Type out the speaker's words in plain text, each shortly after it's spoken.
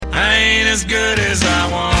as good as I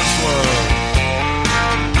once was.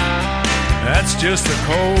 That's just the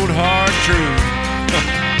cold, hard truth.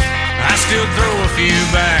 I still throw a few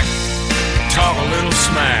back, talk a little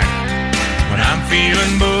smack when I'm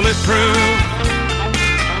feeling bulletproof.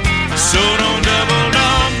 So don't double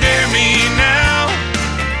dog dare me now,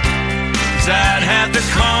 'cause I'd have to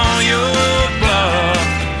call your bluff.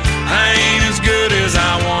 I ain't as good as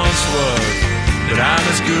I once was, but I'm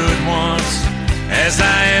as good once as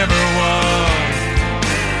I ever was.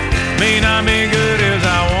 May not be good as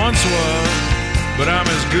I once was, but I'm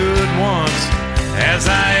as good once as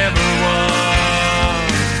I ever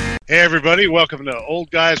was. Hey everybody, welcome to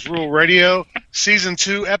Old Guys Rule Radio, Season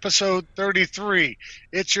 2, Episode 33.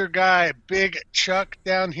 It's your guy, Big Chuck,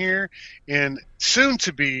 down here in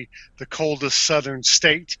soon-to-be the coldest southern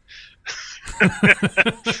state.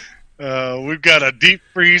 We've got a deep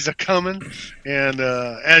freeze a-coming, and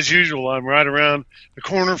as usual, I'm right around the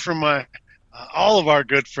corner from my all of our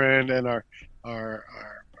good friend and our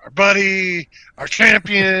buddy, our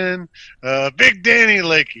champion, Big Danny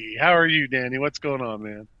Lakey. How are you, Danny? What's going on,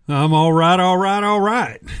 man? I'm all right.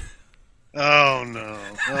 Oh, no.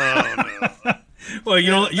 Well, you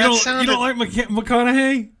don't like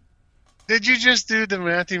McConaughey? Did you just do the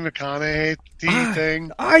Matthew McConaughey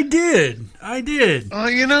thing? I did. Do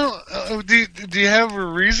you have a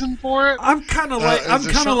reason for it? I'm kind of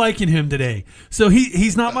liking him today. So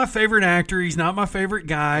he's not my favorite actor. He's not my favorite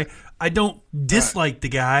guy. I don't dislike the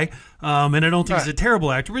guy, and I don't think he's a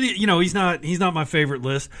terrible actor. Really, he's not my favorite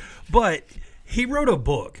list. But he wrote a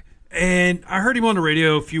book, and I heard him on the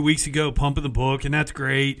radio a few weeks ago pumping the book, and that's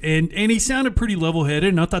great. And he sounded pretty level-headed,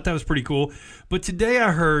 and I thought that was pretty cool. But today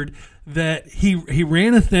I heard that he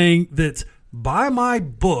ran a thing that's buy my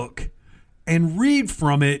book and read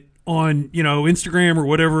from it on Instagram or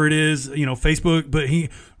whatever it is, Facebook. But he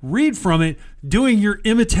read from it doing your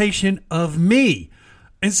imitation of me.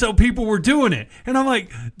 And so people were doing it. And I'm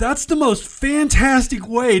like, that's the most fantastic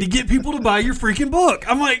way to get people to buy your freaking book.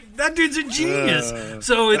 I'm like, that dude's a genius.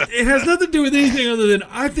 So it has nothing to do with anything other than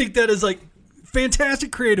I think that is like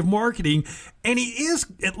fantastic creative marketing. And he is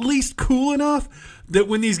at least cool enough that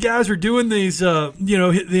when these guys are doing these, the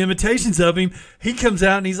imitations of him, he comes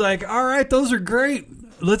out and he's like, all right, those are great.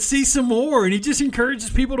 Let's see some more. And he just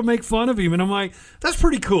encourages people to make fun of him. And I'm like, that's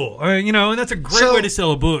pretty cool. And that's a great way to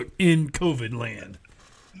sell a book in COVID land.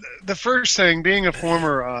 The first thing, being a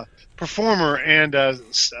former performer and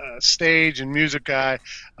stage and music guy,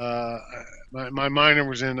 my minor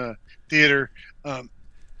was in theater.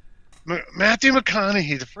 Matthew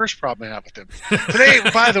McConaughey, the first problem I have with him. Today,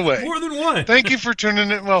 by the way. More than one. Thank you for tuning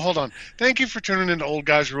in. Well, hold on. Thank you for tuning in to Old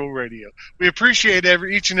Guys Rule Radio. We appreciate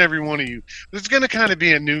each and every one of you. There's going to kind of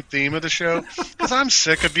be a new theme of the show because I'm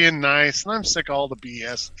sick of being nice and I'm sick of all the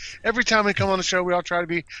BS. Every time we come on the show, we all try to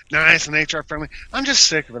be nice and HR friendly. I'm just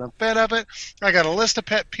sick of it. I'm fed up it. I got a list of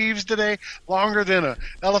pet peeves today, longer than an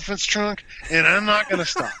elephant's trunk, and I'm not going to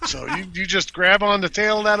stop. So you just grab on the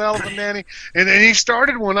tail of that elephant, Danny, and then he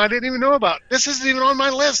started one I didn't even know about. This isn't even on my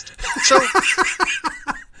list. So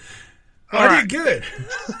all right, good.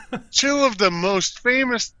 Two of the most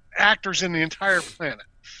famous actors in the entire planet,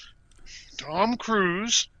 Tom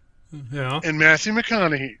Cruise and Matthew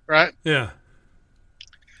McConaughey, right? Yeah.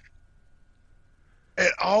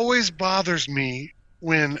 It always bothers me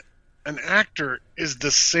when an actor is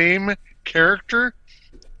the same character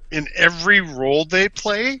in every role they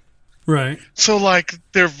play. Right. So, like,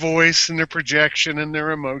 their voice and their projection and their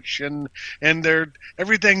emotion and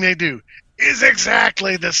everything they do is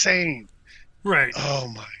exactly the same. Right.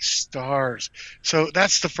 Oh, my stars. So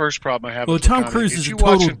that's the first problem I have. Well, with Tom Cruise is a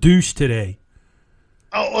total douche today.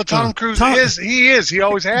 Oh, well, Tom Cruise is. He is. He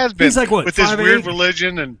always has been. He's like, what, with his 5'8"? weird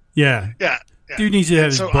religion and yeah. Dude needs to have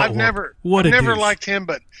his butt I've never douche. liked him,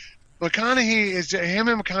 but him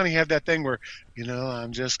and McConaughey have that thing where,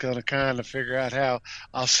 I'm just going to kind of figure out how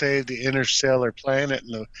I'll save the interstellar planet in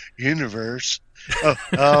the universe.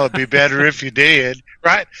 It'd be better if you did,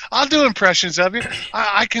 right? I'll do impressions of you.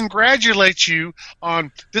 I congratulate you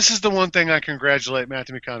on, this is the one thing I congratulate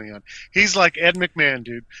Matthew McConaughey on. He's like Ed McMahon,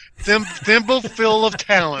 dude. Thimble full of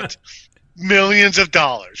talent. Millions of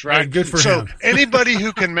dollars, right? Good for him. So anybody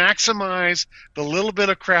who can maximize the little bit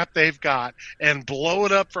of crap they've got and blow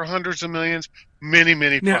it up for hundreds of millions, many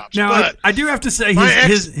props. Now but I do have to say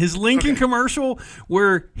his Lincoln commercial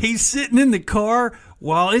where he's sitting in the car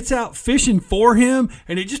while it's out fishing for him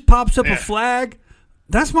and it just pops up a flag.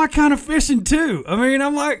 That's my kind of fishing too. I mean,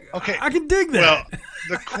 I'm like, okay, I can dig that. Well,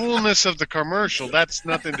 the coolness of the commercial, that's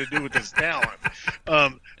nothing to do with his talent.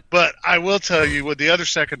 But I will tell you what the other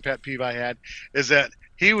second pet peeve I had is that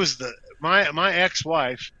he was my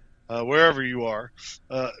ex-wife wherever you are,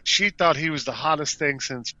 she thought he was the hottest thing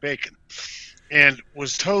since bacon. And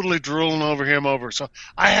was totally drooling over him So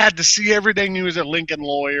I had to see everything. He was a Lincoln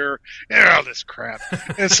lawyer and all this crap.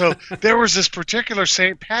 And so there was this particular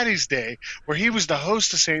St. Patty's Day where he was the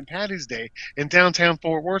host of St. Patty's Day in downtown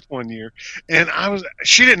Fort Worth one year. And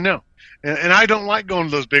she didn't know. And I don't like going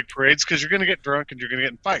to those big parades because you're going to get drunk and you're going to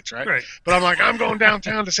get in fights, right? But I'm like, I'm going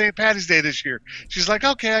downtown to St. Patty's Day this year. She's like,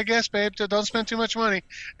 okay, I guess, babe. Don't spend too much money.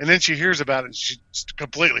 And then she hears about it and she's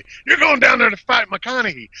completely, you're going down there to fight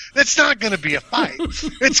McConaughey. That's not going to be a fight.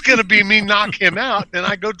 It's going to be me knock him out and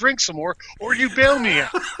I go drink some more or you bail me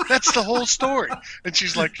out. That's the whole story. And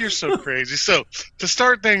she's like, you're so crazy. So to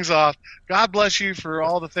start things off, God bless you for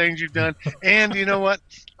all the things you've done. And you know what?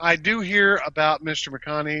 I do hear about Mr.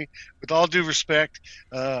 McConaughey. With all due respect,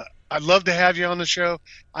 I'd love to have you on the show.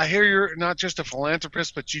 I hear you're not just a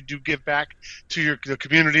philanthropist, but you do give back to the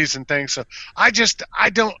communities and things. So I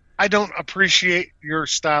don't appreciate your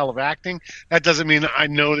style of acting. That doesn't mean I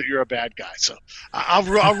know that you're a bad guy. So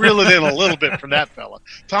I'll reel it in a little bit for that fella.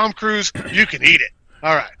 Tom Cruise, you can eat it.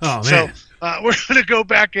 All right. Oh, man. So we're going to go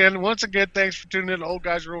back in. Once again, thanks for tuning in to Old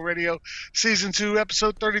Guys Rule Radio, Season 2,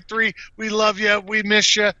 Episode 33. We love you. We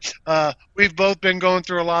miss you. We've both been going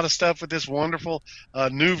through a lot of stuff with this wonderful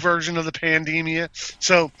new version of the pandemia.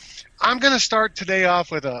 So I'm going to start today off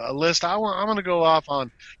with a list. I'm going to go off on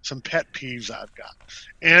some pet peeves I've got.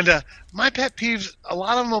 And my pet peeves, a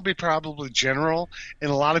lot of them will be probably general, and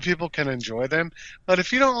a lot of people can enjoy them. But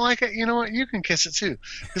if you don't like it, you know what? You can kiss it too.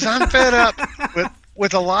 Because I'm fed up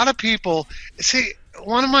with a lot of people. See,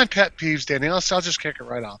 one of my pet peeves, Danny, I'll just kick it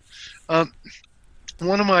right off.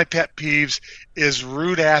 One of my pet peeves is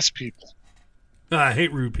rude-ass people. I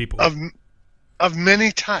hate rude people. Of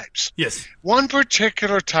many types. Yes. One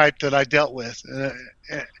particular type that I dealt with,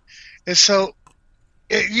 and so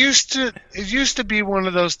it used to be one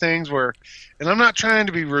of those things where, and I'm not trying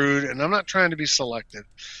to be rude and I'm not trying to be selective,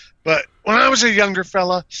 but when I was a younger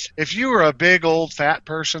fella, if you were a big old fat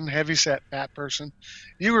person, heavy-set fat person,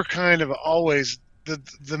 you were kind of always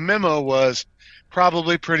the memo was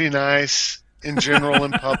probably pretty nice in general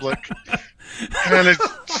in public. Kind of,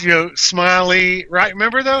 smiley, right?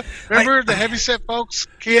 Remember the heavyset folks,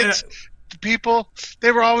 kids, people?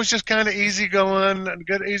 They were always just kind of easygoing and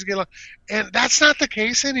good, easy get along. And that's not the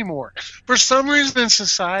case anymore. For some reason in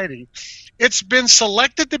society, it's been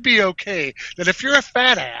selected to be okay that if you're a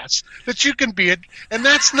fat ass, that you can be it, and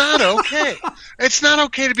that's not okay. It's not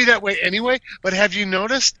okay to be that way anyway. But have you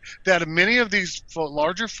noticed that many of these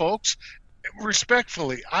larger folks?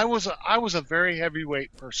 Respectfully, I was a very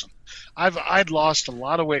heavyweight person. I'd lost a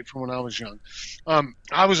lot of weight from when I was young.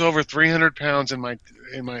 I was over 300 pounds in my.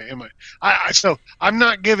 So I'm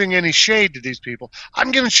not giving any shade to these people. I'm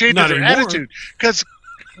giving shade to their attitude because.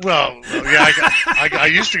 Well, yeah, I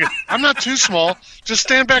used to get. I'm not too small. Just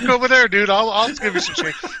stand back over there, dude. I'll give you some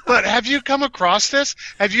shade. But have you come across this?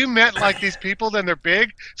 Have you met like these people? Then they're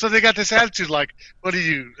big, so they got this attitude. Like, what are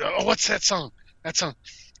you? Oh, what's that song? That song.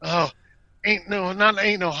 Oh. Ain't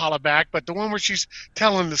no holla back, but the one where she's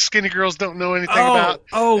telling the skinny girls don't know anything about.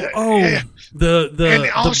 All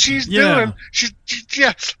she's doing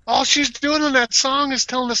in that song is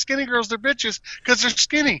telling the skinny girls they're bitches because they're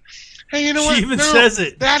skinny. Hey, you know what? She even says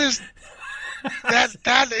it. That is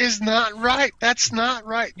not right. That's not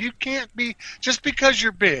right. You can't be just because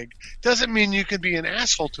you're big doesn't mean you can be an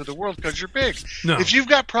asshole to the world because you're big. No. If you've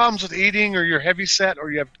got problems with eating or you're heavy set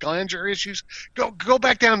or you have glandular issues, go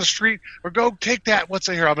back down the street or go take that. What's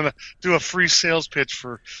it here? I'm going to do a free sales pitch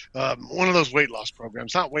for one of those weight loss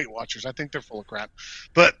programs. Not Weight Watchers. I think they're full of crap.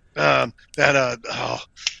 But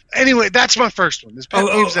anyway, that's my first one.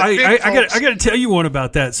 I got to tell you one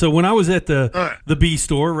about that. So when I was at the B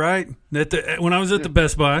store, right? When I was at the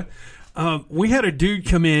Best Buy, we had a dude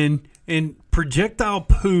come in and projectile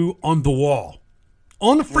poo on the wall,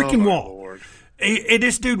 on the freaking wall. Lord. And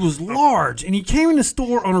this dude was large, and he came in the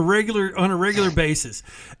store on a regular basis,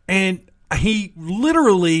 and he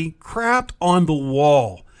literally crapped on the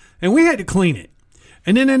wall, and we had to clean it.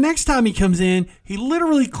 And then the next time he comes in, he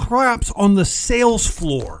literally craps on the sales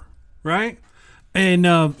floor, right? And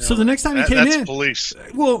so the next time he came in, police.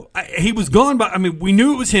 Well, he was gone. We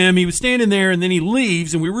knew it was him. He was standing there, and then he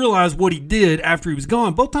leaves, and we realized what he did after he was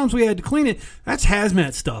gone. Both times we had to clean it. That's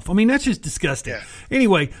hazmat stuff. That's just disgusting. Yeah.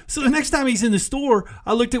 Anyway, so the next time he's in the store,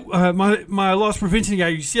 I looked at my loss prevention guy.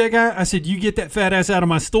 You see that guy? I said, "You get that fat ass out of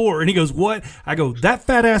my store." And he goes, "What?" I go, "That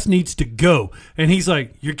fat ass needs to go." And he's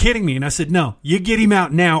like, "You're kidding me?" And I said, "No, you get him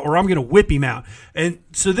out now, or I'm going to whip him out." And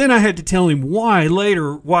so then I had to tell him why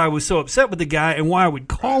I was so upset with the guy. and why I would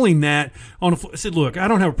call him that on the floor. I said, look, I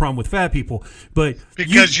don't have a problem with fat people, but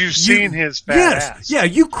because you've seen his fat ass. Yeah,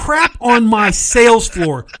 you crap on my sales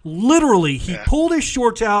floor. Literally, he pulled his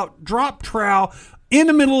shorts out, dropped trowel in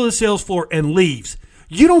the middle of the sales floor, and leaves.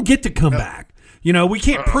 You don't get to come back. You know, we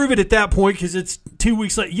can't prove it at that point because it's 2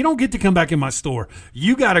 weeks later. You don't get to come back in my store.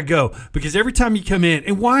 You got to go because every time you come in,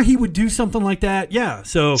 and why he would do something like that, yeah.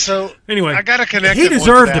 So anyway, I got to connect. He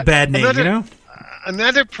deserved a bad name, you know.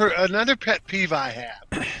 Another pet peeve I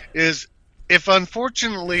have is if,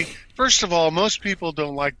 unfortunately, first of all, most people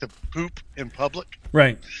don't like to poop in public.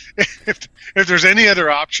 Right. If there's any other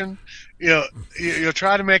option, you'll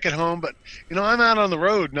try to make it home, but I'm out on the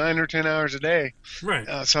road 9 or 10 hours a day,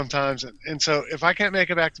 right? Sometimes, and so if I can't make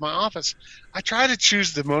it back to my office, I try to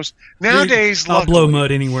choose the most. Nowadays, I'll blow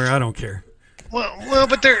mud anywhere. I don't care. Well,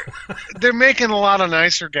 but they're making a lot of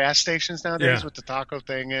nicer gas stations nowadays with the taco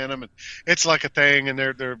thing in them, and it's like a thing, and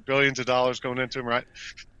there are billions of dollars going into them, right?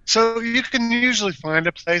 So you can usually find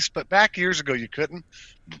a place, but back years ago you couldn't.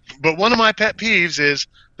 But one of my pet peeves is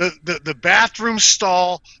the bathroom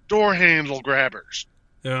stall door handle grabbers.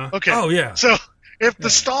 Yeah. Okay. Oh, yeah. So if the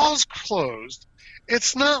stall's closed,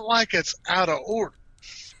 it's not like it's out of order.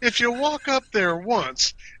 If you walk up there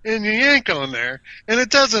once and you yank on there and it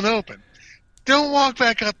doesn't open, don't walk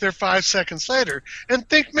back up there 5 seconds later and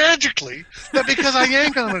think magically that because I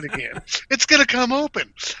yank on it again, it's going to come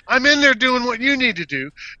open. I'm in there doing what you need to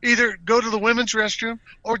do. Either go to the women's restroom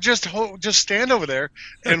or just stand over there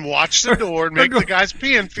and watch the door and make the guys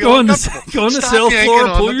pee and feel uncomfortable. Go on the cell floor,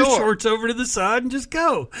 pull your shorts over to the side, and just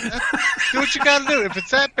go. Do what you got to do. If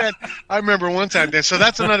it's that bad, I remember one time. So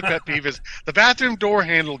that's another pet peeve is the bathroom door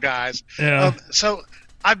handle guys. Yeah. So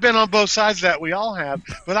I've been on both sides of that. We all have,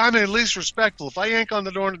 but I'm at least respectful. If I yank on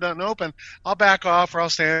the door and it doesn't open, I'll back off or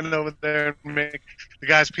I'll stand over there and make the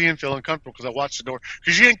guys pee and feel uncomfortable because I watch the door.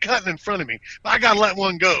 Because you ain't cutting in front of me. I got to let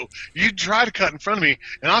one go. You try to cut in front of me,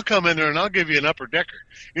 and I'll come in there and I'll give you an upper decker.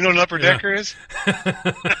 You know what an upper decker is?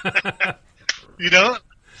 You don't?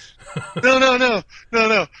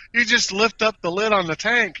 No. You just lift up the lid on the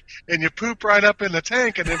tank and you poop right up in the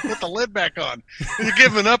tank and then put the lid back on. And you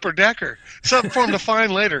give them an upper decker. Something for them to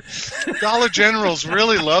find later. Dollar Generals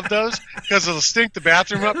really love those because it'll stink the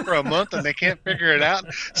bathroom up for a month and they can't figure it out.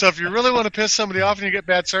 So if you really want to piss somebody off and you get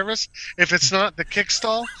bad service, if it's not the kick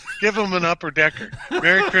stall, give them an upper decker.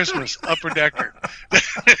 Merry Christmas, upper decker.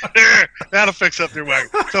 That'll fix up their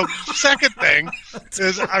wagon. So second thing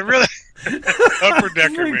is I really... upper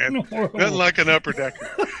decker, man. Nothing like an upper decker.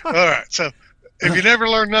 All right, so if you never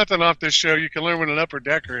learn nothing off this show, you can learn what an upper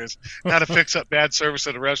decker is. How to fix up bad service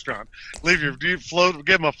at a restaurant. Give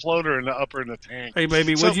them a floater in the upper in the tank. Hey,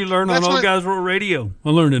 baby, what'd you learn on Old Guys World Radio?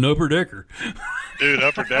 I learned an upper decker. Dude,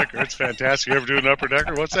 upper decker, it's fantastic. You ever do an upper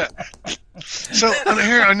decker? What's that? So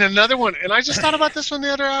here, and another one, and I just thought about this one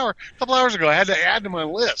the other hour, a couple hours ago. I had to add to my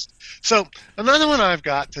list. So another one I've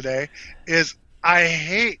got today is I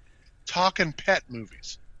hate talking pet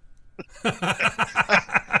movies.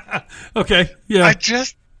 Okay, yeah.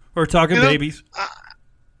 Or talking babies.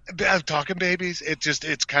 Talking babies.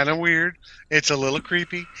 It's kind of weird. It's a little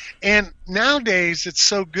creepy. And nowadays, it's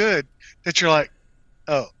so good that you're like,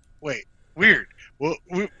 oh, wait, weird. Well,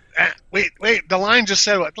 wait. The line just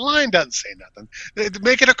said what? The line doesn't say nothing.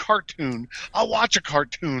 Make it a cartoon. I'll watch a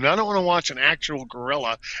cartoon. I don't want to watch an actual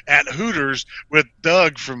gorilla at Hooters with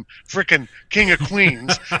Doug from frickin' King of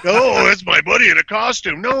Queens. Oh, it's my buddy in a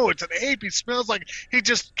costume. No, it's an ape. He smells like he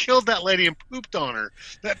just killed that lady and pooped on her.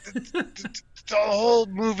 The whole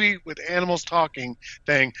movie with animals talking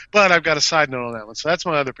thing. But I've got a side note on that one. So that's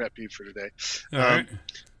my other pet peeve for today. All right.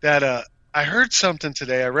 That I heard something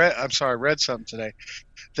today. I read something today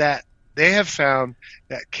that they have found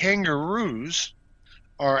that kangaroos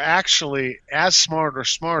are actually as smart or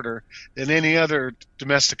smarter than any other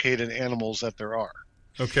domesticated animals that there are.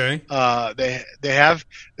 Okay. They have.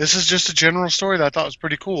 This is just a general story that I thought was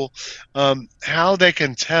pretty cool. How they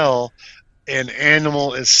can tell an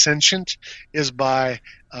animal is sentient is by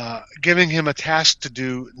giving him a task to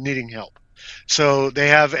do, needing help. So they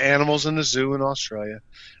have animals in the zoo in Australia.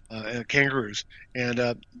 Kangaroos,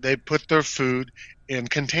 and they put their food in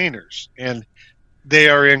containers, and they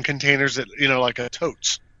are in containers that like a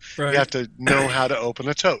totes. Right. You have to know how to open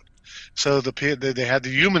a tote. So they had the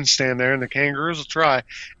humans stand there, and the kangaroos will try,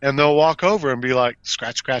 and they'll walk over and be like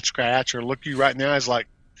scratch, scratch, scratch, or look you right in the eyes, like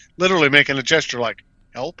literally making a gesture like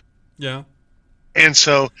help. Yeah. And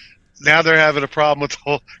so now they're having a problem with the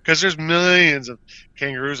whole, because there's millions of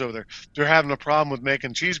kangaroos over there. They're having a problem with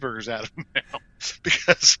making cheeseburgers out of them now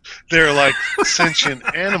because they're like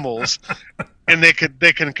sentient animals, and they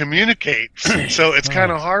can communicate. So it's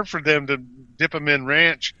kind of hard for them to dip them in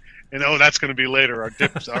ranch And that's going to be later, our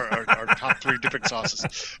dips, our top 3 dipping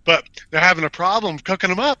sauces. But they're having a problem cooking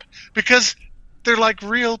them up because they're like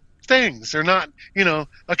real things. They're not,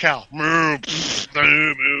 a cow. And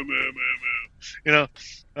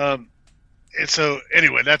so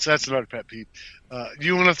anyway, that's another pet peeve.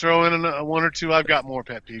 You want to throw in one or two? I've got more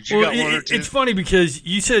pet peeves. You got one or two? It's funny because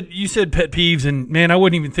you said pet peeves, and man, I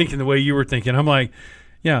wasn't even thinking the way you were thinking. I'm like,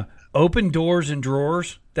 yeah, open doors and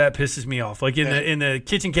drawers. That pisses me off. Like in the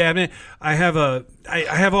kitchen cabinet, I have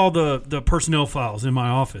all the personnel files in my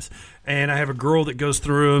office, and I have a girl that goes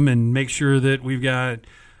through them and makes sure that we've got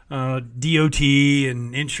DOT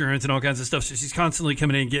and insurance and all kinds of stuff. So she's constantly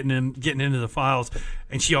coming in and getting into the files,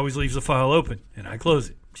 and she always leaves the file open, and I close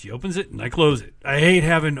it. She opens it, and I close it. I hate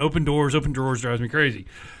having open doors. Open drawers drives me crazy.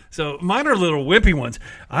 So mine are little wimpy ones.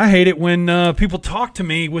 I hate it when people talk to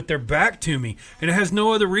me with their back to me, and it has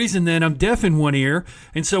no other reason than I'm deaf in one ear.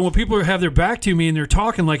 And so when people have their back to me and they're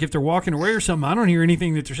talking, like if they're walking away or something, I don't hear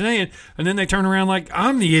anything that they're saying, and then they turn around like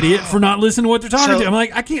I'm the idiot for not listening to what they're talking to. I'm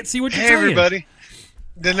like, I can't see what you're saying. Hey, everybody.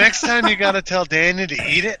 The next time you got to tell Daniel to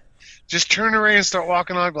eat it, just turn around and start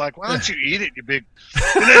walking on. Be like, why don't you eat it, you big...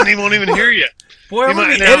 And then he won't even hear you. Boy, I'm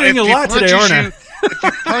going to be editing a lot today, aren't I? If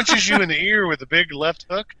he punches you in the ear with a big left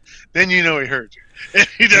hook, then you know he heard you.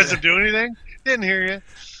 If he doesn't do anything, didn't hear you.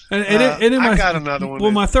 I got another one.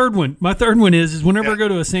 Well, my third one is whenever I go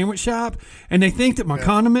to a sandwich shop and they think that my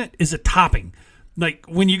condiment is a topping. Like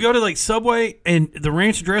when you go to like Subway and the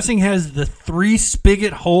ranch dressing has the 3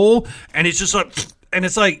 spigot hole, and it's just like, and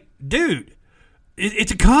it's like, dude,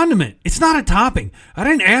 it's a condiment. It's not a topping. I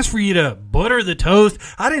didn't ask for you to butter the toast.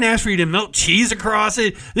 I didn't ask for you to melt cheese across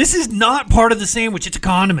it. This is not part of the sandwich. It's a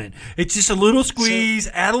condiment. It's just a little squeeze,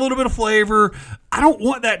 add a little bit of flavor. I don't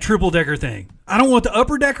want that triple decker thing. I don't want the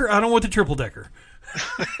upper decker. I don't want the triple decker.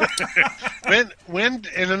 when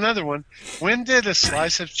and another one, when did a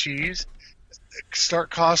slice of cheese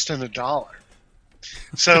start costing $1?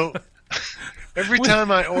 So every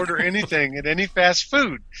time I order anything at any fast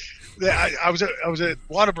food, I was at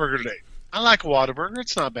Whataburger today. I like Whataburger.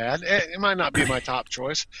 It's not bad. It might not be my top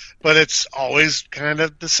choice, but it's always kind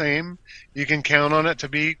of the same. You can count on it to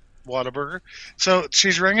be Whataburger. So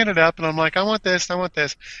she's ringing it up, and I'm like, I want this.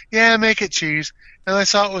 Yeah, make it cheese. And I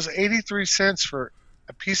saw it was 83 cents for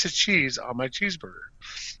a piece of cheese on my cheeseburger.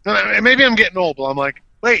 And maybe I'm getting old, but I'm like,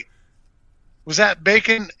 wait, was that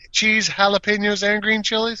bacon, cheese, jalapenos, and green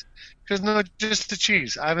chilies? Because no, just the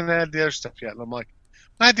cheese. I haven't had the other stuff yet. And I'm like,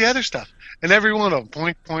 I had the other stuff. And every one of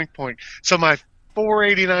them, point. So my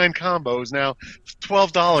 $4.89 combo is now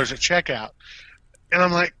 $12 at checkout. And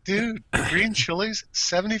I'm like, dude, green chilies,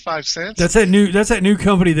 75 cents? That's that new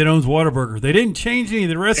company that owns Whataburger. They didn't change any of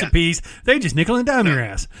the recipes. Yeah. They just nickel and dime your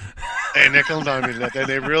ass. They nickel and dime you.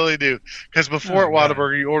 They really do. Because before at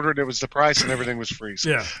Whataburger, you ordered, it was the price and everything was free.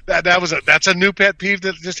 So yeah. That's a new pet peeve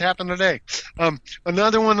that just happened today.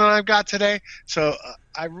 Another one that I've got today. So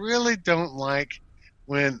I really don't like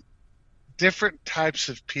when different types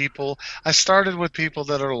of people. I started with people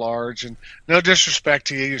that are large, and no disrespect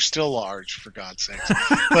to you, you're still large, for God's sakes.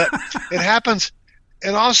 But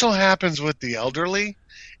it also happens with the elderly,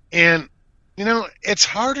 and it's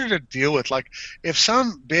harder to deal with. Like if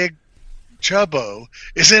some big chubbo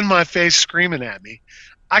is in my face screaming at me,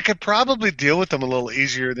 I could probably deal with them a little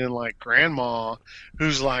easier than like grandma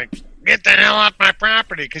who's like, get the hell off my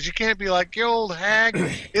property, because you can't be like, you old hag.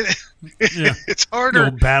 It's harder.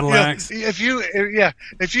 Old battle axe. If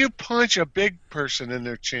you punch a big person in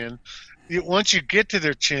their chin, once you get to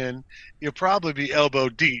their chin, you'll probably be elbow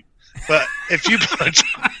deep. But if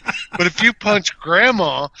you punch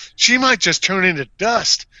grandma, she might just turn into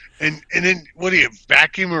dust. And then what do you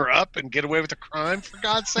vacuum her up and get away with the crime, for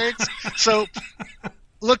God's sakes? So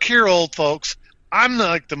look here, old folks. I'm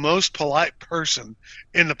like the most polite person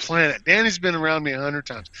in the planet. Danny's been around me 100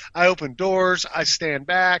 times. I open doors. I stand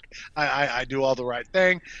back. I do all the right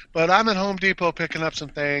thing. But I'm at Home Depot picking up some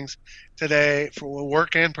things today for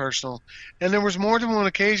work and personal. And there was more than one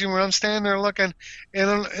occasion where I'm standing there looking,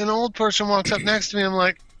 and an old person walks up next to me. I'm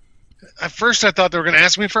like, at first I thought they were going to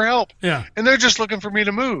ask me for help. Yeah. And they're just looking for me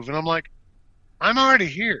to move. And I'm like, I'm already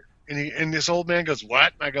here. And this old man goes,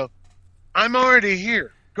 what? And I go, I'm already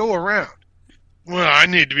here. Go around. Well, I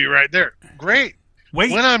need to be right there. Great.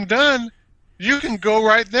 Wait. When I'm done, you can go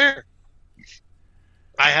right there.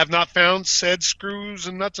 I have not found said screws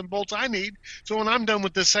and nuts and bolts I need. So when I'm done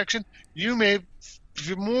with this section, you're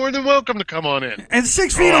more than welcome to come on in. And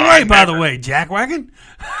 6 feet away, by the way, jackwagon.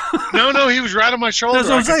 No, he was right on my shoulder. That's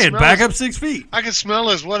what I'm saying. Back up 6 feet. I can smell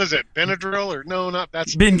his, what is it, Benadryl or no, not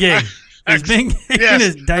that's Bengay. Is Ben Gay in Yes,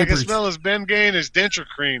 his I can diapers? smell his Ben Gay and his denture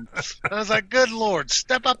cream. I was like, good Lord,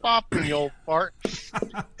 step up off me, you old fart.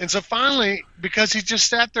 And so finally, because he just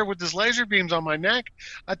sat there with his laser beams on my neck,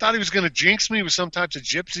 I thought he was going to jinx me with some types of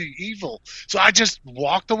gypsy evil. So I just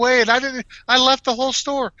walked away, and I left the whole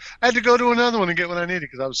store. I had to go to another one and get what I needed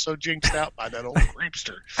because I was so jinxed out by that old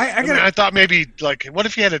creepster. I thought maybe, like, what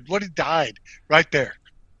if he died right there?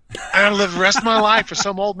 I lived the rest of my life if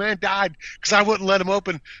some old man died because I wouldn't let him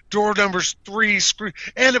open door numbers 3 screw.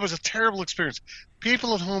 And it was a terrible experience.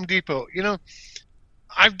 People at Home Depot,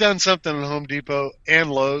 I've done something at Home Depot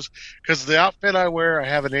and Lowe's because the outfit I wear, I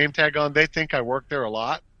have a name tag on. They think I work there a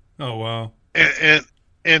lot. Oh, wow.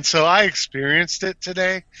 And so I experienced it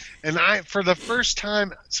today. And for the first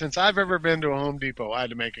time since I've ever been to a Home Depot, I had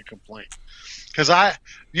to make a complaint. Because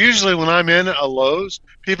usually when I'm in a Lowe's,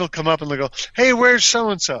 people come up and they go, hey, where's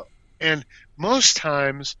so-and-so? And most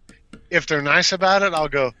times, if they're nice about it, I'll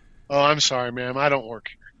go, oh, I'm sorry, ma'am, I don't work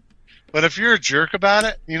here. But if you're a jerk about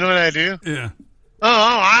it, you know what I do? Yeah.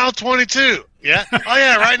 Oh, aisle 22. Yeah? Oh,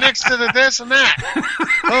 yeah, right next to the this and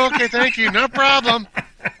that. Oh, okay, thank you. No problem.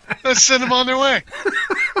 Let's send them on their way.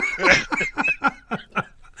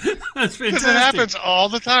 That's fantastic. Because it happens all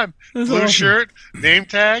the time. That's Blue awesome. shirt, name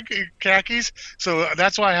tag, khakis. So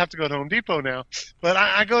that's why I have to go to Home Depot now. But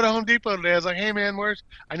I go to Home Depot today. I was like, hey, man,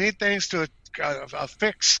 I need things to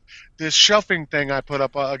fix this shelving thing I put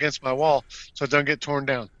up against my wall so it doesn't get torn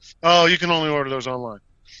down. Oh, you can only order those online.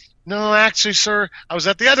 No, actually, sir, I was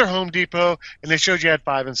at the other Home Depot, and they showed you had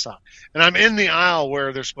 5 in stock. And I'm in the aisle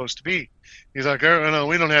where they're supposed to be. He's like, oh, no,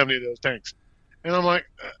 we don't have any of those, thanks. And I'm like,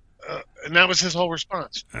 and that was his whole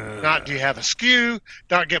response. Not, do you have a SKU?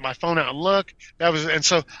 Not get my phone out and look. And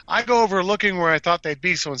so I go over looking where I thought they'd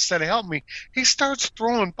be. So instead of helping me, he starts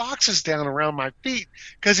throwing boxes down around my feet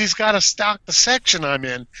because he's got to stock the section I'm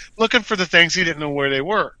in, looking for the things he didn't know where they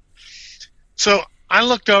were. So I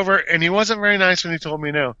looked over, and he wasn't very nice when he told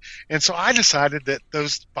me no. And so I decided that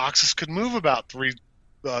those boxes could move about 3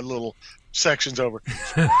 little sections over.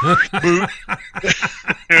 Boop.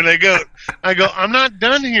 There they go. I go, I'm not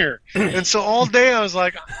done here. And so all day I was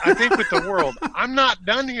like, I think with the world, I'm not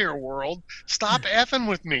done here, world. Stop effing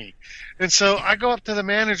with me. And so I go up to the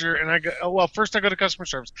manager and I go, oh, well, first I go to customer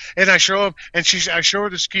service and I show him, and I show her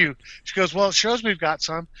the SKU. She goes, well, it shows we've got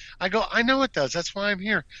some. I go, I know it does. That's why I'm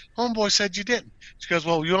here. Homeboy said you didn't. She goes,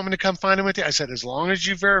 well, you want me to come find him with you? I said, as long as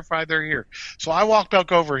you verify they're here. So I walk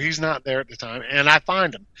back over. He's not there at the time, and I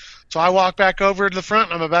find him. So I walk back over to the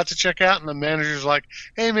front, and I'm about to check out, and the manager's like,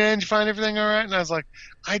 hey, man, did you find everything all right? And I was like,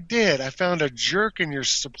 I did. I found a jerk in your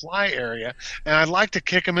supply area, and I'd like to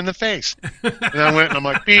kick him in the face. And I went, and I'm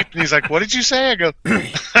like, beep. And he's like, what did you say? I go,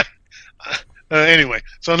 anyway,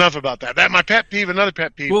 so enough about that. My pet peeve, another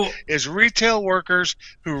pet peeve, is retail workers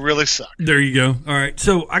who really suck. There you go. All right.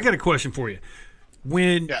 So I got a question for you.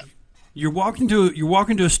 When you're walking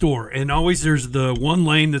to a store, and always there's the one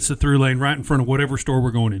lane that's the through lane right in front of whatever store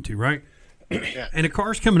we're going into, right? Yeah. And a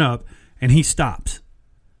car's coming up, and he stops,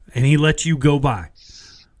 and he lets you go by.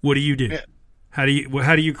 What do you do? Yeah. How do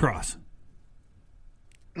you cross?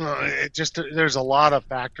 There's a lot of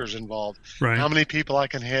factors involved. Right. How many people I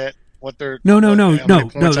can hit? What they're No.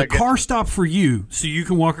 The The car stopped for you, so you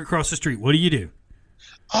can walk across the street. What do you do?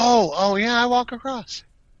 Oh yeah, I walk across.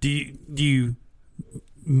 Do you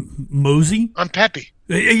mosey? I'm peppy.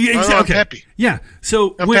 Exactly. I'm Okay. peppy. Yeah.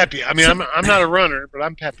 So I'm peppy. I mean, I'm not a runner, but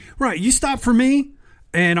I'm peppy. Right. You stop for me,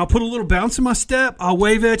 and I'll put a little bounce in my step. I'll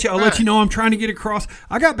wave at you. I'll let you know I'm trying to get across.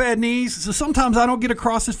 I got bad knees, so sometimes I don't get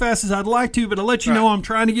across as fast as I'd like to, but I'll let you know I'm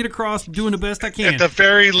trying to get across, doing the best I can. At the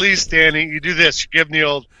very least, Danny, you do this. You give them the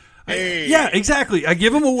old, hey. Yeah, exactly. I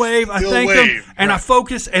give them a wave. I thank them, and I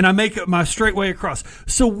focus, and I make my straight way across.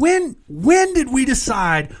 So when did we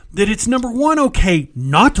decide that it's, number one, okay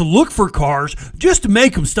not to look for cars, just to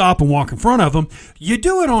make them stop and walk in front of them? You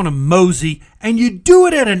do it on a mosey, and you do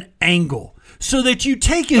it at an angle, so that you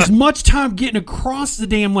take as much time getting across the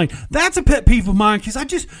damn lane. That's a pet peeve of mine,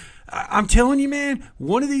 because I'm telling you, man,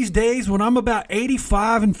 one of these days when I'm about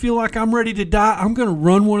 85 and feel like I'm ready to die, I'm going to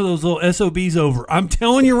run one of those little SOBs over. I'm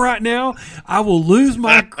telling you right now, I will lose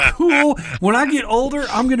my cool. When I get older,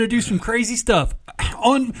 I'm going to do some crazy stuff.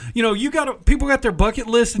 People got their bucket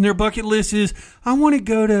list, and their bucket list is, I want to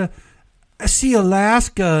go to see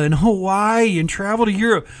Alaska and Hawaii and travel to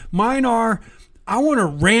Europe. Mine are, I want to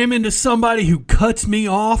ram into somebody who cuts me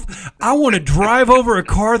off. I want to drive over a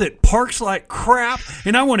car that parks like crap,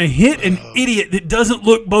 and I want to hit an idiot that doesn't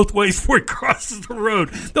look both ways before he crosses the road.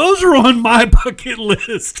 Those are on my bucket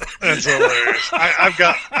list. That's hilarious. I've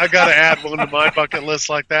got to add one to my bucket list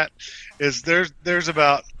like that. Is there's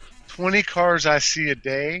about 20 cars I see a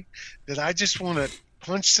day that I just want to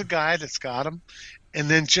punch the guy that's got him, and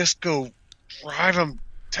then just go drive him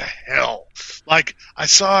to hell. Like, I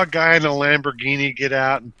saw a guy in a Lamborghini get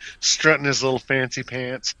out and strutting his little fancy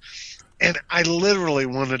pants, and I literally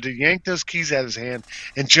wanted to yank those keys out of his hand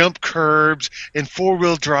and jump curbs and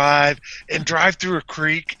four-wheel drive and drive through a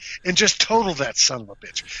creek and just total that son of a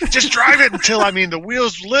bitch. Just drive it until, the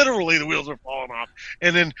wheels are falling off,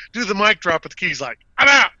 and then do the mic drop with the keys like, I'm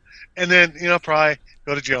out! And then, probably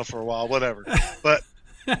go to jail for a while, whatever. But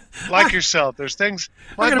like yourself, there's things.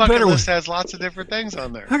 My bucket list has lots of different things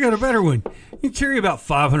on there. I got a better one. You carry about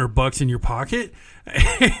 $500 in your pocket.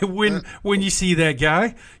 When you see that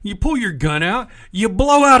guy, you pull your gun out, you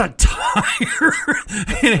blow out a tire,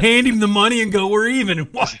 and hand him the money and go, "We're even,"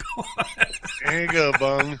 and walk on. There you go,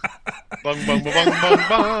 bung, bung, bung, bung, bung,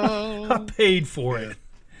 bung. I paid for it.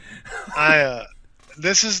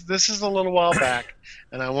 This is a little while back,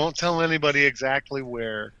 and I won't tell anybody exactly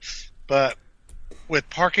where, but with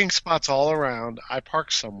parking spots all around, I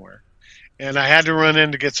parked somewhere, and I had to run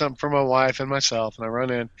in to get something for my wife and myself, and I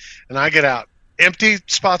run in, and I get out. Empty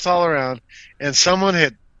spots all around, and someone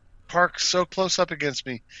had parked so close up against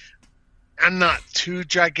me. I'm not too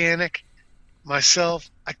gigantic myself.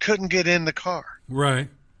 I couldn't get in the car. Right.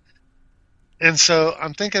 And so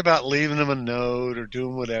I'm thinking about leaving them a note or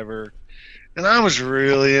doing whatever. And I was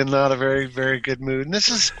really in not a very, very good mood. And this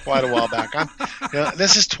is quite a while back.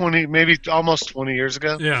 This is maybe almost 20 years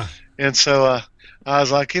ago. Yeah. And so I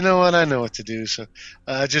was like, you know what? I know what to do. So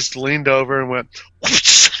I just leaned over and went,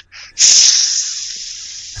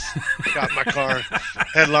 got in my car,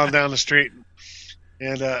 headlong down the street,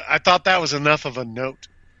 and I thought that was enough of a note.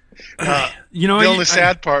 The only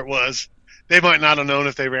sad part was they might not have known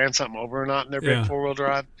if they ran something over or not in their big four-wheel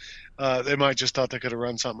drive. They might just thought they could have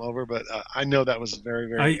run something over, but I know that was very,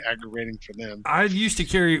 very aggravating for them. I used to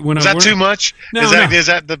carry Is that too much? No, is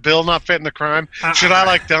that the bill not fitting the crime? Should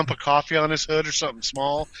I dump a coffee on his hood or something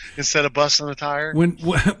small instead of busting a tire?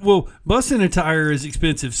 Well, busting a tire is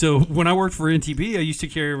expensive. So when I worked for NTP, I used to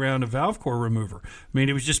carry around a valve core remover.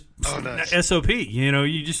 It was just nice. SOP.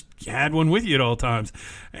 You just had one with you at all times.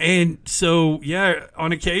 And so,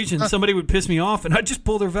 on occasion, somebody would piss me off, and I'd just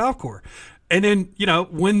pull their valve core. And then,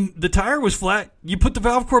 when the tire was flat, you put the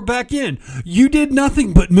valve core back in. You did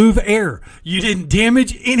nothing but move air. You didn't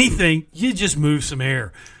damage anything. You just moved some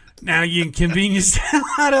air. Now you inconvenience the hell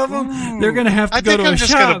out of them. They're going to have to go to a shop. I think I'm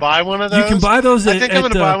just going to buy one of those. You can buy those I think I'm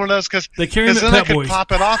going to buy one of those because then I can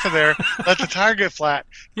pop it off of there, let the tire get flat,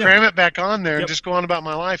 cram it back on there, and just go on about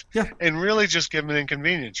my life, and really just give them an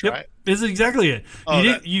inconvenience, right? This is exactly it. Oh,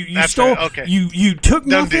 you stole. Right. Okay. You took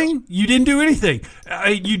nothing. You didn't do anything.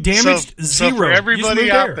 You damaged zero. So for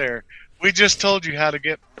everybody out there, we just told you how to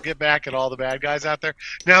get back at all the bad guys out there.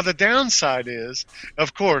 Now the downside is,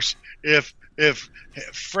 of course, if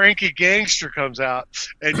Frankie Gangster comes out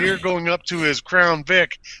and you're going up to his Crown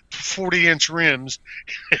Vic 40-inch rims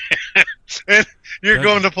and you're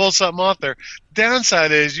going to pull something off there,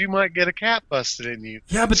 downside is you might get a cap busted in you.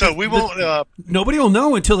 Yeah, but so we won't. Nobody will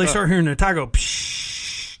know until they start hearing the tire go psh.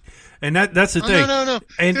 And that's the thing. No.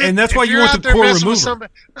 And that's why you want the core remover.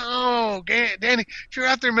 Oh, Danny, if you're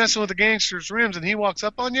out there messing with the gangster's rims and he walks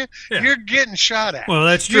up on you, you're getting shot at. Well,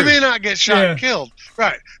 that's true. You may not get shot and killed.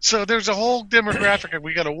 Right. So there's a whole demographic that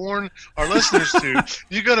we got to warn our listeners to.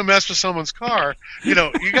 You go to mess with someone's car, you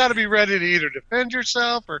got to be ready to either defend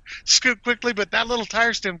yourself or scoot quickly, but that little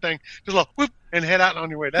tire stem thing, just a whoop, and head out on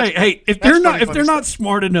your way. If they're not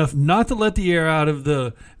smart enough not to let the air out of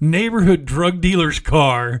the neighborhood drug dealer's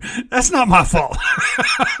car, that's not my fault.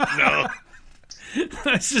 No.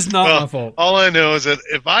 That's just not my fault. All I know is that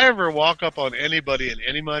if I ever walk up on anybody in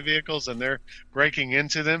any of my vehicles and they're breaking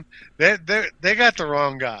into them, they got the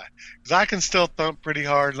wrong guy. Because I can still thump pretty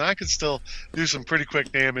hard and I can still do some pretty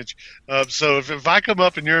quick damage. So if I come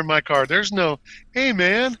up and you're in my car, there's no, hey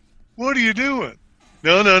man, what are you doing?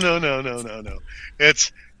 No.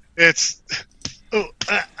 It's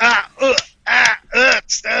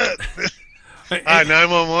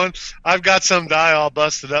 911. I've got some guy all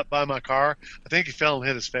busted up by my car. I think he fell and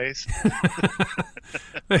hit his face.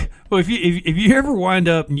 Well, if you ever wind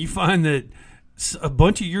up and you find that a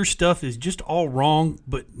bunch of your stuff is just all wrong,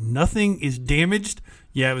 but nothing is damaged,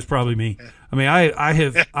 it was probably me. I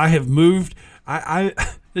have moved.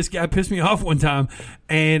 This guy pissed me off one time,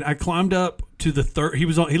 and I climbed up to the third. He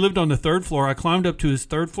lived on the third floor. I climbed up to his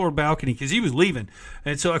third floor balcony because he was leaving,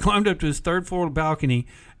 and so I climbed up to his third floor balcony,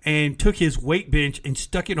 and took his weight bench and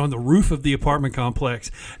stuck it on the roof of the apartment complex.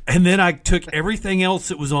 And then I took everything else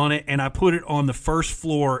that was on it and I put it on the first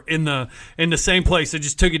floor in the same place. I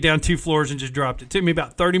just took it down 2 floors and just dropped it. It took me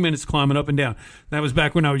about 30 minutes climbing up and down. That was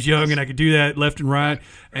back when I was young and I could do that left and right.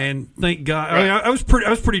 And thank God, I was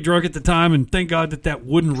pretty drunk at the time, and thank God that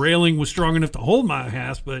wooden railing was strong enough to hold my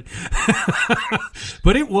ass. But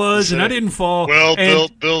but it was, and I didn't fall. Well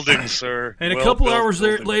built building, sir. And a couple hours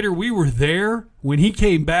later, we were there when he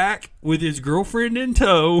came back with his girlfriend in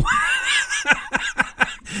tow.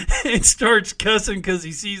 And starts cussing because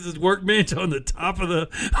he sees his workbench on the top of the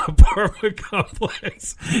apartment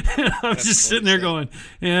complex. And I'm just sitting there going,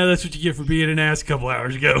 yeah, that's what you get for being an ass a couple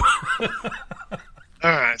hours ago. All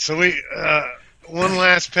right, so we one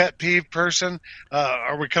last pet peeve person.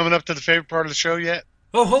 Are we coming up to the favorite part of the show yet?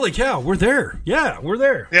 Oh, holy cow, we're there. Yeah, we're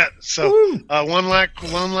there. Yeah, so one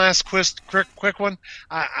last quick one.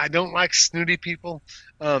 I don't like snooty people.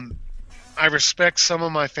 I respect some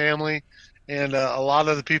of my family and a lot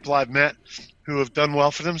of the people I've met who have done well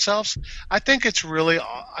for themselves. I think it's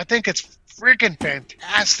freaking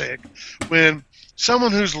fantastic when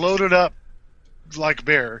someone who's loaded up like a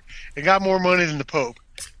bear and got more money than the Pope,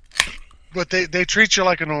 but they treat you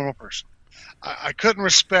like a normal person. I couldn't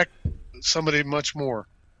respect somebody much more.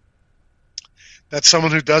 That's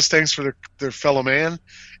someone who does things for their fellow man,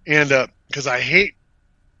 and because I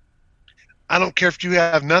don't care if you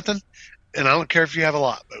have nothing, and I don't care if you have a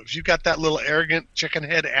lot, but if you got that little arrogant chicken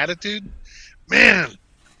head attitude, man,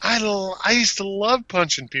 I used to love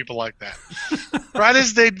punching people like that. Right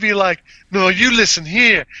as they'd be like, no, you listen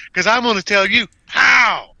here, because I'm going to tell you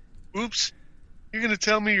how. Oops. You're going to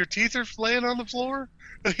tell me your teeth are laying on the floor?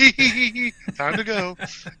 Time to go.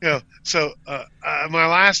 So my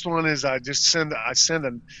last one is I send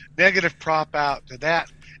a negative prop out to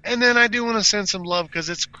that. And then I do want to send some love because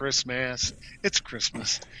it's Christmas. It's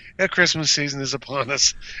Christmas. And Christmas season is upon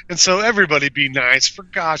us. And so everybody be nice, for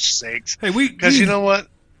gosh sakes. Hey, because you know what?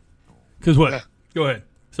 Because what? Go ahead.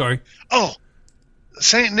 Sorry. Oh,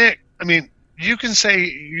 St. Nick, I mean, you can say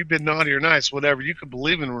you've been naughty or nice, whatever. You can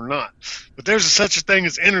believe in it or not. But there's such a thing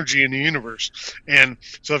as energy in the universe. And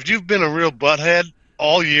so if you've been a real butthead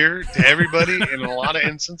all year to everybody in a lot of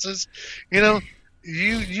instances,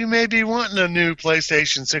 you may be wanting a new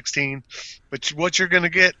PlayStation 16, but what you're going to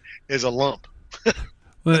get is a lump.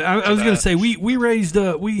 Well, I was going to say we raised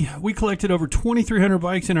we collected over 2,300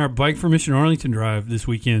 bikes in our Bike for Mission Arlington drive this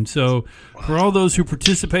weekend. So for all those who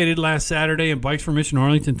participated last Saturday in Bikes for Mission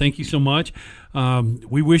Arlington, thank you so much.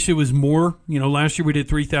 We wish it was more. Last year we did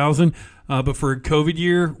 3,000, but for a COVID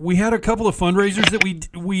year, we had a couple of fundraisers that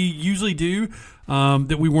we usually do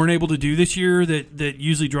that we weren't able to do this year. That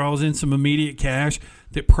usually draws in some immediate cash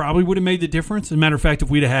that probably would have made the difference. As a matter of fact, if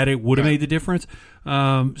we'd have had it, would have made the difference.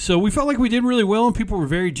 So we felt like we did really well, and people were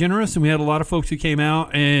very generous, and we had a lot of folks who came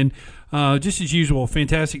out, and just as usual,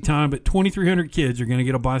 fantastic time. But 2,300 kids are going to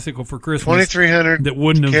get a bicycle for Christmas. 2,300 that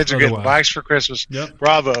wouldn't have kids are otherwise. getting bikes for Christmas. Yep.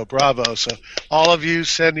 Bravo. So all of you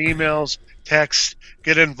send emails, text,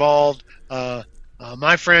 get involved.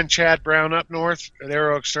 My friend Chad Brown up north at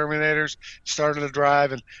Aero Exterminators started a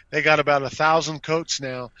drive, and they got about 1,000 coats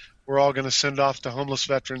now. We're all going to send off to homeless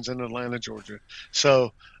veterans in Atlanta, Georgia.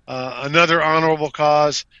 So another honorable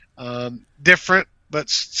cause, different but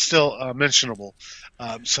still mentionable.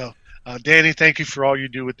 So Danny, thank you for all you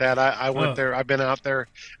do with that. I went there. I've been out there.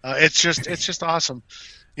 It's just awesome.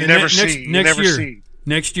 You never see.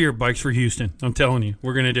 Next year, Bikes for Houston. I'm telling you,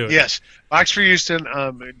 we're going to do it. Yes, Bikes for Houston.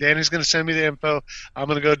 Danny's going to send me the info. I'm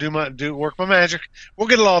going to go work my magic. We'll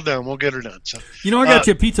get it all done. We'll get her done. So I got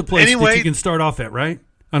you a pizza place that you can start off at, right?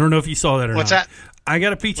 I don't know if you saw that or not. What's that? I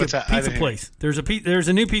got a pizza place. There's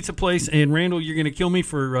a new pizza place, and Randall, you're going to kill me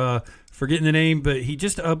for forgetting the name, but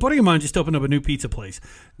a buddy of mine just opened up a new pizza place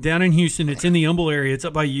down in Houston. It's in the Humble area. It's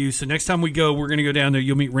up by you. So next time we go, we're going to go down there.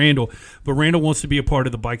 You'll meet Randall, but Randall wants to be a part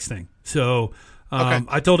of the bikes thing. So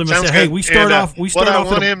I told him, I said, hey, we start off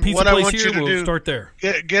at a pizza place here. We'll start there.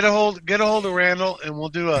 Get a hold of Randall, and we'll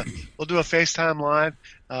do a FaceTime live,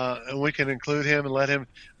 and we can include him and let him.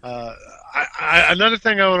 Another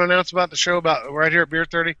thing I want to announce about the show, about right here at Beer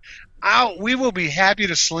 30, we will be happy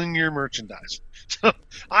to sling your merchandise. So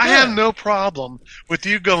I have no problem with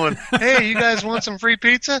you going, hey, you guys want some free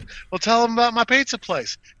pizza? Well, tell them about my pizza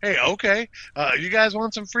place. Hey, okay. You guys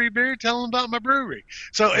want some free beer? Tell them about my brewery.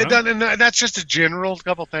 So it doesn't. And that's just a general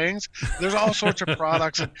couple things. There's all sorts of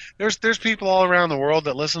products, and there's people all around the world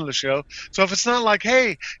that listen to the show. So if it's not like,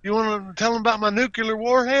 hey, you want to tell them about my nuclear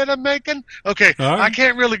warhead I'm making? Okay, I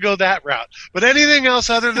can't really go that route. But anything else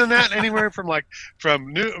other than that, anywhere from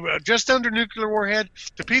just under nuclear warhead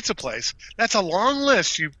to pizza place, that's a long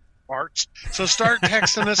list, you parts. So start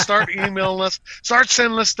texting us, start emailing us, start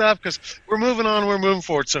sending us stuff because we're moving on, we're moving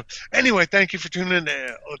forward. So anyway, thank you for tuning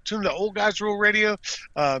to Old Guys Rule Radio.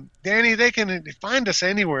 Danny, they can find us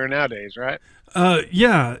anywhere nowadays, right?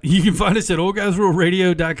 Yeah, you can find us at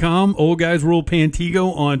oldguysruleradio.com, Old Guys Rule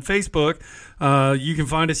Pantego on Facebook. You can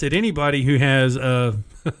find us at anybody who has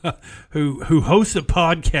who hosts a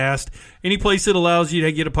podcast. Any place that allows you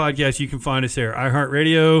to get a podcast, you can find us there.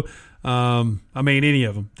 iHeartRadio. Any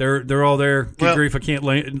of them. They're all there. Good grief, I can't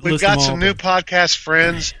list them all. We've got some new podcast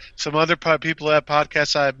friends, some other people that have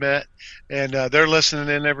podcasts I've met, and they're listening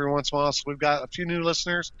in every once in a while. So we've got a few new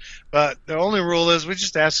listeners, but the only rule is we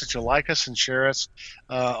just ask that you like us and share us.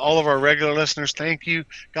 All of our regular listeners, thank you.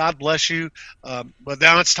 God bless you. But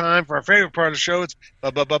now it's time for our favorite part of the show. It's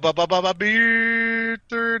Beer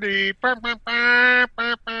 30.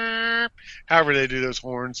 However they do those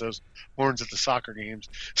horns at the soccer games.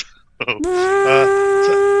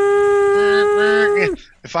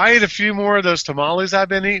 If I eat a few more of those tamales I've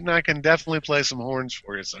been eating, I can definitely play some horns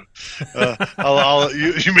for you. So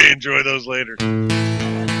you may enjoy those later.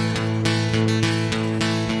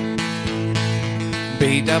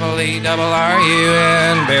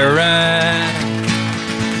 B-double-E-double-R-U-N Beer Run.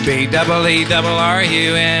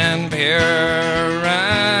 B-double-E-double-R-U-N Beer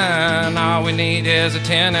Run. All we need is a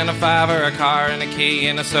 10 and a 5 or a car and a key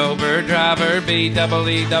and a sober driver.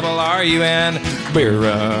 B-double-E-double-R-U-N Beer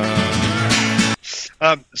Run.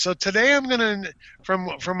 So today I'm gonna from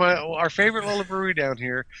our favorite little brewery down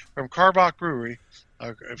here, from Karbach Brewery.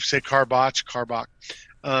 If you say Karbach.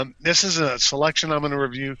 This is a selection I'm going to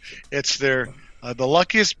review. It's their the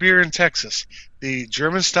luckiest beer in Texas, the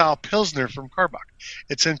German-style Pilsner from Karbach.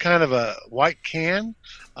 It's in kind of a white can,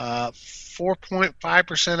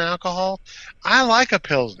 4.5% alcohol. I like a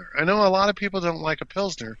Pilsner. I know a lot of people don't like a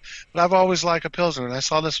Pilsner, but I've always liked a Pilsner, and I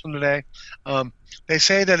saw this one today. They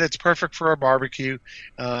say that it's perfect for a barbecue.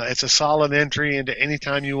 It's a solid entry into any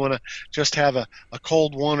time you want to just have a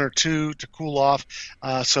cold one or two to cool off.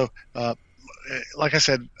 Like I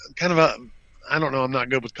said, kind of a, I don't know, I'm not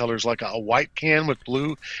good with colors, like a white can with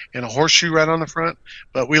blue and a horseshoe right on the front.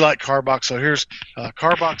 But we like Karbach, so here's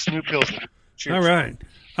Karbach's new Pilsner. Cheers. All right.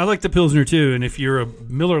 I like the Pilsner too, and if you're a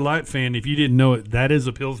Miller Lite fan, if you didn't know it, that is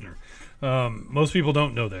a Pilsner. Most people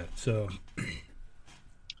don't know that. So,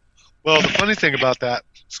 well, the funny thing about that,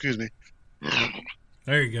 excuse me.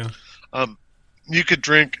 There you go. You could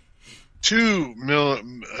drink two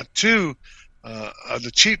of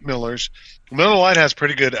the cheap Millers. Miller Lite has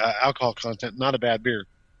pretty good alcohol content, not a bad beer.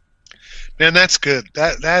 Man, that's good.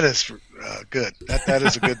 That is good. That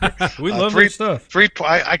is a good beer. We love that stuff. I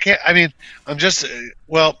can't. I mean, I'm just.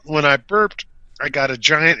 Well, when I burped, I got a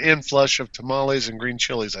giant inflush of tamales and green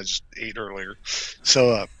chilies I just ate earlier.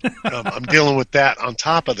 So I'm dealing with that on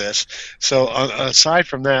top of this. So aside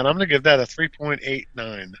from that, I'm going to give that a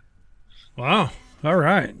 3.89. Wow. All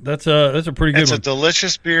right. That's a pretty good one. It's a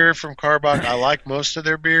delicious beer from Karbach. I like most of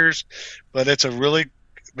their beers, but it's a really,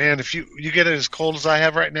 man, if you get it as cold as I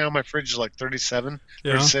have right now, my fridge is like 37,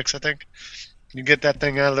 36, I think. You get that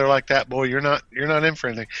thing out of there like that, boy, you're not in for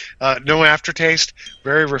anything. No aftertaste,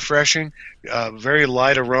 very refreshing, very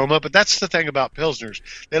light aroma. But that's the thing about Pilsners.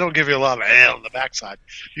 They don't give you a lot of ale on the backside.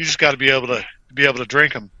 You just got to be able to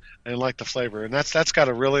drink them and like the flavor. And that's got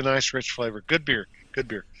a really nice, rich flavor. Good beer.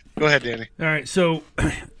 Go ahead, Danny. All right, so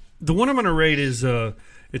the one I'm going to rate is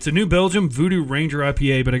it's a New Belgium Voodoo Ranger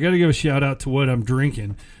IPA, but I got to give a shout out to what I'm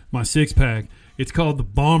drinking, my 6-pack. It's called the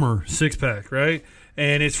Bomber 6-pack, right?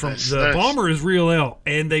 And it's from the Bomber is real ale,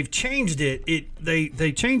 and they've changed it.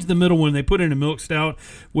 They changed the middle one. They put in a milk stout,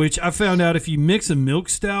 which I found out if you mix a milk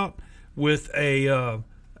stout with a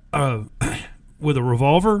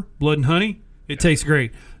Revolver Blood and Honey, it tastes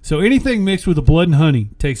great. So anything mixed with a Blood and Honey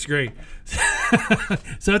tastes great.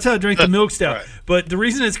 So that's how I drank the milk stout. Right. But the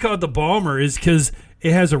reason it's called the Bomber is because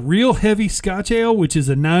it has a real heavy Scotch ale, which is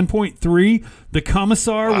a 9.3, the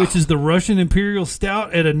Commissar, which is the Russian Imperial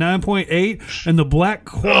Stout, at a 9.8, and the Black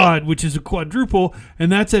Quad, which is a quadruple,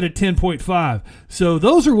 and that's at a 10.5. So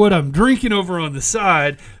those are what I'm drinking over on the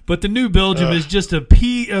side, but the New Belgium is just a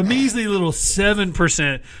measly little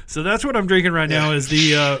 7%. So that's what I'm drinking right now is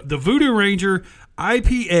the Voodoo Ranger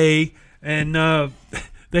IPA, and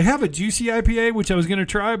they have a juicy IPA, which I was going to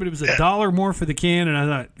try, but it was $1 more for the can, and I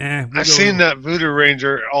thought, I've seen that Voodoo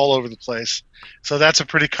Ranger all over the place. So that's a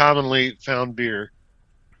pretty commonly found beer.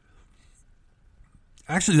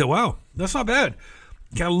 Actually, wow, that's not bad.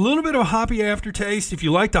 Got a little bit of a hoppy aftertaste. If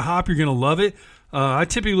you like the hop, you're going to love it. I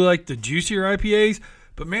typically like the juicier IPAs,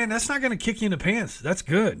 But man, that's not going to kick you in the pants. That's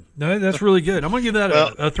good. No, that's really good. I'm going to give that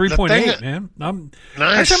Well, a 3.8, man.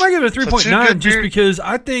 Nice. Actually, I might give it a So two 3.9 good just beer- because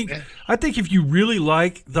I think if you really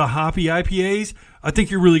like the hoppy IPAs, I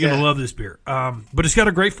think you're really going to Yeah. love this beer. But it's got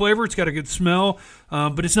a great flavor. It's got a good smell.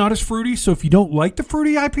 But it's not as fruity. So if you don't like the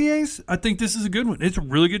fruity IPAs, I think this is a good one. It's a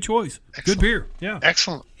really good choice. Good beer. Yeah.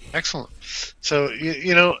 Excellent. So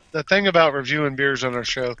you know, the thing about reviewing beers on our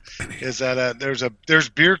show is that there's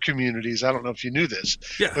beer communities. I don't know if you knew this,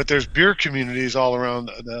 but there's beer communities all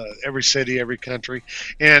around every city, every country,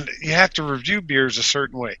 and you have to review beers a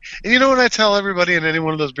certain way. And you know what I tell everybody in any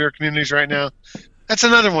one of those beer communities right now? That's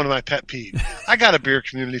another one of my pet peeves. I got a beer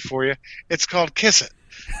community for you. It's called Kiss It.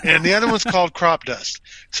 And the other one's called Crop Dust.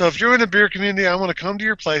 So if you're in a beer community, I want to come to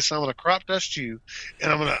your place and I'm going to crop dust you,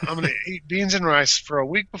 and I'm going to eat beans and rice for a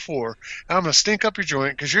week before. And I'm going to stink up your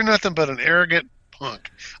joint because you're nothing but an arrogant punk.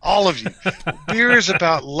 All of you. Beer is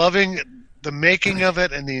about loving the making of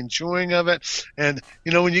it and the enjoying of it. And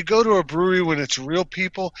you know, when you go to a brewery when it's real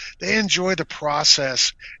people, they enjoy the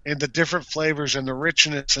process and the different flavors and the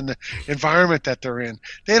richness and the environment that they're in.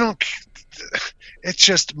 They don't. It's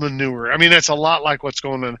just manure. I mean, that's a lot like what's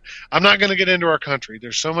going on. I'm not going to get into our country.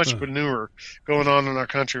 There's so much manure going on in our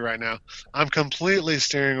country right now. I'm completely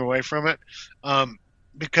steering away from it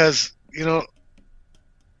because, you know,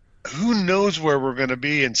 who knows where we're going to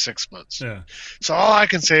be in 6 months. Yeah. So all I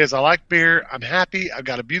can say is I like beer. I'm happy. I've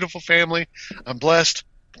got a beautiful family. I'm blessed.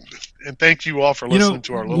 And thank you all for listening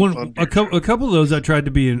to our little fun beer show. A couple of those I tried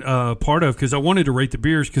to be part of because I wanted to rate the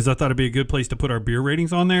beers because I thought it'd be a good place to put our beer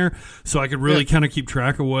ratings on there so I could really kind of keep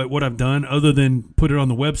track of what I've done other than put it on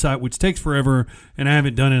the website, which takes forever, and I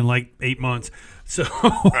haven't done it in like 8 months. So,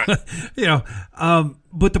 you know,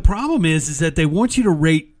 but the problem is that they want you to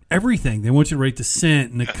rate everything. They want you to rate the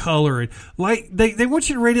scent and the color, and like they want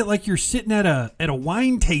you to rate it like you're sitting at a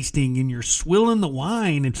wine tasting and you're swilling the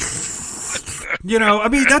wine and you know, I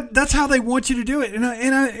mean that's how they want you to do it, and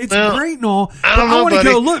it's great and all. But I want to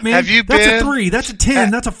go, look, man. That's a 3. That's a 10.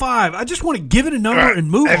 That's a 5. I just want to give it a number and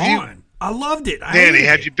move on. I loved it. Danny,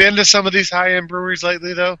 have you been to some of these high-end breweries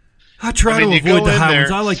lately, though? I try to avoid the high ones.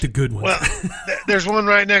 I like the good ones. Well, there's one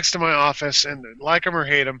right next to my office, and like them or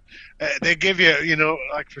hate them, they give you, you know,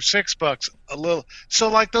 like for $6 a little. So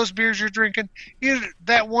like those beers you're drinking,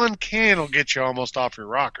 that one can will get you almost off your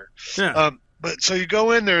rocker. Yeah. But so you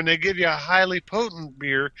go in there and they give you a highly potent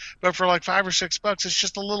beer, but for like $5 or $6, it's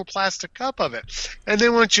just a little plastic cup of it, and they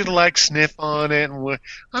want you to like sniff on it, and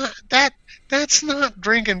that's not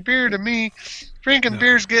drinking beer to me. Drinking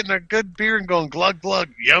beer is getting a good beer and going glug glug,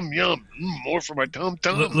 yum yum, more for my tum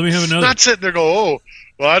tum. Let me have another. Not sitting there go, oh,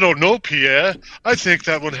 well, I don't know, Pierre. I think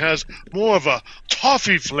that one has more of a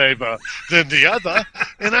toffee flavor than the other.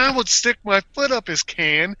 And I would stick my foot up his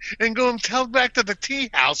can and go and tell back to the tea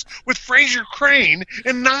house with Fraser Crane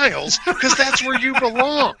and Niles, because that's where you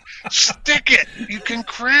belong. Stick it. You can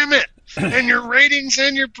cram it. And your ratings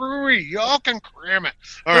and your brewery, y'all can cram it.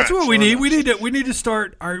 That's what we need. We need to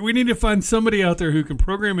start. We need to find somebody out there who can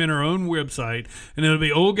program in our own website, and it'll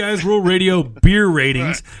be Old Guys Rule Radio beer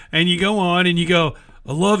ratings. Right. And you go on and you go,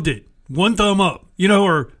 I loved it, 1 thumb up, you know,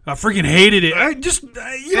 or I freaking hated it. I just,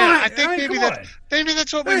 you know, I think maybe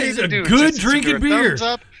that's what we need to do. It's a good drinking beer.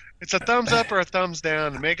 It's a thumbs up or a thumbs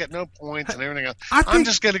down, and make it no points and everything else. I'm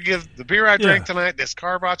just going to give the beer I drank tonight, this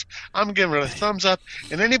Carbotch, I'm giving it a thumbs up.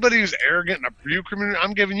 And anybody who's arrogant in a brew community,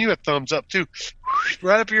 I'm giving you a thumbs up too.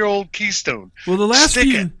 Right up your old Keystone. Well, the last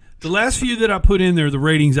few that I put in there, the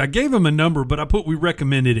ratings, I gave them a number, but I put we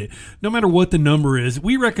recommended it. No matter what the number is,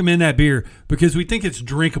 we recommend that beer because we think it's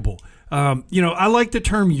drinkable. You know, I like the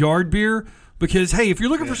term yard beer. Because, hey, if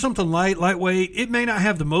you're looking for something lightweight, it may not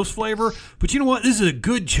have the most flavor, but you know what? This is a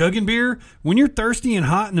good chugging beer. When you're thirsty and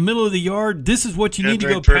hot in the middle of the yard, this is what you need to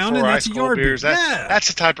go pounding. That's a yard beer. That's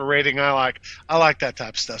the type of rating I like. I like that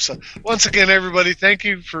type of stuff. So, once again, everybody, thank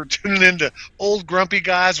you for tuning in to Old Grumpy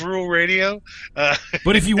Guys Rural Radio.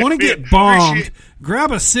 But if you want to get bombed,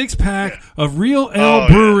 grab a 6-pack of Real Ale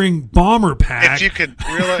Brewing Bomber Pack. If you can,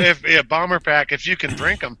 Bomber Pack, if you can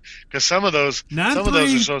drink them, because some of those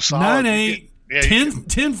are so solid. 9.8.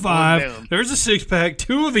 10.5. There's a 6-pack,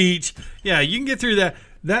 2 of each. Yeah, you can get through that.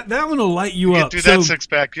 That one will light you up. Get through that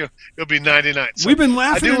 6-pack, you'll be 99. So we've been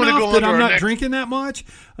laughing enough that I'm not drinking that much.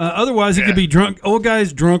 Otherwise, it could be Old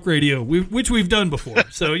Guys Drunk Radio, which we've done before.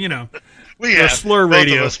 So, you know. We have. Slur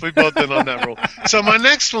Radio. We've both been on that rule. So my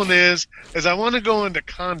next one is I want to go into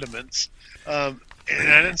condiments. And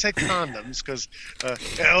I didn't say condoms because,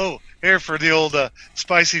 here for the old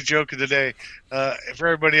spicy joke of the day. For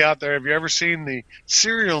everybody out there, have you ever seen the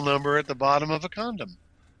serial number at the bottom of a condom?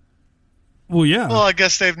 Well, yeah. Well, I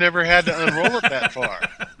guess they've never had to unroll it that far.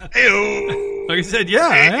 Hey-oh. Like I said, yeah,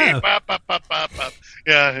 I have.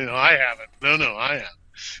 Yeah, I haven't. No, I haven't.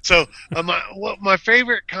 So my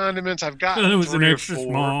favorite condiments I've got. It was an 3 or extra 4.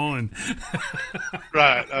 small, and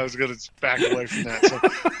Right, I was going to back away from that.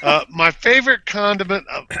 So, my favorite condiment,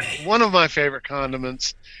 one of my favorite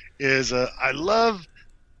condiments, is I love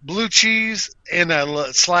blue cheese and I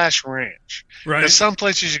love slash ranch. right. There's some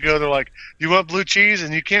places you go, they're like, "You want blue cheese?"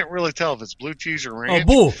 and you can't really tell if it's blue cheese or Oh, ranch.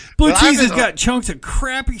 bull! Blue But cheese I've has been- got chunks of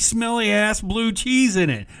crappy, smelly ass blue cheese in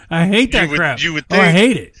it. I hate that crap. you would Oh, I think.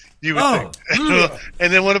 hate it. You would Oh, think.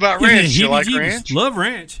 And then what about Gives me ranch? You like heebie-jeebies. ranch? Love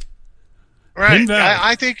ranch. Right. Hidden Valley.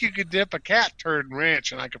 I think you could dip a cat turd in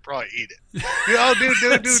ranch and I could probably eat it. Oh,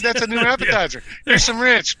 dude, that's a new appetizer. Here's some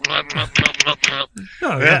ranch. Oh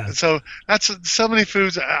Yeah. yeah. So that's so many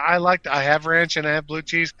foods I like. I have ranch and I have blue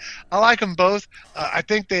cheese. I like them both. I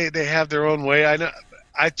think they have their own way.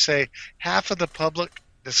 I'd say half of the public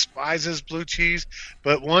despises blue cheese,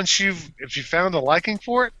 but if you found a liking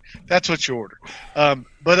for it, that's what you order.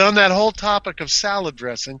 But on that whole topic of salad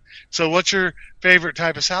dressing, so what's your favorite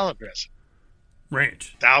type of salad dressing?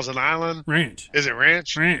 Ranch. Thousand Island? Ranch. Is it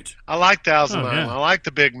ranch? Ranch. I like Thousand Oh, Island. yeah. I like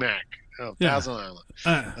the Big Mac. Yeah. Thousand Island.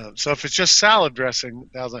 So Uh, if it's just salad dressing,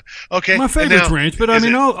 Thousand. Okay. my and favorite's now, ranch, but I is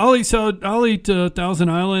mean, it- I'll eat salad. I'll eat Thousand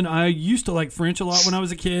Island. I used to like French a lot when I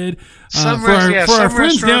was a kid. Some For our some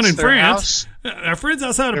friends down restaurants, in their France, house- our friends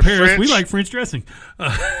outside of They're Paris, we French. like French dressing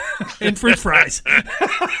and French fries.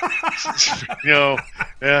 Yeah.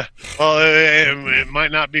 Well, it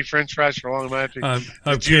might not be French fries for long. It might be. I'm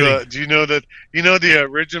But kidding. do you know that? You know the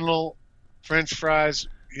original French fries.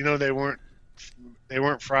 You know they weren't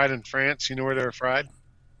fried in France. You know where they were fried?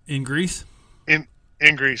 In Greece.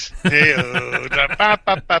 In Greece. Hey-o. Bop,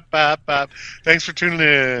 bop, bop, bop, bop. Thanks for tuning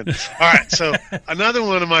in. All right, so another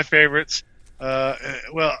one of my favorites.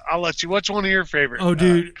 Well, I'll let you. What's one of your favorite? Oh,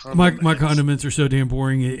 dude, my condiments? condiments are so damn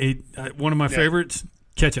boring. One of my favorites,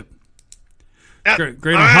 ketchup. Yeah,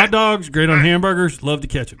 Great all on right. hot dogs, great on hamburgers. Love the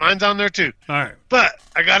ketchup. Mine's on there too. All right. But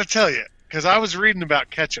I got to tell you, because I was reading about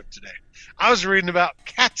ketchup today. I was reading about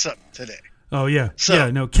catsup today. Oh yeah, So- yeah.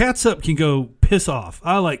 No, catsup can go piss off.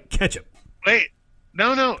 I like ketchup. Wait,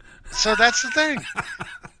 no. So that's the thing.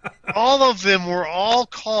 All of them were all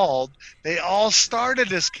called. They all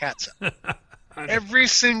started as catsup. Every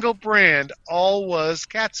single brand all was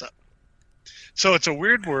catsup. So it's a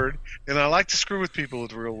weird word, and I like to screw with people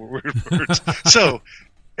with real weird words. So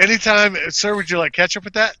anytime, sir, would you like ketchup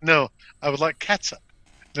with that? No, I would like catsup.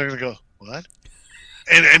 They're gonna go, what?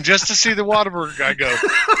 And just to see the Whataburger guy go,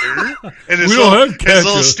 and his We don't little, have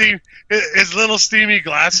ketchup. his little steamy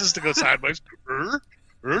glasses to go sideways. Don't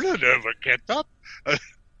have a ketchup.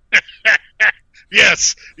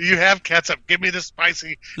 Yes, you have ketchup. Give me the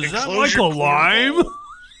spicy. Is and that close like a your lime?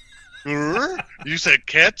 cornhole. You said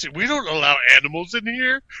ketchup. We don't allow animals in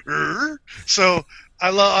here. So I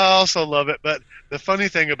also love it, but the funny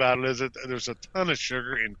thing about it is that there's a ton of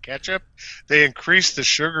sugar in ketchup. They increased the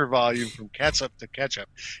sugar volume from catsup to ketchup.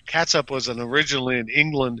 Catsup was originally in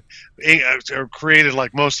England, or created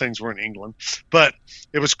like most things were in England, but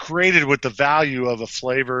it was created with the value of a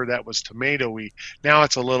flavor that was tomatoey. Now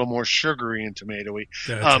it's a little more sugary and tomatoey.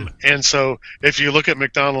 Gotcha. And so if you look at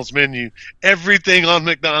McDonald's menu, everything on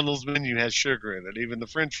McDonald's menu has sugar in it, even the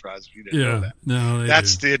French fries. If you didn't know Yeah, that. no, they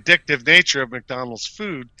That's do. the addictive nature of McDonald's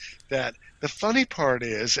food. That the funny part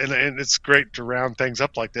is, and it's great to round things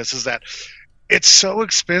up like this, is that it's so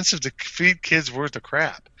expensive to feed kids worth of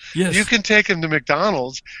crap. Yes. You can take them to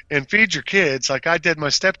McDonald's and feed your kids, like I did my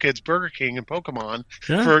stepkids Burger King and Pokemon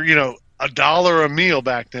Yeah. for $1 a meal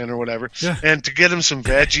back then or whatever. Yeah. And to get them some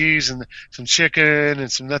veggies and some chicken and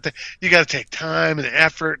some nothing, you got to take time and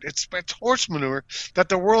effort. It's horse manure that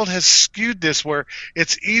the world has skewed this where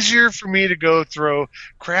it's easier for me to go throw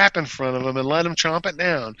crap in front of them and let them chomp it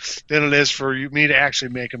down than it is for me to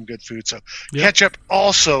actually make them good food. So Yep. ketchup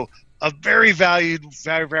also a very valued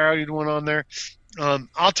one on there.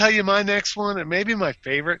 I'll tell you my next one, and maybe my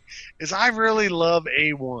favorite, is I really love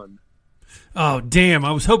A1. Oh damn!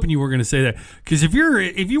 I was hoping you were going to say that because if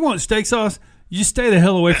you want steak sauce, you stay the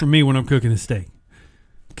hell away from me when I'm cooking a steak.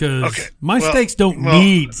 Because Okay. my Well- steaks don't well,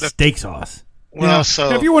 need the- steak sauce. Well, so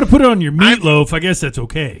now, if you want to put it on your meatloaf, I guess that's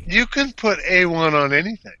okay. you can put A1 on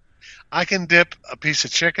anything. I can dip a piece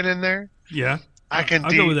of chicken in there. Yeah, I can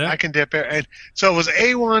I'll go with that. I can dip it, and so it was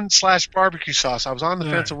A1/barbecue sauce. I was on the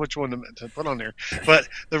All fence right. of which one to put on there, but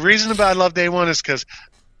the reason about I loved A1 is because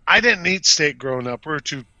I didn't eat steak growing up. We were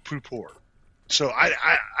too poor, so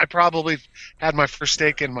I probably had my first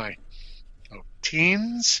steak in my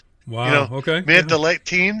teens, wow. Okay, mid to late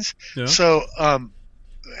teens. Yeah. So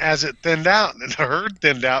as it thinned out and the herd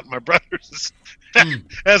thinned out, my brothers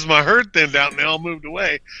As my herd thinned out and they all moved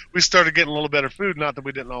away, we started getting a little better food. Not that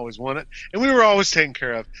we didn't always want it, and we were always taken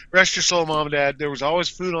care of. Rest your soul, Mom and Dad. There was always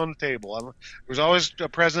food on the table. There was always a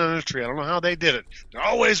present under the tree. I don't know how they did it. There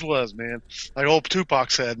always was, man. Like old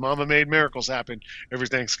Tupac said, "Mama made miracles happen every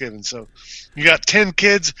Thanksgiving." So you got 10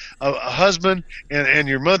 kids, a husband, and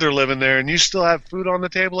your mother living there, and you still have food on the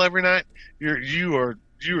table every night. You are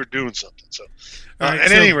doing something. So,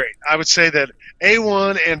 at any rate, I would say that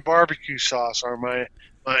A1 and barbecue sauce are my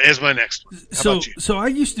next one. How about you? So I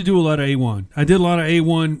used to do a lot of A1. I did a lot of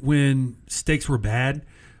A1 when steaks were bad.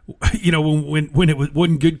 When it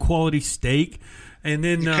wasn't good quality steak. And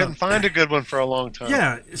then you couldn't find a good one for a long time.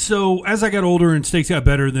 Yeah. So as I got older and steaks got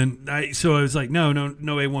better, I was like, no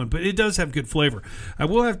A1, but it does have good flavor. I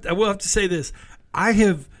will have to say this.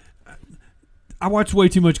 I watched way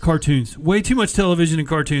too much cartoons, way too much television and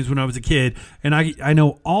cartoons when I was a kid, and I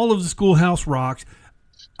know all of the Schoolhouse Rocks.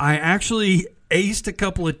 I actually aced a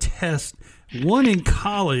couple of tests, one in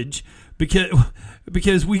college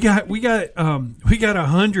because we got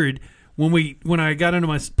 100 when I got into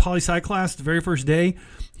my poli-sci class the very first day.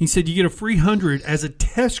 He said you get a free 100 as a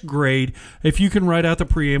test grade if you can write out the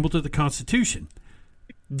preamble to the Constitution.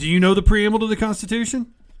 Do you know the preamble to the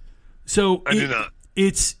Constitution? So I do not.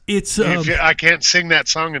 It's I can't sing that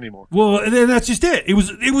song anymore. Well, then that's just it. It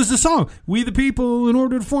was the song. We the people, in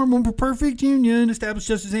order to form one perfect union, establish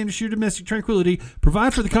justice and ensure domestic tranquility,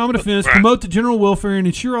 provide for the common defense, promote the general welfare, and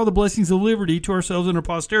ensure all the blessings of liberty to ourselves and our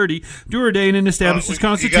posterity, do ordain and establish this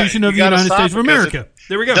Constitution of the United States of America.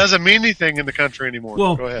 There we go. It doesn't mean anything in the country anymore.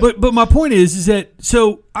 Well, go ahead. But my point is that,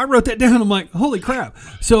 so I wrote that down. I'm like, holy crap.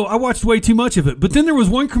 So I watched way too much of it. But then there was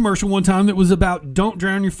one commercial one time that was about don't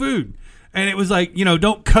drown your food. And it was like,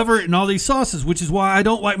 don't cover it in all these sauces, which is why I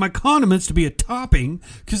don't like my condiments to be a topping,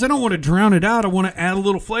 because I don't want to drown it out. I want to add a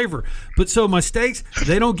little flavor. But so my steaks,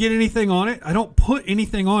 they don't get anything on it. I don't put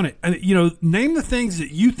anything on it. And, name the things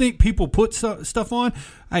that you think people put stuff on.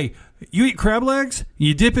 Hey, you eat crab legs?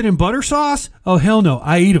 You dip it in butter sauce? Oh, hell no.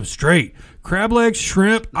 I eat them straight. Crab legs,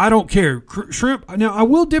 shrimp, I don't care. Shrimp, now I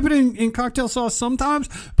will dip it in cocktail sauce sometimes,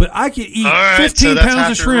 but I can eat 15 pounds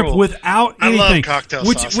of shrimp without anything. I love cocktail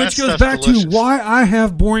sauce. Which goes back to why I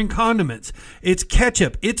have boring condiments. It's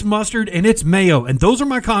ketchup, it's mustard, and it's mayo, and those are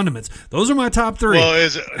my condiments. Those are my top three. Well,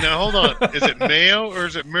 now hold on. Is it mayo or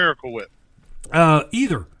is it Miracle Whip?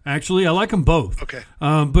 Either. Actually, I like them both. Okay.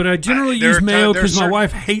 But I generally use mayo because my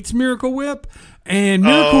wife hates Miracle Whip. And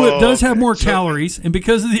Miracle Whip does have more calories, and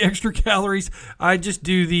because of the extra calories, I just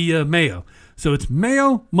do the mayo. So it's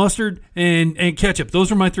mayo, mustard, and ketchup.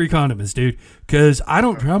 Those are my three condiments, dude, because I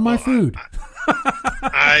don't drown my food.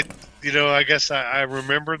 I guess I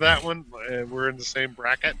remember that one. We're in the same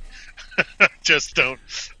bracket. Just don't.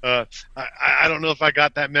 I don't know if I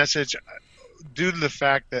got that message due to the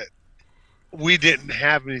fact that we didn't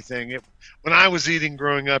have anything. When I was eating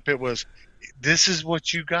growing up, it was, this is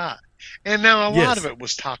what you got. And now a lot of it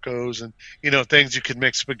was tacos and, things you could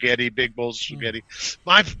make spaghetti, big bowls of spaghetti.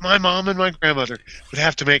 My mom and my grandmother would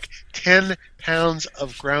have to make 10 pounds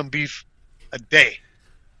of ground beef a day.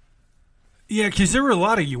 Yeah, because there were a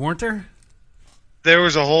lot of you, weren't there? There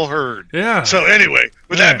was a whole herd. Yeah. So anyway,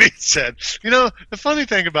 with that being said, the funny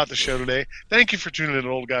thing about the show today, thank you for tuning in to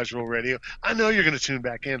Old Guys Rule Radio. I know you're going to tune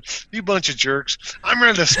back in. You bunch of jerks. I'm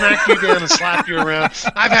ready to smack you down and slap you around.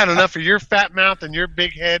 I've had enough of your fat mouth and your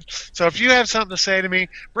big head. So if you have something to say to me,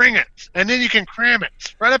 bring it. And then you can cram it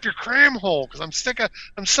right up your cram hole, because I'm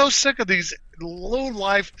so sick of these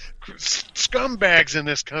low-life scumbags in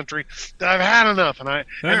this country that I've had enough. And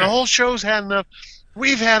the whole show's had enough.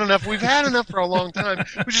 We've had enough. We've had enough for a long time.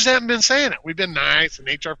 We just haven't been saying it. We've been nice and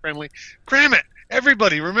HR friendly. Cram it.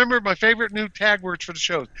 Everybody, remember my favorite new tag words for the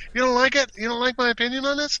show. You don't like it? You don't like my opinion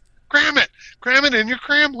on this? Cram it. Cram it in your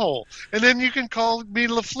cram hole. And then you can call me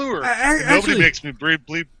LaFleur. Nobody makes me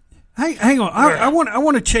bleep. Hey, hang on. I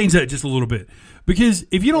want to change that just a little bit. Because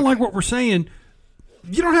if you don't like what we're saying,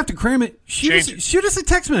 you don't have to cram it. Shoot us a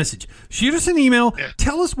text message. Shoot us an email. Yeah.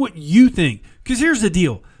 Tell us what you think. Because here's the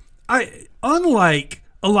deal. Unlike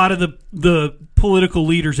a lot of the political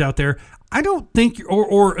leaders out there, I don't think,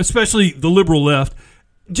 or especially the liberal left,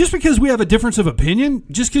 just because we have a difference of opinion,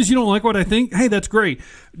 just because you don't like what I think, hey, that's great.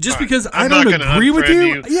 Just because I don't agree with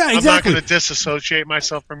you, yeah, exactly. I'm not going to disassociate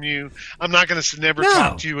myself from you. I'm not going to never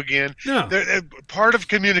talk to you again. No. Part of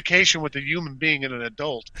communication with a human being and an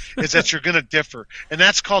adult is that you're going to differ, and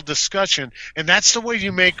that's called discussion. And that's the way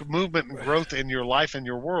you make movement and growth in your life and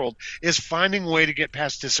your world, is finding a way to get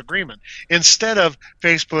past disagreement instead of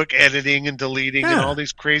Facebook editing and deleting and all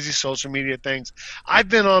these crazy social media things. I've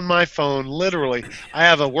been on my phone, literally. I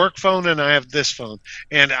have a work phone and I have this phone,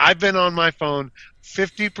 and I've been on my phone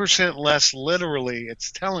 50% less, literally,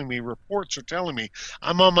 it's telling me, reports are telling me,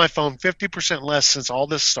 I'm on my phone 50% less since all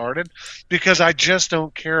this started, because I just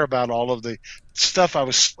don't care about all of the stuff I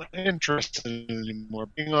was interested in anymore.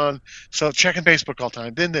 Being on, so checking Facebook all the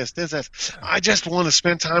time, then this. I just want to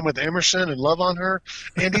spend time with Emerson and love on her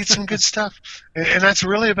and eat some good stuff. And that's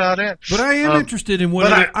really about it. But I am interested in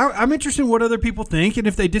what I'm interested in what other people think, and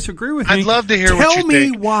if they disagree with me, I'd love to hear what you think.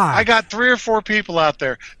 Tell me why. I got 3 or 4 people out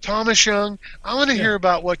there. Thomas Young, I want to hear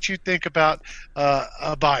about what you think about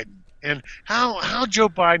Biden and how Joe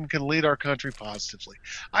Biden can lead our country positively.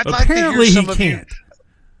 I'd like to hear some of you.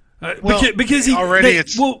 Because he already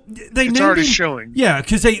it's already him, showing. Yeah,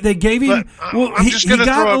 because they gave him. I'm just going to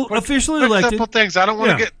throw officially a elected. couple things. I don't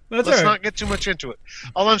want to let's not get too much into it.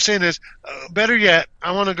 All I'm saying is, better yet,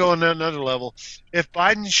 I want to go on another level. If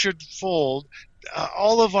Biden should fold,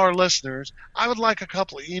 all of our listeners, I would like a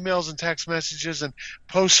couple of emails and text messages and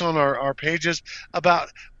posts on our pages about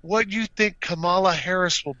what you think Kamala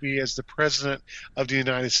Harris will be as the president of the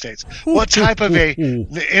United States. What type of a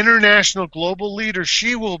international global leader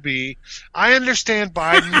she will be. I understand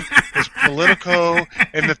Biden is Politico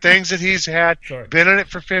and the things that he's had, been in it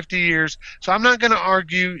for 50 years. So I'm not going to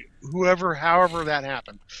argue however that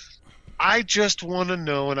happened. I just want to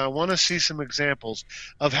know, and I want to see some examples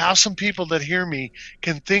of how some people that hear me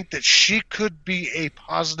can think that she could be a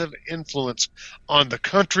positive influence on the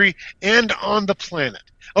country and on the planet.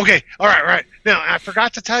 Okay, all right. Now, I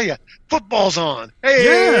forgot to tell you, football's on.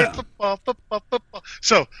 Hey, football.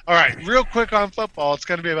 So, all right, real quick on football. It's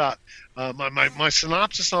going to be about my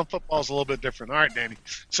synopsis on football is a little bit different. All right, Danny.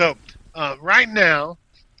 So, right now,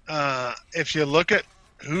 if you look at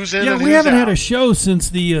who's in and who's we haven't out. had a show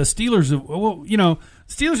since the Steelers.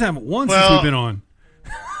 Steelers haven't won since we've been on.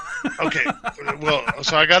 Okay. Well,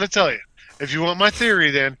 so I got to tell you, if you want my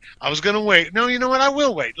theory, then I was going to wait. No, you know what? I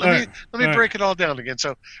will wait. Let me break it all down again.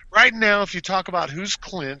 So right now, if you talk about who's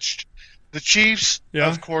clinched, the Chiefs,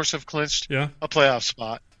 of course, have clinched a playoff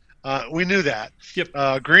spot. We knew that.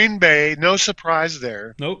 Yep. Green Bay, no surprise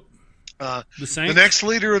there. Nope. The Saints. The next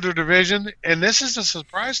leader of the division, and this is a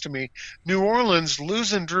surprise to me, New Orleans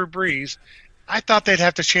losing Drew Brees. I thought they'd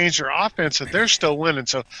have to change their offense, and they're still winning.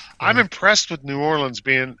 So I'm impressed with New Orleans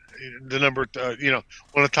being the number,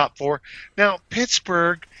 one of the top 4. Now,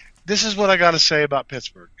 Pittsburgh, this is what I got to say about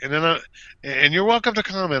Pittsburgh. And then, and you're welcome to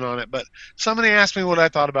comment on it, but somebody asked me what I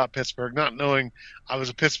thought about Pittsburgh, not knowing I was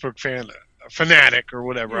a Pittsburgh fanatic or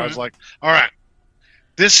whatever. I was like, all right,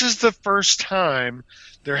 this is the first time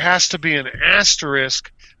there has to be an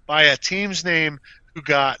asterisk by a team's name who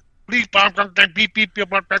got I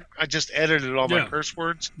just edited all my curse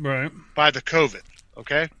words by the COVID,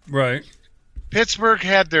 okay? Right. Pittsburgh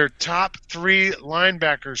had their top 3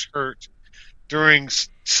 linebackers hurt during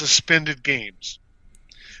suspended games.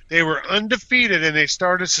 They were undefeated, and they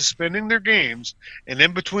started suspending their games. And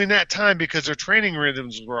in between that time, because their training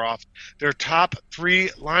rhythms were off, their top 3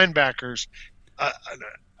 linebackers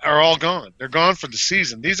are all gone. They're gone for the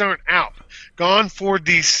season. These aren't out. Gone for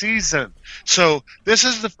the season. So this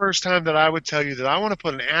is the first time that I would tell you that I want to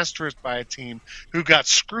put an asterisk by a team who got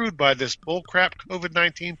screwed by this bullcrap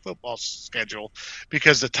COVID-19 football schedule,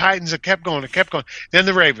 because the Titans have kept going and kept going. Then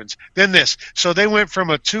the Ravens. Then this. So they went from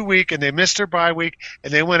a 2-week, and they missed their bye week,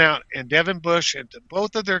 and they went out, and Devin Bush and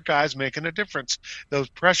both of their guys making a difference. Those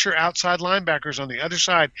pressure outside linebackers on the other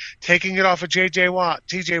side, taking it off of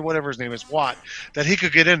TJ whatever his name is, Watt, that he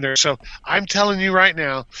could get in there. So I'm telling you right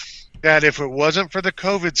now that if it wasn't for the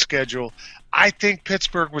COVID schedule, I think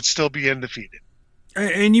Pittsburgh would still be undefeated.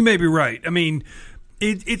 And you may be right. I mean,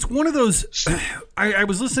 it's one of those. I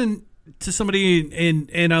was listening to somebody,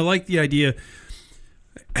 and I like the idea.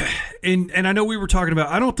 And I know we were talking about,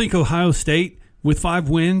 I don't think Ohio State with 5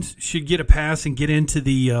 wins should get a pass and get into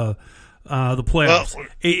the playoffs. Well,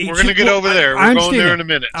 we're going to get over there. We're going there in a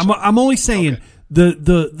minute. I'm only saying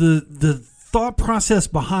the thought process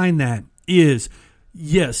behind that is,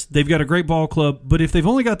 yes, they've got a great ball club, but if they've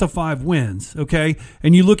only got the 5 wins, okay,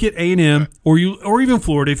 and you look at A&M or even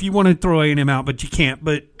Florida, if you want to throw A&M out, but you can't.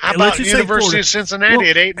 But how about University of Cincinnati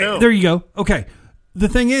at 8-0? There you go. Okay. The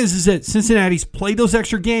thing is that Cincinnati's played those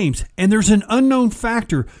extra games, and there's an unknown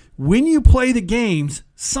factor. When you play the games,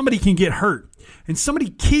 somebody can get hurt, and somebody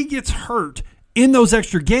key gets hurt in those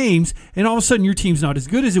extra games, and all of a sudden your team's not as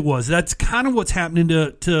good as it was. That's kind of what's happening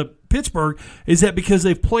to Pittsburgh, is that because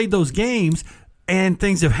they've played those games and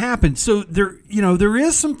things have happened. So there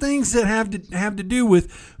is some things that have to do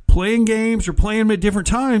with playing games or playing them at different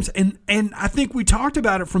times, and I think we talked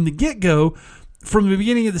about it from the get-go, from the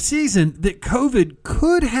beginning of the season, that COVID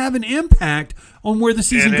could have an impact on where the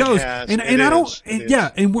season goes.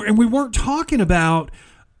 And we weren't talking about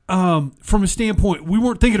from a standpoint, we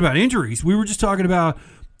weren't thinking about injuries. We were just talking about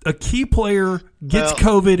a key player gets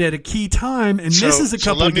COVID at a key time and misses a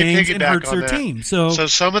couple of games and hurts their team. So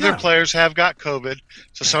some of their players have got COVID.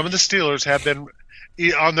 So some of the Steelers have been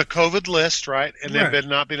on the COVID list, right? And they've been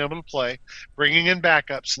not being able to play, bringing in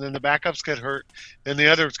backups, and then the backups get hurt, then the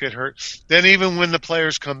others get hurt. Then even when the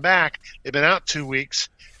players come back, they've been out 2 weeks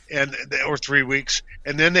or 3 weeks,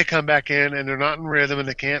 and then they come back in and they're not in rhythm and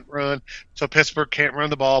they can't run. So Pittsburgh can't run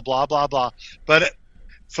the ball, blah, blah, blah. But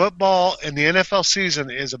football and the NFL season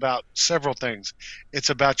is about several things. It's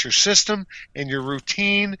about your system and your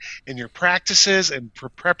routine and your practices and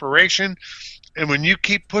preparation. And when you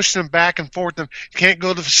keep pushing them back and forth, you can't go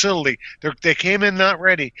to the facility. They came in not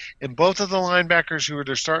ready. And both of the linebackers who were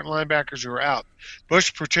their starting linebackers who were out,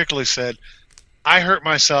 Bush particularly said, I hurt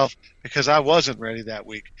myself because I wasn't ready that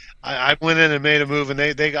week. I went in and made a move, and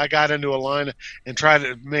I got into a line and tried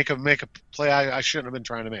to make a play I shouldn't have been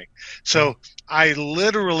trying to make. So I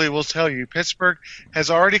literally will tell you, Pittsburgh has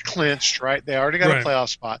already clinched, right? They already got a playoff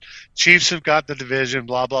spot. Chiefs have got the division,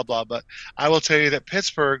 blah, blah, blah. But I will tell you that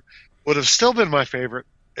Pittsburgh would have still been my favorite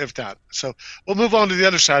if not. So we'll move on to the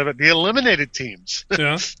other side of it. The eliminated teams.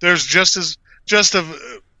 Yeah. There's just as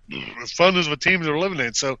fun as what teams are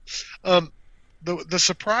eliminated. So the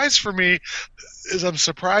surprise for me is I'm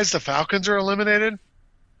surprised the Falcons are eliminated.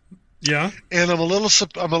 Yeah, and I'm a little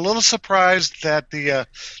surprised that the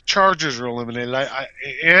Chargers are eliminated.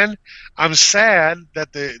 And I'm sad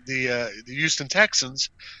that the Houston Texans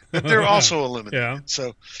that they're also eliminated. Yeah.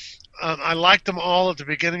 So I liked them all at the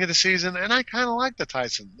beginning of the season, and I kind of like the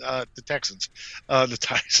Texans. I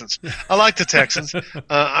like the Texans.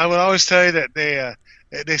 I would always tell you that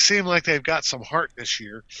they seem like they've got some heart this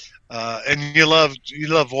year, and you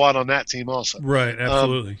love Watt on that team also. Right,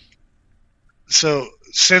 absolutely. So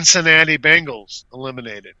Cincinnati Bengals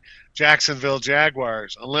eliminated, Jacksonville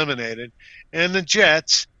Jaguars eliminated, and the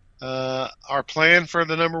Jets are playing for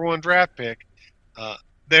the number 1 draft pick.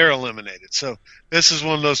 They're eliminated. So this is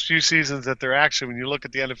one of those few seasons that they're actually, when you look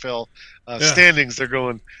at the NFL standings, they're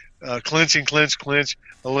going clinching, clinch,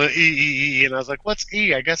 E. And I was like, what's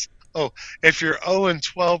E? I guess, if you're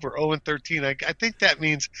 0-12 or 0-13, I think that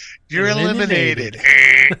means you're eliminated.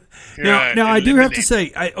 Now I do have to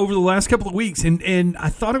say, over the last couple of weeks, and I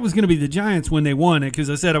thought it was going to be the Giants when they won it, because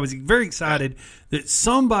I said I was very excited that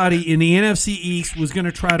somebody in the NFC East was going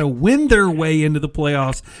to try to win their way into the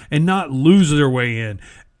playoffs and not lose their way in.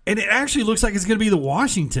 And it actually looks like it's going to be the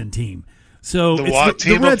Washington team. So the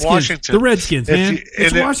Redskins, Washington. The Redskins, man.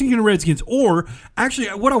 It's Washington Redskins. Or actually,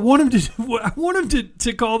 what I want them to do, I want them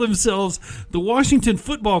to call themselves the Washington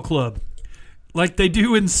Football Club, like they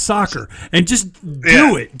do in soccer, and just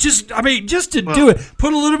do it. Just to do it.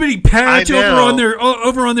 Put a little bitty patch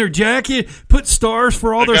over on their jacket. Put stars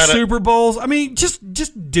for all their Super Bowls. I mean,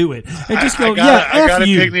 just do it and just go. I gotta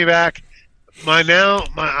piggyback.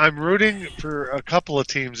 I'm rooting for a couple of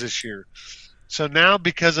teams this year. So now,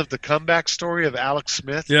 because of the comeback story of Alex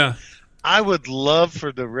Smith, I would love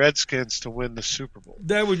for the Redskins to win the Super Bowl.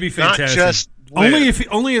 That would be fantastic. Not just win.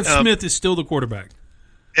 Only if Smith is still the quarterback.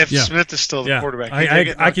 If Smith is still the quarterback,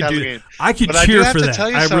 I could do it. I could cheer for that.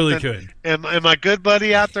 I really could. And my good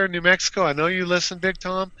buddy out there in New Mexico, I know you listen, Big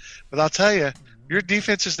Tom, but I'll tell you, your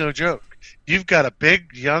defense is no joke. You've got a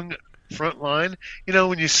big, young front line. You know,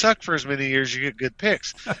 when you suck for as many years, you get good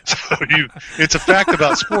picks. So it's a fact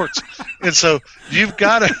about sports. And so you've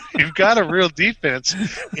got a real defense,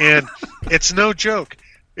 and it's no joke.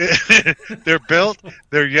 They're built,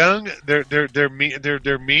 they're young,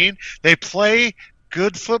 they're mean. They play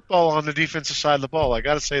good football on the defensive side of the ball. I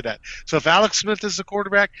got to say that. So if Alex Smith is the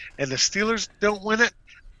quarterback and the Steelers don't win it,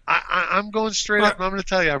 I'm going straight up, and I'm going to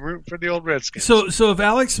tell you, I'm rooting for the old Redskins. So if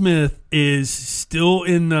Alex Smith is still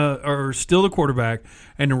still the quarterback,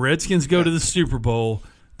 and the Redskins go to the Super Bowl,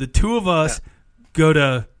 the two of us go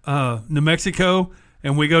to New Mexico,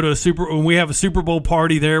 and we go to we have a Super Bowl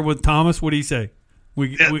party there with Thomas. What do you say?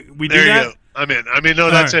 We do that? Go. I'm in.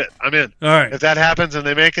 That's it. I'm in. All right. If that happens and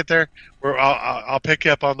they make it there, I'll pick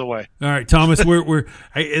you up on the way. All right, Thomas.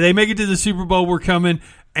 They make it to the Super Bowl. We're coming,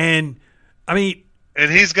 and I mean. And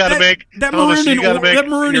he's got to make that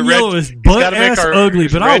maroon and yellow is butt ass ugly,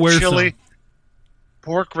 but I'll wear some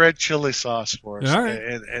pork red chili sauce for us. All right.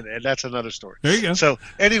 And that's another story. There you go. So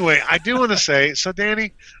anyway, I do want to say, so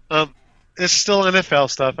Danny, it's still NFL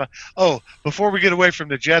stuff. Before we get away from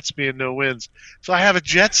the Jets being no wins, so I have a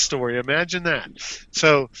Jets story. Imagine that.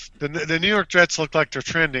 So the New York Jets look like they're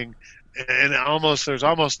trending. And there's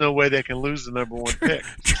almost no way they can lose the number 1 pick.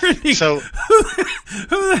 Trending. So,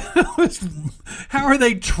 how are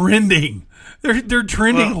they trending? They're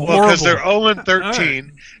trending horrible. Because they're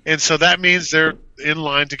 0-13, and so that means they're in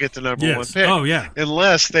line to get the number one Yes. pick. Oh, yeah.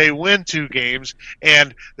 Unless they win 2 games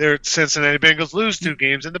and their Cincinnati Bengals lose 2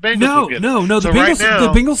 games and the Bengals will get No. it. The So Bengals, right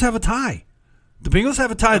now, the Bengals have a tie. The Bengals have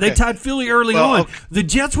a tie. They Okay. tied Philly early Well, on. okay. The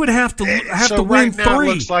Jets would have to so win right now it 3.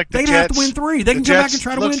 looks like the They'd Jets, have to win 3. They the can come back Jets- and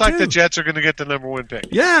try to looks win like 2. the Jets are going to get the number 1 pick.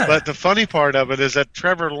 Yeah. But the funny part of it is that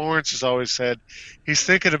Trevor Lawrence has always said he's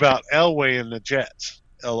thinking about Elway and the Jets.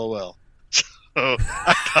 LOL. So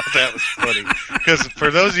I thought that was funny because for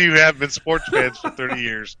those of you who haven't been sports fans for 30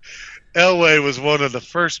 years, Elway was one of the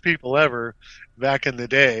first people ever back in the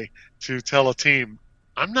day to tell a team,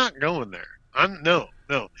 "I'm not going there. No."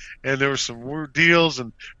 And there were some weird deals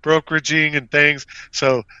and brokeraging and things.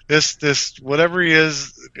 So this whatever he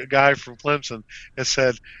is, a guy from Clemson, has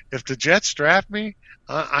said, if the Jets draft me,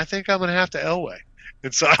 I think I'm going to have to Elway.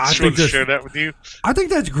 And so I just think wanted to that's- share that with you. I think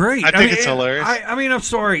that's great. I think it's hilarious. I mean, I'm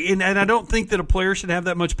sorry, and I don't think that a player should have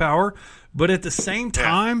that much power. But at the same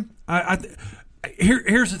time,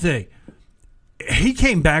 here's the thing: he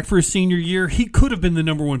came back for his senior year. He could have been the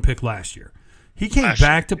number 1 pick last year. He came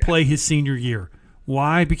back to play his senior year.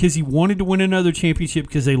 Why? Because he wanted to win another championship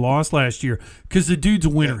because they lost last year. Because the dude's a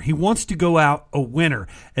winner. He wants to go out a winner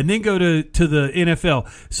and then go to the NFL.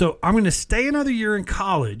 So I'm going to stay another year in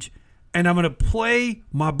college, and I'm going to play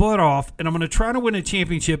my butt off, and I'm going to try to win a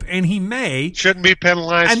championship, and he may. Shouldn't be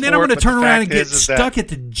penalized. And then for I'm it, going to but turn the around and fact get is that- stuck at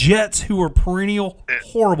the Jets, who are perennial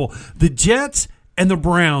horrible. The Jets and the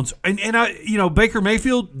Browns, and Baker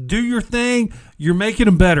Mayfield, do your thing. You're making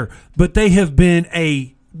them better, but they have been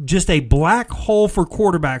just a black hole for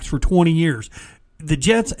quarterbacks for 20 years. The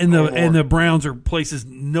Jets and the Browns are places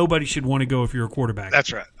nobody should want to go if you're a quarterback.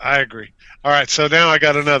 That's right. I agree. All right, so now I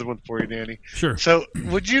got another one for you, Danny. Sure. So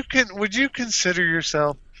would you consider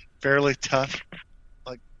yourself fairly tough?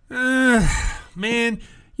 Man,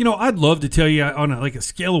 I'd love to tell you on a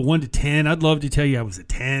scale of 1 to 10. I'd love to tell you I was a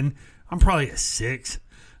 10. I'm probably a 6.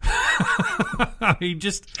 I mean,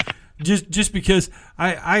 just because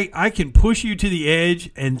I can push you to the edge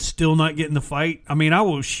and still not get in the fight. I mean, I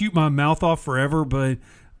will shoot my mouth off forever, but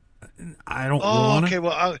I don't want to. Okay.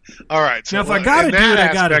 Well, all right. So Now, if I got to do it,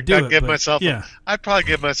 I got to do I'd it. give but, myself. yeah. I'd probably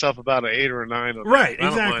give myself about an 8 or a 9. On Right. that. I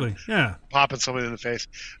don't Exactly. mind Yeah. popping somebody in the face,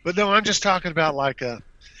 but no, I'm just talking about like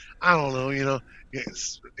I don't know.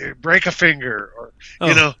 Break a finger or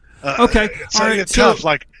Okay. So All right. you're tough, So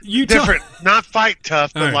like you different, not fight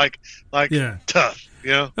tough, but All right. like Yeah. tough.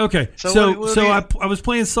 Okay, So so what do you- I was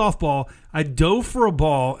playing softball. I dove for a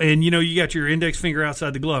ball, and you got your index finger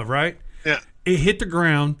outside the glove, right? Yeah. It hit the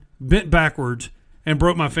ground, bent backwards, and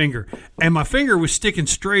broke my finger. And my finger was sticking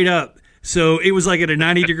straight up, so it was like at a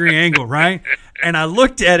 90-degree angle, right? And I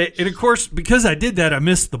looked at it, and of course, because I did that, I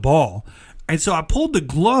missed the ball. And so I pulled the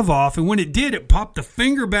glove off, and when it did, it popped the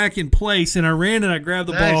finger back in place, and I ran and I grabbed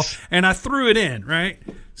the ball, Nice. and I threw it in, right?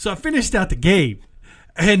 So I finished out the game.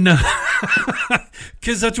 And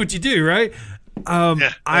because that's what you do, right?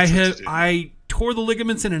 I tore the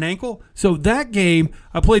ligaments in an ankle. So that game,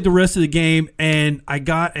 I played the rest of the game, and I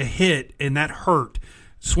got a hit, and that hurt.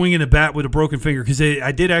 Swinging a bat with a broken finger because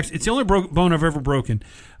I did actually. It's the only bone I've ever broken,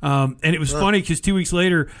 and it was funny because 2 weeks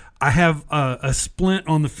later I have a splint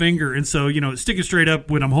on the finger, and so it's sticking straight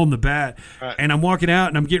up when I'm holding the bat, Right. and I'm walking out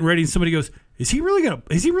and I'm getting ready, and somebody goes, Is he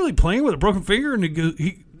really playing with a broken finger? And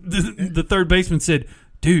the third baseman said,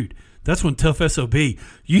 Dude, that's one tough SOB.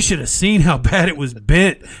 You should have seen how bad it was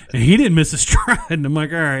bent, and he didn't miss a stride. And I'm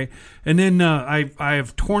like, all right. And then I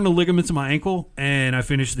have torn the ligaments in my ankle, and I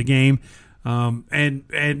finished the game. And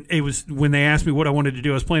it was when they asked me what I wanted to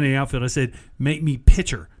do. I was playing in the outfield. I said, "Make me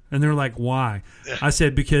pitcher." And they're like, "Why?" I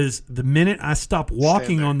said, "Because the minute I stop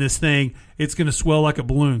walking on this thing, it's going to swell like a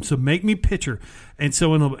balloon. So make me pitcher." And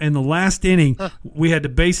so in the last inning, we had the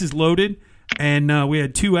bases loaded, and we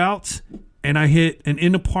had 2 outs. And I hit an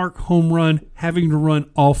in the park home run, having to run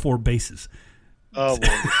all 4 bases. Oh,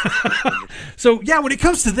 wonderful. So yeah, when it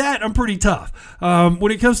comes to that, I'm pretty tough.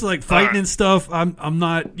 When it comes to like fighting and stuff, I'm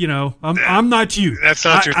not. I'm not you. That's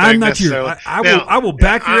not your thing. I'm not you. necessarily. I will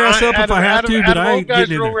back your ass up if I have to, but I ain't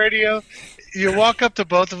getting in there. Radio, you walk up to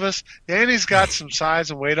both of us. Danny's got some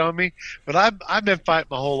size and weight on me, but I've been fighting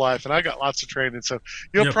my whole life, and I got lots of training. So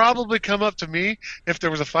you'll probably come up to me if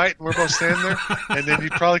there was a fight and we're both standing there, and then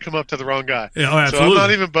you'd probably come up to the wrong guy. Yeah, oh, so absolutely. I'm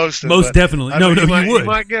not even boasting. Most but definitely. No, you would. You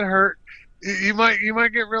might get hurt. You might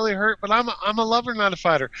get really hurt, but I'm a lover, not a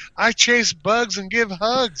fighter. I chase bugs and give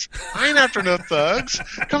hugs. I ain't after no thugs.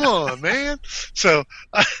 Come on, man. So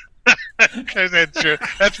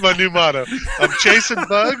That's my new motto. I'm chasing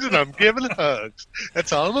bugs and I'm giving hugs.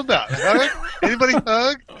 That's all I'm about. Hug? Anybody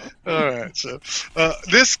hug? All right. So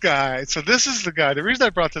this guy. So this is the guy. The reason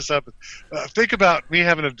I brought this up is think about me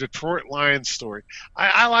having a Detroit Lions story.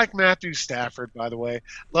 I like Matthew Stafford, by the way.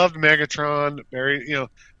 Loved Megatron. Very,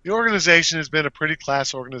 the organization has been a pretty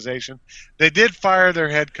class organization. They did fire their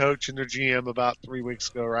head coach and their GM about 3 weeks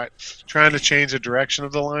ago, right? Trying to change the direction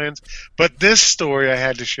of the Lions. But this story I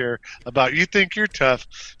had to share about You Think You're Tough.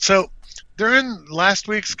 So during last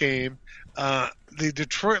week's game, the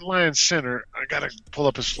Detroit Lions center, I got to pull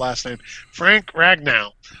up his last name, Frank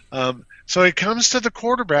Ragnow. So he comes to the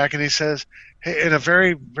quarterback and he says, hey, in a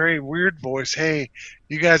very, very weird voice, hey,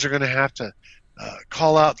 you guys are going to have to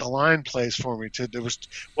call out the line plays for me. There was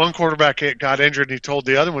one quarterback got injured, and he told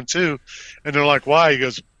the other one too. And they're like, "Why?" He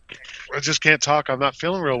goes, "I just can't talk. I'm not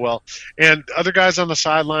feeling real well." And other guys on the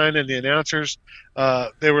sideline and the announcers,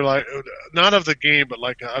 they were like, not of the game, but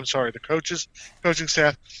the coaching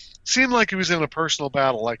staff, seemed like he was in a personal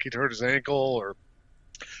battle, like he'd hurt his ankle or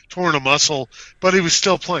torn a muscle, but he was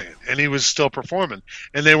still playing and he was still performing,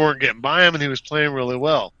 and they weren't getting by him, and he was playing really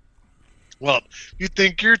well. Well, You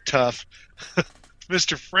Think You're Tough.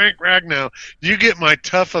 Mr. Frank Ragnow, you get my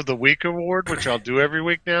Tough of the Week award, which I'll do every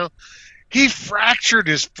week now. He fractured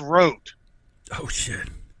his throat. Oh, shit.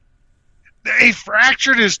 He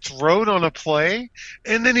fractured his throat on a play,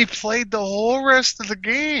 and then he played the whole rest of the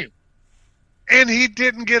game. And he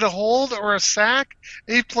didn't get a hold or a sack.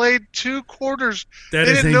 He played 2 quarters. They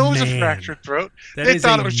didn't know it was a fractured throat. They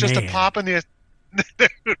thought it was just a pop in the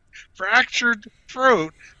fractured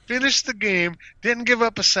throat. Finished the game, didn't give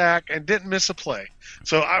up a sack, and didn't miss a play.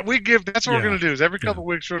 So that's what we're going to do. Is every couple of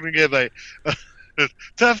weeks we're going to give a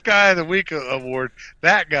Tough Guy of the Week award.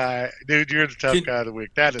 That guy, dude, you're the Tough Guy of the Week.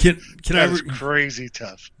 That is crazy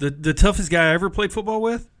tough. The toughest guy I ever played football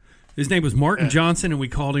with, his name was Martin Johnson, and we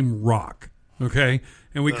called him Rock. Okay,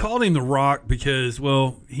 and we called him the Rock because,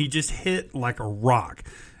 well, he just hit like a rock.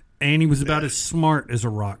 And he was about as smart as a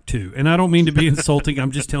rock, too. And I don't mean to be insulting.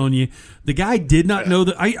 I'm just telling you. The guy did not know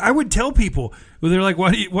that. I would tell people, well, they're like,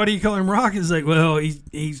 why do you call him Rock? It's like, well,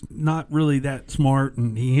 he's not really that smart,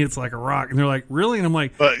 and he hits like a rock. And they're like, really? And I'm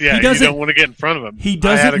like, but yeah, you don't want to get in front of him. He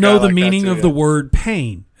doesn't know the meaning of the word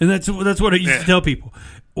pain. And that's what I used to tell people.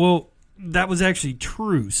 Well, that was actually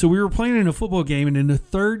true. So we were playing in a football game, and in the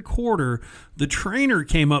third quarter, the trainer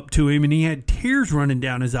came up to him, and he had tears running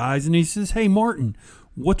down his eyes, and he says, hey, Martin,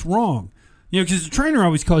 what's wrong? Because the trainer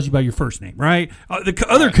always calls you by your first name, right? The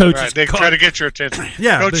other coaches... Right. They try to get your attention.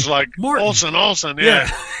 Yeah. Coach is like, Martin. Olsen,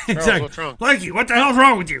 yeah. Exactly. Charles, what's wrong? Like you, what the hell's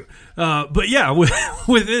wrong with you? But yeah,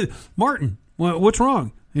 with Martin, what's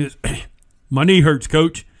wrong? He goes, my knee hurts,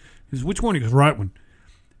 Coach. He goes, which one? He goes, right one.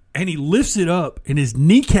 And he lifts it up, and his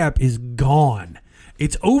kneecap is gone.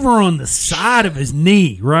 It's over on the side of his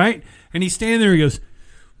knee, right? And he's standing there, he goes,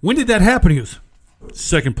 when did that happen? He goes,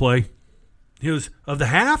 second play. He goes, of the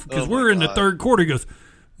half? Because we're in the third quarter. He goes,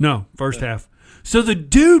 no, first half. So the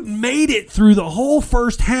dude made it through the whole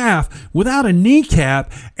first half without a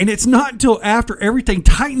kneecap, and it's not until after everything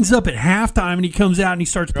tightens up at halftime and he comes out and he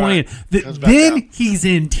starts playing that then he's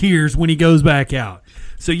in tears when he goes back out.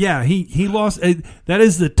 So, yeah, he lost. That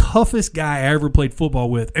is the toughest guy I ever played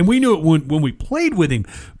football with. And we knew it when we played with him,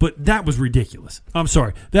 but that was ridiculous. I'm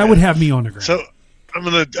sorry. That would have me on the ground. So I'm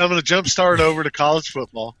gonna jump start over to college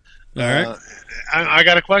football. All right. I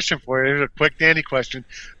got a question for you. Here's a quick Danny question.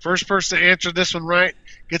 First person to answer this one right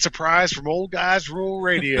gets a prize from Old Guys Rural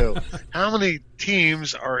Radio. How many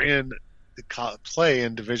teams are in play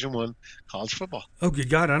in Division I college football? Oh, good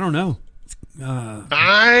God, I don't know. All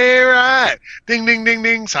right. Ding, ding, ding,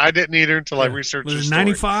 ding. So I didn't either until I researched this story.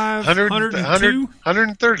 95, 102?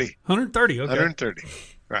 130. 130, okay. 130.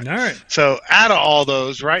 Right. All right. So out of all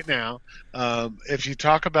those right now, if you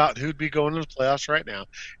talk about who'd be going to the playoffs right now,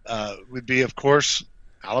 would be, of course,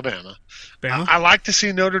 Alabama. I like to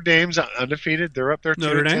see Notre Dame's undefeated. They're up there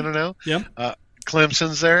 10-0. Yep.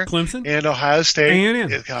 Clemson's there. Clemson. And Ohio State.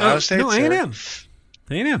 A&M. Ohio State's no, A&M.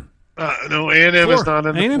 A&M. No, A&M is not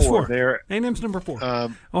in the A&M's 4. A&M's number 4.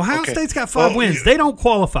 Ohio okay. State's got 5 wins. They don't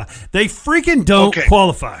qualify. They freaking don't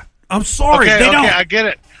qualify. I'm sorry. They don't. I get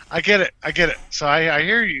it. So I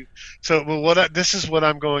hear you. So this is what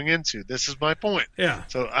I'm going into. This is my point. Yeah.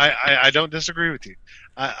 So I don't disagree with you.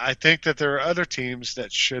 I think that there are other teams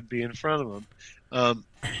that should be in front of them.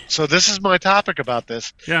 So this is my topic about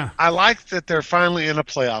this. Yeah. I like that they're finally in a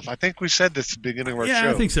playoff. I think we said this at the beginning of our show.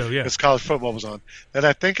 Yeah, I think so, yeah. Because college football was on. That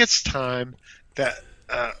I think it's time that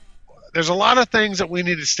there's a lot of things that we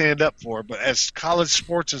need to stand up for, but as college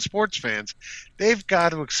sports and sports fans, they've got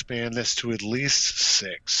to expand this to at least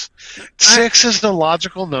 6. 6 is the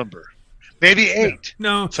logical number. Maybe 8.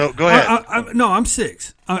 No. So go ahead. I'm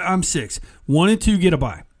 6. I'm 6. 1 and 2 get a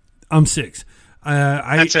bye. I'm 6.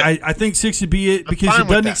 I think 6 would be it because it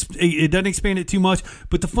doesn't expand it too much.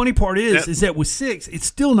 But the funny part is that with 6, it's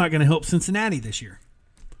still not going to help Cincinnati this year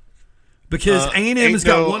because A&M has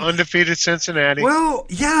got one undefeated Cincinnati. Well,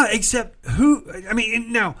 yeah, except who? I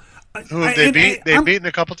mean, now who have they beat? They've beaten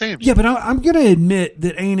a couple teams. Yeah, but I'm going to admit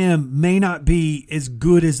that A&M may not be as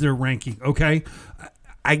good as their ranking. Okay.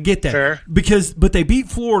 I get that. Fair. But they beat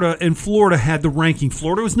Florida, and Florida had the ranking.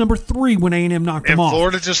 Florida was number 3 when A&M knocked them off.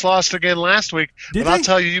 Florida just lost again last week. Did but they? I'll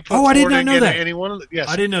tell you put I did Florida not know that. Any one of yes,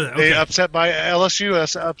 I didn't know that. Okay. They upset by LSU.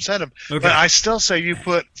 Upset them. Okay. But I still say you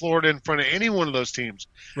put Florida in front of any one of those teams,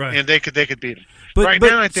 right? And they could beat them. But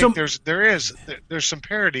now, I think there's some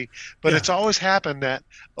parity, but yeah. It's always happened that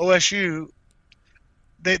OSU.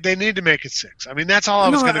 They need to make it 6. I mean, that's all I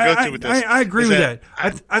was going to go to with this. I agree with that.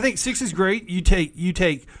 I think 6 is great. You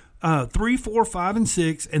take 3, 4, 5, and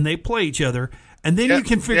 6, and they play each other, and then you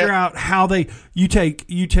can figure out how you take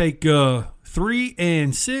 3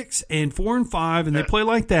 and 6 and 4 and 5, and they play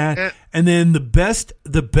like that, and then the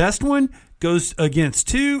best one goes against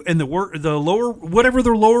 2, and the lower whatever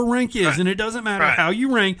their lower rank is, and it doesn't matter how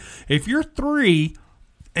you rank. If you're 3,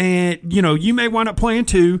 and you may wind up playing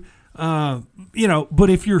 2. But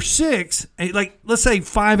if you're 6, like let's say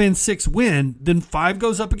 5 and 6 win, then 5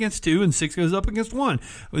 goes up against 2 and 6 goes up against 1.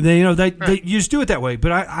 They you just do it that way.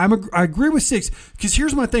 But I agree with 6 because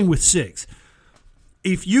here's my thing with 6.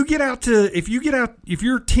 If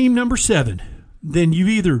you're team number 7, then you've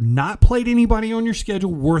either not played anybody on your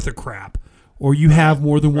schedule worth a crap, or you have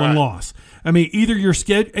more than one loss. I mean, either your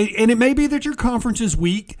schedule, and it may be that your conference is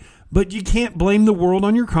weak. But you can't blame the world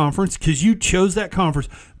on your conference because you chose that conference.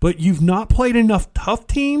 But you've not played enough tough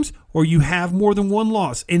teams or you have more than one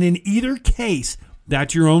loss. And in either case,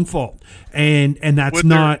 that's your own fault. And that's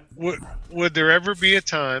Would there ever be a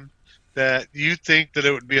time that you think that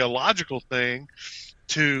it would be a logical thing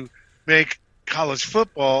to make college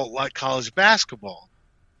football like college basketball,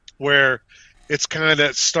 where it's kind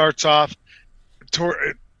of starts off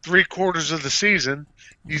 3/4 of the season,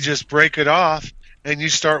 you just break it off, and you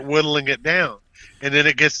start whittling it down. And then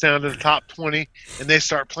it gets down to the top 20, and they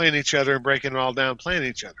start playing each other and breaking it all down, playing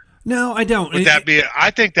each other. No, I don't.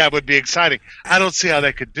 I think that would be exciting. I don't see how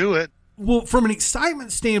they could do it. Well, from an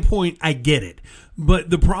excitement standpoint, I get it.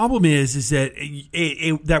 But the problem is that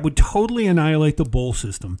that would totally annihilate the bowl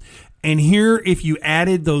system. And here, if you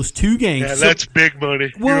added those 2 games, that's big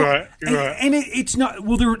money. Well, you're right. And it's not.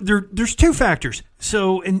 Well, there's 2 factors.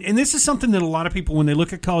 So, and this is something that a lot of people, when they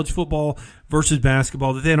look at college football versus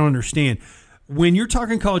basketball, that they don't understand. When you're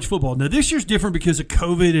talking college football, now this year's different because of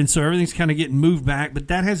COVID, and so everything's kind of getting moved back. But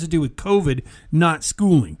that has to do with COVID, not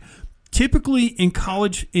schooling. Typically, in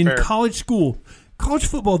college school, college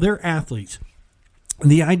football, they're athletes. And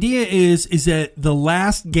the idea is that the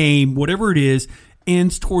last game, whatever it is,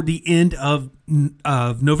 ends toward the end of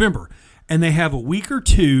November, and they have a week or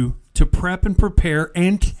 2 to prep and prepare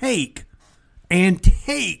and take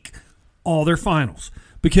all their finals,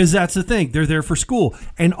 because that's the thing, they're there for school,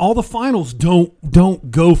 and all the finals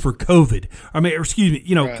don't go for COVID.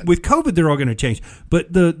 With COVID they're all going to change,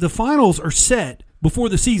 but the finals are set before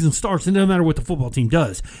the season starts, and no matter what the football team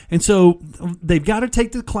does. And so they've got to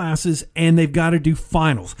take the classes and they've got to do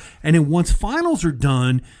finals, and then once finals are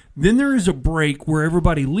done, then there is a break where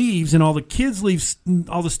everybody leaves and all the kids leave,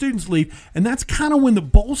 all the students leave, and that's kind of when the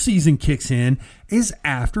bowl season kicks in, is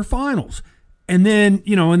after finals. And then,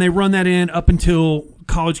 and they run that in up until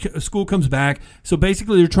school comes back. So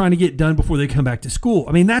basically they're trying to get done before they come back to school.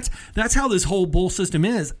 I mean, that's how this whole bowl system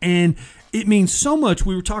is. And it means so much.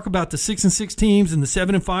 We were talking about the 6-6 teams and the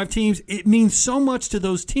 7-5 teams. It means so much to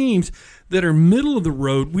those teams that are middle of the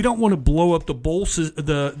road. We don't want to blow up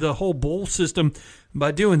the whole bowl system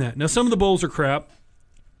by doing that. Now, some of the bowls are crap,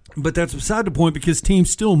 but that's beside the point because teams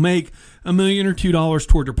still make $1 million or $2 million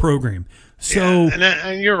toward their program. So,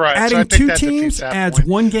 and you're right. Adding 2 teams adds point.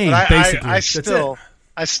 1 game, basically.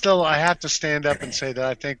 I have to stand up and say that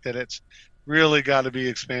I think that it's really got to be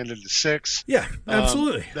expanded to 6. Yeah,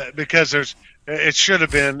 absolutely. Because it should have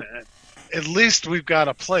been. At least we've got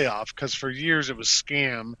a playoff, because for years it was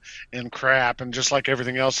scam and crap, and just like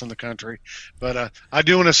everything else in the country. But I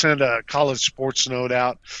do want to send a college sports note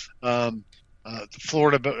out. The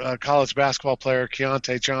Florida college basketball player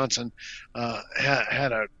Keontae Johnson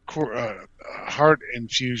had a heart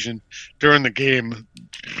infusion during the game,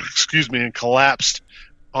 and collapsed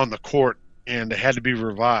on the court and had to be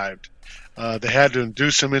revived. They had to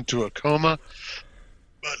induce him into a coma.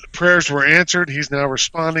 But the prayers were answered. He's now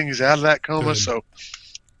responding. He's out of that coma. Good. So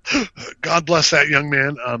God bless that young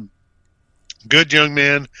man. Good young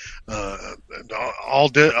man.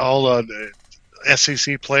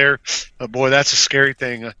 SEC player. Boy, that's a scary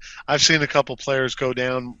thing. I've seen a couple players go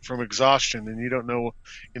down from exhaustion, and you don't know,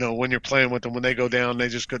 when you're playing with them, when they go down,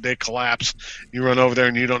 they collapse. You run over there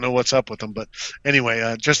and you don't know what's up with them. But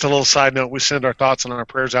anyway, just a little side note, we send our thoughts and our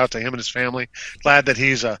prayers out to him and his family. Glad that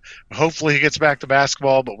he's, hopefully he gets back to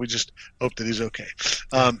basketball, but we just hope that he's okay.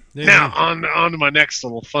 Now on to my next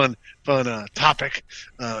little fun topic,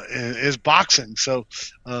 is boxing. So,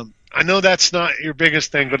 I know that's not your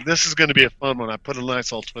biggest thing, but this is going to be a fun one. I put a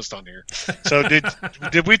nice little twist on here. So did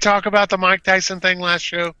we talk about the Mike Tyson thing last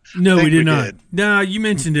show? No, we did not. No, you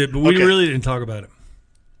mentioned it, but we really didn't talk about it.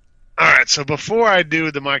 All right. So before I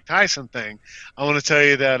do the Mike Tyson thing, I want to tell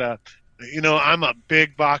you that, I'm a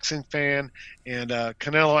big boxing fan, and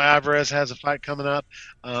Canelo Alvarez has a fight coming up.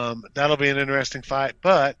 That'll be an interesting fight.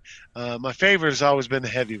 But my favorite has always been the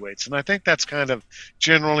heavyweights, and I think that's kind of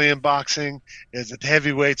generally in boxing is that the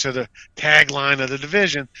heavyweights are the tagline of the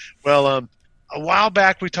division. Well, a while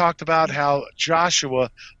back we talked about how Joshua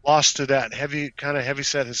lost to that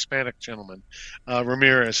heavy-set Hispanic gentleman,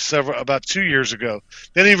 Ramirez, about 2 years ago.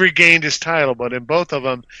 Then he regained his title, but in both of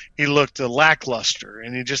them he looked lackluster,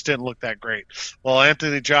 and he just didn't look that great. Well,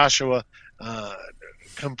 Anthony Joshua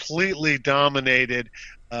completely dominated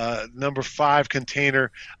number 5 container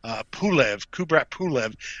Kubrat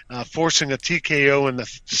Pulev, forcing a TKO in the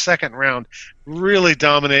second round, really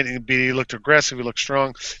dominating. He looked aggressive, he looked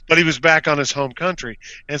strong, but he was back on his home country.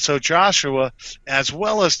 And so Joshua, as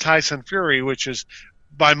well as Tyson Fury, which is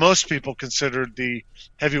by most people considered the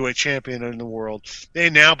heavyweight champion in the world, they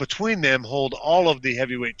now between them hold all of the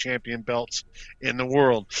heavyweight champion belts in the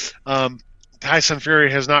world. Tyson Fury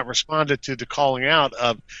has not responded to the calling out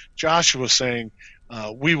of Joshua saying,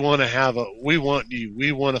 we want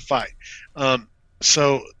to fight.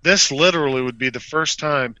 So this literally would be the first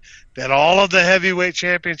time that all of the heavyweight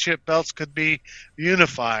championship belts could be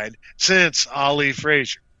unified since Ali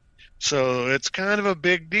Frazier. So it's kind of a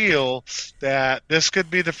big deal that this could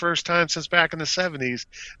be the first time since back in the 70s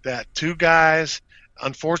that two guys,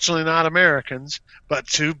 unfortunately not Americans, but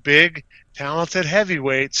two big, talented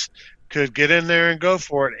heavyweights could get in there and go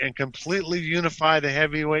for it and completely unify the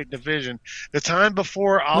heavyweight division. The time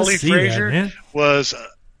before Ali Frazier was,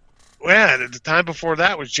 the time before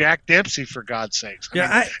that was Jack Dempsey, for God's sakes.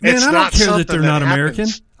 I don't care that they're not American.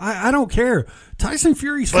 I don't care. Tyson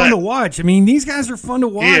Fury's fun to watch. I mean, these guys are fun to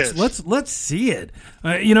watch. Let's see it.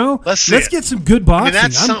 Let's get some good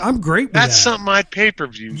boxing. I'm great with that. That's something I'd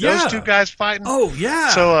pay-per-view. Yeah. Those two guys fighting. Oh, yeah.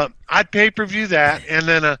 So I'd pay-per-view that. And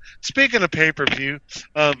then speaking of pay-per-view.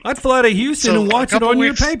 I'd fly to Houston and watch it on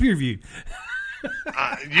your pay-per-view.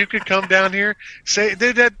 You could come down here.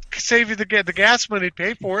 They'd save you the gas money,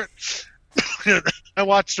 pay for it. I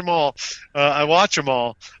watched them all. I watch them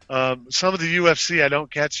all. Some of the UFC I don't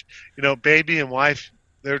catch. Baby and wife,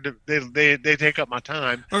 they take up my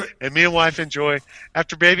time, and me and wife enjoy.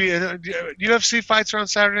 After baby, UFC fights are on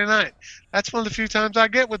Saturday night. That's one of the few times I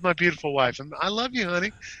get with my beautiful wife, and I love you,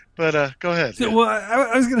 honey. But go ahead. So, well,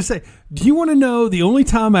 I was going to say, do you want to know the only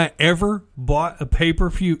time I ever bought a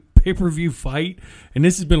pay-per-view fight? And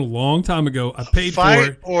this has been a long time ago. I paid for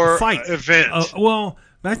it. Fight or event? Well,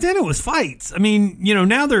 back then it was fights. I mean,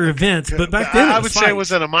 now they're events, but back then I it was would fights. say,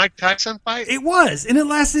 was it a Mike Tyson fight? It was, and it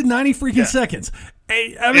lasted 90 freaking seconds.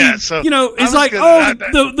 I mean, so it's like,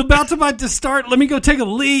 the bout's about to start. Let me go take a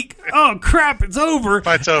leak. Oh, crap, it's over.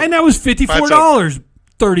 Fight's over. And that was $54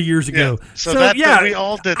 30 years ago. Yeah. So we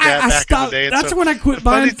all did that back in the day. That's when I quit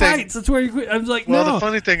buying fights. That's where I was like, no. Well, the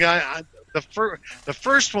funny thing, the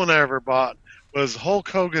first one I ever bought was Hulk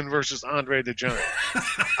Hogan versus Andre the Giant.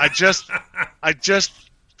 I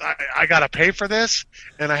got to pay for this,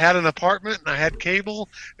 and I had an apartment, and I had cable,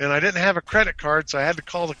 and I didn't have a credit card, so I had to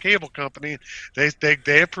call the cable company.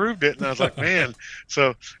 They approved it, and I was like, man.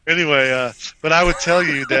 So anyway, but I would tell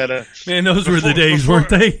you that man, those were the days, weren't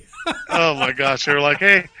they? Oh my gosh, they were like,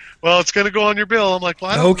 hey, well, it's going to go on your bill. I'm like,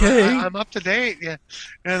 well, okay, I'm up to date. Yeah,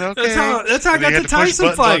 and okay. That's how I got the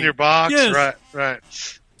Tyson fight on your box. Yes. Right.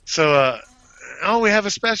 So. We have a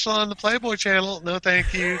special on the Playboy channel. No,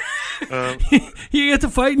 thank you. You get to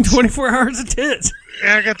fight in 24 hours of tits.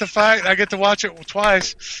 Yeah, I get to fight. I get to watch it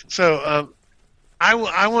twice. So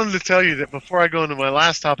I wanted to tell you that before I go into my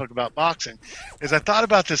last topic about boxing, is I thought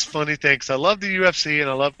about this funny thing because I love the UFC and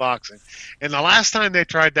I love boxing, and the last time they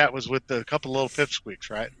tried that was with a couple little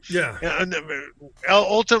pipsqueaks, right? Yeah. And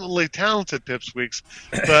ultimately talented pipsqueaks,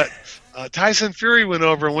 but Tyson Fury went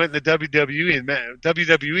over and went in the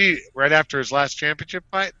WWE right after his last championship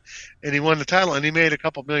fight, and he won the title, and he made a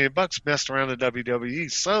couple $1 million messed around the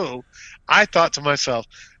WWE. So I thought to myself,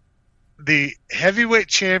 the heavyweight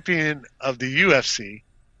champion of the UFC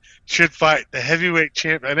should fight the heavyweight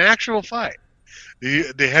champion, an actual fight,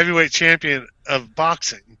 the heavyweight champion of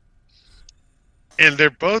boxing. And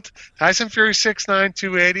they're both Tyson Fury 6'9",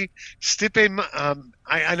 280. Stipe,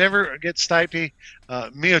 I never get Stipe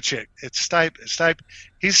Miocic. It's Stipe.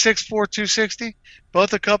 He's 6'4", 260.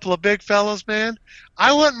 Both a couple of big fellows, man.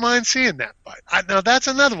 I wouldn't mind seeing that fight. Now that's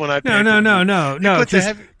another one I'd No,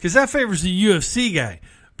 because that favors the UFC guy.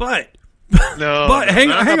 But no, but hang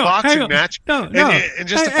on, boxing match. No, and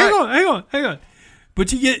just hang on.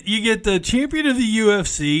 But you get the champion of the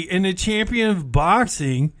UFC and the champion of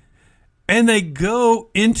boxing, and they go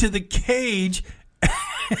into the cage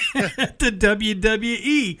at the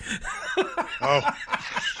WWE.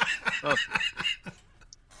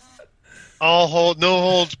 No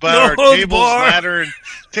holds barred. No holds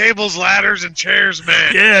Tables, ladders, and chairs,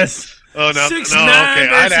 man. Yes. Oh no! 6'9" Okay,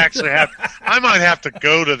 I might have to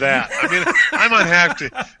go to that. I mean, I might have to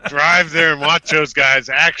drive there and watch those guys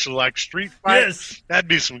actually like street fight. Yes. That'd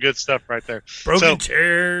be some good stuff right there. Broken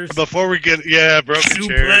chairs. Before we get broken Suplex.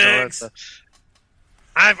 chairs, all that stuff.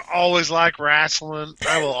 I've always liked wrestling.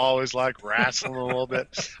 I will always like wrestling a little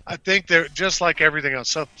bit. I think they're just like everything else.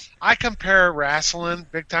 So I compare wrestling,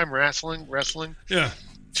 big time wrestling, Yeah.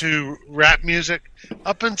 to rap music.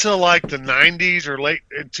 Up until like the 90s or late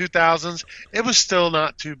 2000s, it was still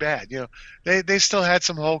not too bad. You know, they still had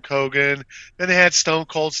some Hulk Hogan, then they had Stone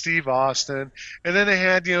Cold Steve Austin, and then they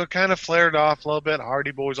had, kind of flared off a little bit,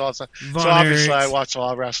 Hardy Boys, all that stuff. So obviously I watched a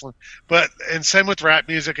lot of wrestling. And same with rap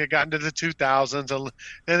music, it got into the 2000s, and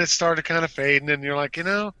then it started kind of fading, and you're like,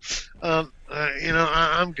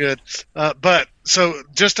 I'm good. But so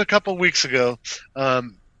just a couple weeks ago,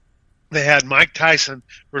 they had Mike Tyson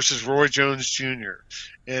versus Roy Jones Jr.,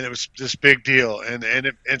 and it was this big deal, and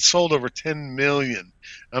it sold over 10 million.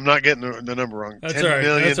 I'm not getting the number wrong. That's $10 all right.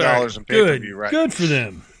 million That's in pay-per-view, right? Good for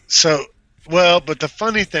them. So, but the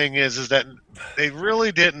funny thing is that they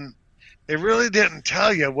really didn't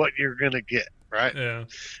tell you what you're going to get, right? Yeah.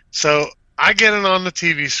 So I get it on the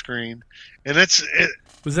TV screen, and it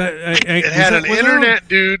had an internet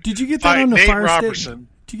dude. Did you get that on the Nate Fire Robertson. Stick?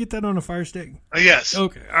 Did you get that on a Fire Stick? Yes.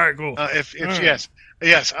 Okay. All right. Cool.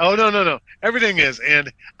 Yes. Oh, no. Everything is.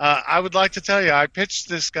 And I would like to tell you, I pitched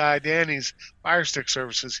this guy, Danny's Fire Stick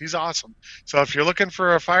Services. He's awesome. So if you're looking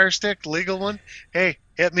for a Fire Stick, legal one, hey,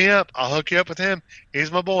 hit me up. I'll hook you up with him.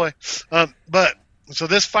 He's my boy. So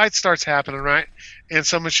this fight starts happening, right? And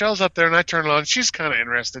so Michelle's up there, and I turn it on. She's kind of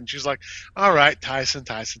interested. And she's like, all right, Tyson.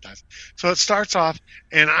 So it starts off,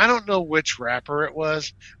 and I don't know which rapper it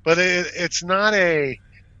was, but it's not a...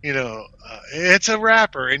 it's a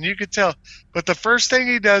rapper, and you could tell. But the first thing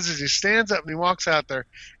he does is he stands up and he walks out there,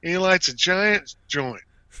 and he lights a giant joint.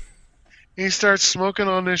 He starts smoking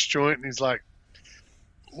on this joint, and he's like,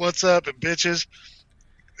 "What's up, bitches?"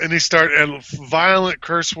 And he started violent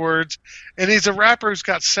curse words. And he's a rapper who's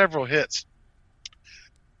got several hits.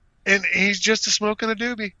 And he's just a smoking a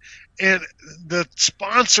doobie. And the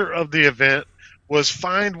sponsor of the event was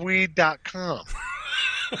findweed.com.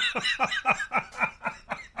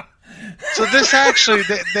 So this actually,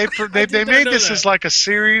 they made this as like a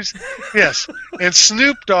series. Yes. And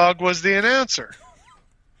Snoop Dogg was the announcer.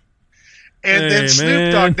 And then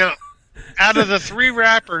Snoop Dogg, now, out of the three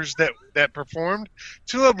rappers that performed,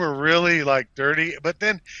 two of them were really like dirty, but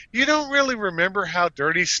then you don't really remember how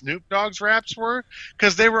dirty Snoop Dogg's raps were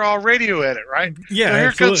because they were all radio edit, right? Yeah, so here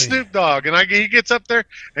absolutely. comes Snoop Dogg, and he gets up there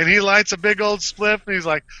and he lights a big old spliff, and he's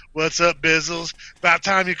like, "What's up, Bizzles? About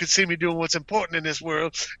time you could see me doing what's important in this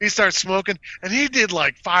world." He starts smoking, and he did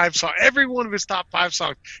like 5 songs, every one of his top 5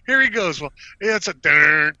 songs. Here he goes. Well, it's a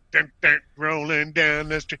dun, dun, dun, rolling down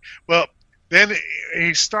the street. Well, then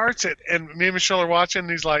he starts it, and me and Michelle are watching,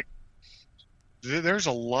 and he's like, there's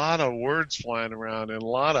a lot of words flying around and a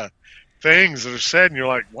lot of things that are said, and you're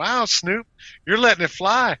like, wow, Snoop, you're letting it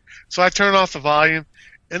fly. So I turn off the volume,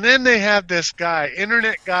 and then they have this guy,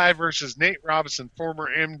 Internet Guy versus Nate Robinson, former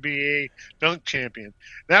NBA dunk champion.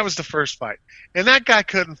 That was the first fight. And that guy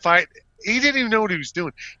couldn't fight. He didn't even know what he was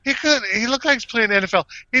doing. He looked like he was playing NFL.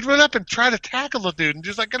 He'd run up and try to tackle the dude and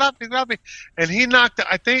just like, get off me. And he knocked,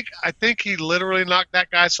 I think he literally knocked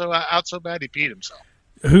that guy out so bad he peed himself.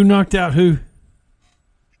 Who knocked out who?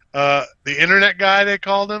 the internet guy, they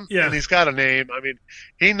called him. Yeah. And he's got a name. I mean,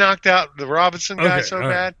 he knocked out the Robinson guy Okay, so all right.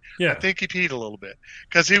 bad. Yeah. I think he peed a little bit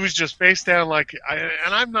because he was just face down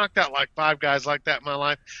and I've knocked out like 5 guys like that in my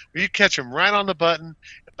life. Where you catch them right on the button,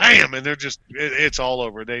 bam, and they're just it's all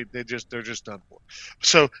over. They're just done for.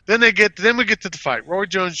 So then we get to the fight. Roy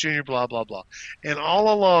Jones Jr. Blah blah blah, and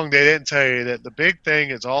all along they didn't tell you that the big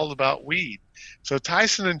thing is all about weed. So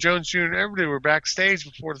Tyson and Jones Jr. and everybody were backstage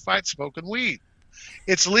before the fight smoking weed.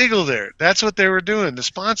 It's legal there. That's what they were doing. The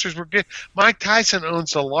sponsors were getting. Mike Tyson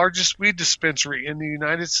owns the largest weed dispensary in the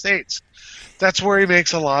United States. That's where he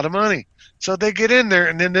makes a lot of money. So they get in there,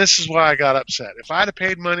 and then this is why I got upset. If I'd have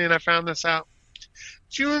paid money and I found this out,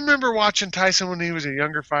 do you remember watching Tyson when he was a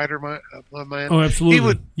younger fighter, my man? Oh, absolutely. He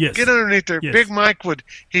would Yes. get underneath there. Yes. Big Mike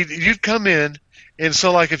you'd come in, and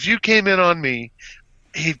so like if you came in on me,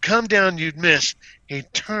 he'd come down, you'd miss,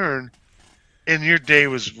 he'd turn, and your day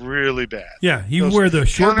was really bad. Yeah, he Those wear the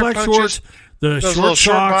short counter black punches, shorts, the those short little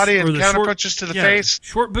short socks, body and or the counter short, punches to the face.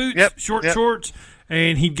 short boots, Yep, short yep. shorts,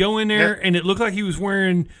 and he'd go in there, Yep. and it looked like he was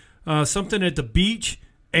wearing something at the beach,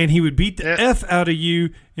 and he would beat the Yep. F out of you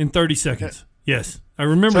in 30 seconds. Yes, I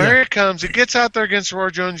remember So that. here it comes. He gets out there against Roy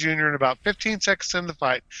Jones Jr. in about 15 seconds in the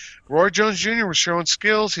fight. Roy Jones Jr. was showing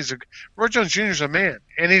skills. Roy Jones Jr. is a man,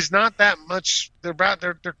 and he's not that much. They're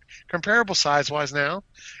comparable size-wise now,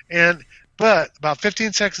 but about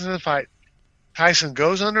 15 seconds in the fight, Tyson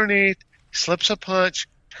goes underneath, slips a punch,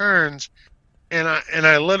 turns, and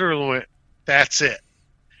I literally went, "That's it."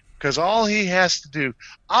 Because all he has to do,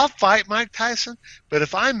 I'll fight Mike Tyson, but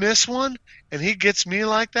if I miss one and he gets me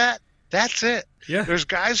like that, that's it. Yeah. There's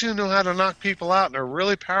guys who know how to knock people out and are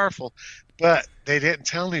really powerful, but they didn't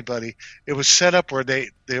tell anybody. It was set up where the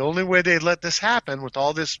only way they'd let this happen with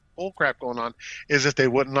all this bullcrap going on is if they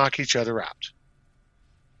wouldn't knock each other out.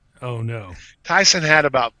 Oh no. Tyson had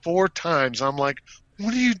about 4 times. I'm like,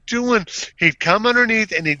 what are you doing? He'd come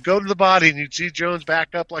underneath and he'd go to the body and you'd see Jones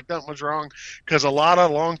back up like nothing was wrong because a lot of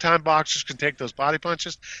long-time boxers can take those body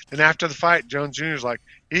punches. And after the fight, Jones Jr.'s like,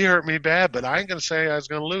 he hurt me bad, but I ain't going to say I was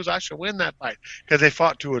going to lose. I should win that fight because they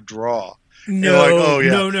fought to a draw. No, like, oh, yeah.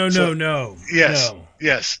 no. Yes, No.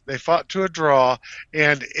 yes. They fought to a draw.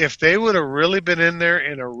 And if they would have really been in there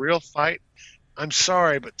in a real fight, I'm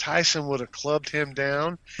sorry, but Tyson would have clubbed him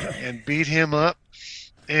down and beat him up.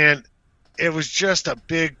 And it was just a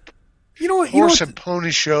big horse and pony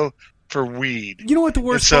show for weed. You know what the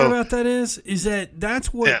worst And part so- about that is that that's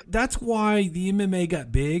why the MMA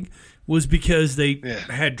got big was because they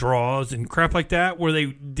had draws and crap like that where they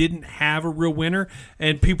didn't have a real winner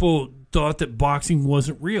and people thought that boxing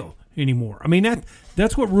wasn't real anymore. I mean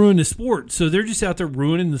that's what ruined the sport. So they're just out there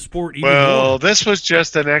ruining the sport even more. This was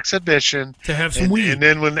just an exhibition To have some weed. And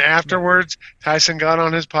then when afterwards Tyson got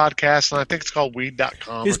on his podcast, and I think it's called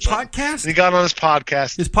weed.com. His or something. podcast? And he got on his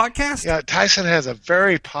podcast. His podcast? Yeah, Tyson has a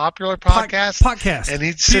very popular podcast. Podcast. And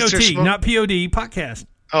he sits there POT, smoking. not POD, podcast.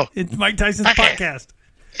 Oh. It's Mike Tyson's Podcast. podcast.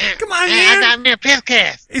 Come on, I man. got me a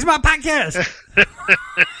podcast. It's my podcast.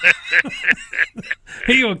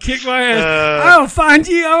 He gonna kick my ass. Uh, I'll find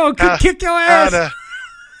you. I'm gonna kick your ass.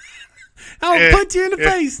 I'll yeah, punch you in the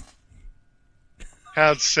yeah. face.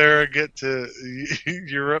 How'd Sarah get to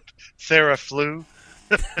Europe? Sarah flew.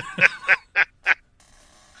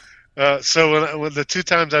 So when the 2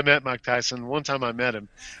 times I met Mike Tyson, one time I met him,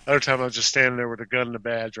 other time I was just standing there with a gun and a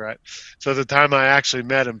badge, right? So the time I actually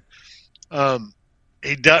met him,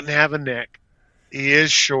 he doesn't have a neck. He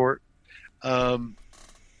is short.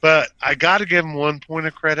 But I got to give him 1 point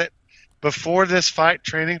of credit. Before this fight,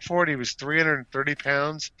 training for it, he was 330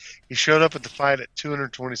 pounds. He showed up at the fight at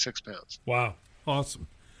 226 pounds. Wow, awesome.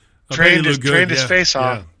 Trained his face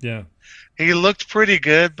off. Yeah. He looked pretty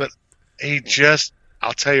good, but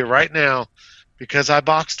I'll tell you right now, because I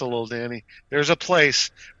boxed a little, Danny, there's a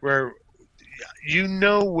place where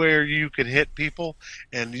where you can hit people,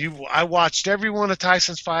 and I watched every one of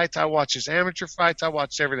Tyson's fights. I watched his amateur fights. I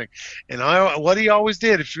watched everything. And what he always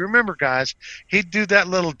did, if you remember, guys, he'd do that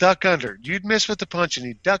little duck under. You'd miss with the punch, and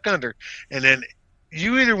he'd duck under. And then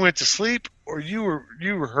you either went to sleep or you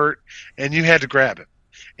were hurt, and you had to grab him.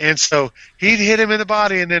 And so he'd hit him in the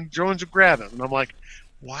body, and then Jones would grab him. And I'm like,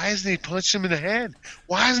 why isn't he punching him in the head?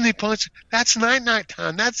 Why isn't he punching? That's night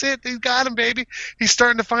time. That's it. He's got him, baby. He's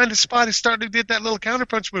starting to find his spot. He's starting to get that little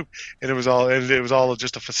counterpunch move, and it was all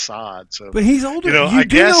just a facade. So, But he's older. I do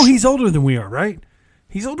guess know he's older than we are, right?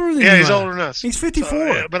 He's older than he's you are. older than us. He's 54.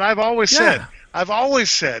 So, but I've always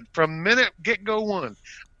said from minute get-go one,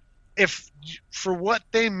 if for what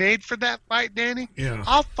they made for that fight, Danny,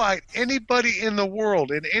 I'll fight anybody in the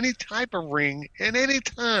world in any type of ring in any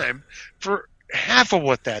time for half of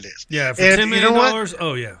what that is. Yeah, for And $10 you million. know what?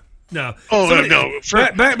 Oh yeah. No. Oh, Somebody-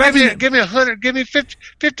 no. Give me 100, give me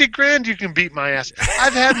 50 grand, you can beat my ass.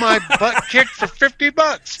 I've had my butt kicked for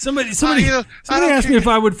 $50. Somebody I don't asked me care. if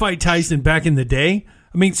I would fight Tyson back in the day.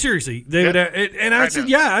 I mean, seriously, they would, and I Right said, now.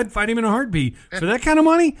 yeah, I'd fight him in a heartbeat for that kind of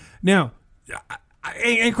money. Now,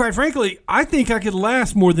 and quite frankly, I think I could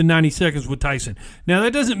last more than 90 seconds with Tyson. Now,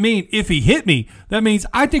 that doesn't mean if he hit me. That means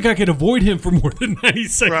I think I could avoid him for more than 90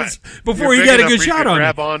 seconds before You're he got big a good enough where you shot can on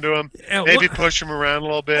grab me. onto him, Yeah, maybe well- push him around a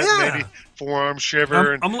little bit, Yeah. maybe forearm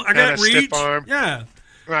shiver, I and got stiff reach. arm. Yeah.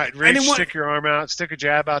 Right, And reach, then what- stick your arm out, stick a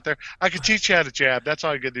jab out there. I could teach you how to jab. That's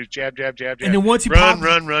all you got to do. Jab, jab, jab, jab. And then once he run,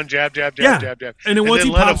 pops- run, jab, jab, Yeah. jab, jab, jab. And then once he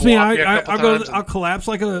let pops him me, walk you a I'll couple go. times I'll collapse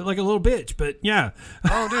like a little bitch. But yeah.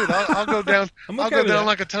 Oh, dude, I'll go down. I'm I'll okay go with down that.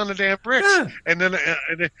 like a ton of damn bricks, Yeah. and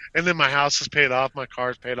then my house is paid off, my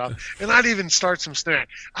car's paid off, and I'd even start some snack.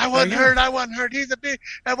 I wasn't yeah. hurt. I wasn't hurt. He's a big.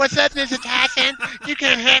 What's up, Mr. Tyson? You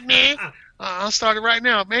can't hurt me. I'll start it right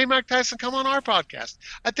now. Hey, Mike Tyson, come on our podcast.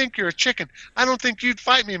 I think you're a chicken. I don't think you'd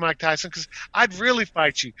fight me, Mike Tyson, because I'd really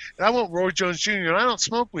fight you. And I won't Roy Jones Jr., and I don't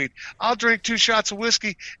smoke weed. I'll drink 2 shots of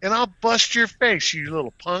whiskey, and I'll bust your face, you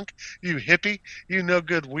little punk, you hippie, you no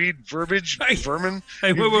good weed verbiage, Hey. vermin,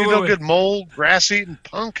 Hey, you, wait, you no wait. good mole, grass-eating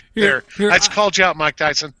punk. Here, I just called you out, Mike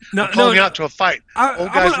Tyson. No, I'm calling no, you out to a fight. Old I'm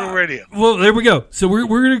Guys gonna- Rule Radio. Well, there we go. So we're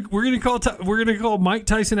gonna call Mike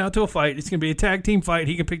Tyson out to a fight. It's gonna be a tag team fight.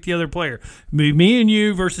 He can pick the other player. Me and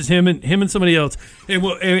you versus him and somebody else. And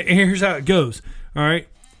here's how it goes. All right.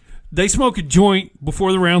 They smoke a joint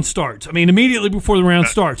before the round starts. I mean, immediately before the round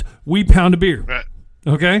starts, we pound a beer. Right.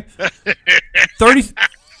 Okay. 30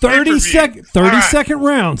 Pay-per-view. All right. second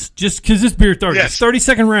rounds, just because this beer 30. Yes. It's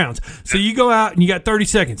 30-second rounds. So you go out and you got 30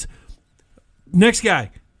 seconds. Next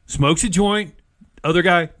guy smokes a joint. Other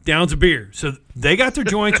guy downs a beer. So they got their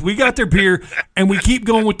joints, we got their beer, and we keep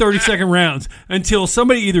going with 30-second rounds until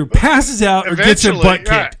somebody either passes out or gets their butt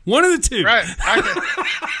Eventually, kicked. One of the two. Right.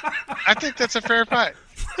 I think that's a fair fight.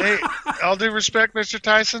 Hey, all due respect, Mr.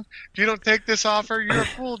 Tyson, if you don't take this offer, you're a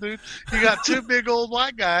fool, dude. You got 2 big old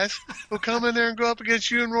white guys who'll come in there and go up against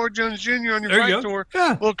you and Roy Jones Jr. on your There you fight go. tour.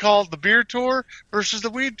 Yeah. We'll call it the beer tour versus the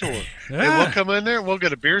weed tour. And Yeah. we'll come in there and we'll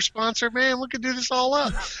get a beer sponsor. Man, we could do this all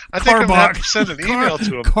up. I think I'm going to have to send an email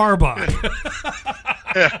to him. Carbach.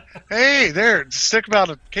 Yeah. Hey, there, stick about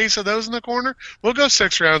a case of those in the corner. We'll go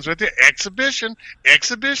 6 rounds with you. Exhibition.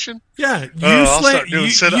 Yeah, I'll start doing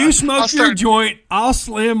sit-ups. you I'll smoke your start- joint, I'll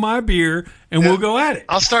slam my beer, and we'll go at it.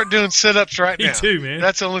 I'll start doing sit-ups right Me now. too, man.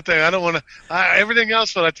 That's the only thing. I don't want to. Everything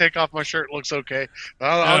else when I take off my shirt looks okay.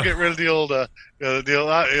 I'll get rid of the old deal.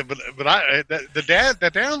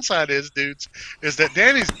 The downside is, dudes, is that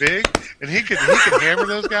Danny's big and he can hammer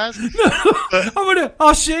those guys.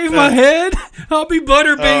 I'll shave my head. I'll be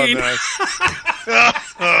Butterbean. Oh, nice.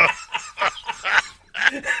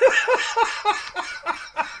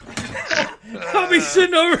 I'll be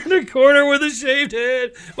sitting over in the corner with a shaved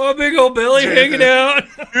head, my big old belly hanging out.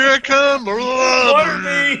 Here I come.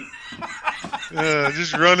 Butterbean.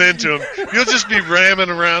 Just run into him. You'll just be ramming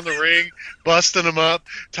around the ring, busting them up,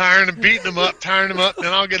 beating them up, tiring them up.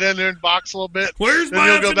 Then I'll get in there and box a little bit. Where's then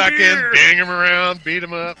my you'll go effing back beer? in, bang him around, beat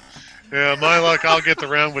him up. Yeah, my luck, I'll get the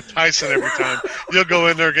round with Tyson every time. You'll go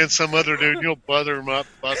in there against some other dude, and you'll bother him up,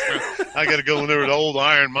 bust him. I got to go in there with old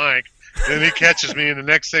Iron Mike. Then he catches me, and the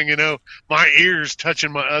next thing you know, my ear's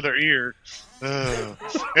touching my other ear.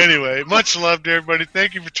 Anyway, much love to everybody.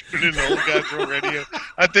 Thank you for tuning in to Old Guys Rule Radio.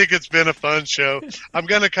 I think it's been a fun show. I'm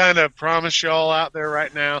going to kind of promise y'all out there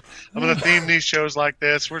right now, I'm going to theme these shows like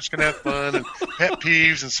this. We're just going to have fun and pet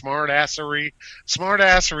peeves and smartassery.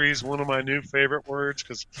 Smartassery is one of my new favorite words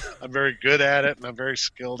because I'm very good at it and I'm very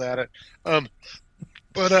skilled at it.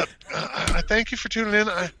 But I thank you for tuning in.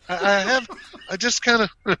 I just kind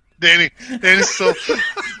of Danny's still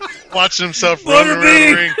watching himself run around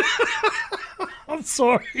the ring. I'm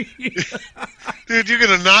sorry. Dude, you're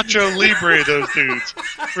gonna Nacho Libre those dudes.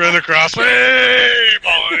 Run across. Hey,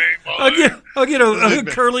 boing, boing. I'll get a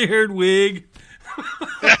curly haired wig.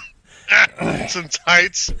 Some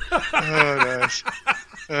tights. Oh, nice.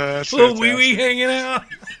 That's Little fantastic. wee wee hanging out.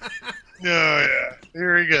 Oh, yeah.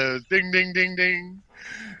 Here he goes. Ding, ding, ding, ding.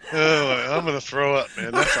 Oh, I'm going to throw up,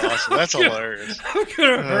 man. That's awesome. That's hilarious. I'm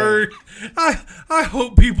gonna hurt. I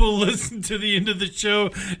hope people listen to the end of the show.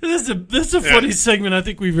 This is a funny segment I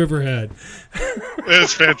think we've ever had.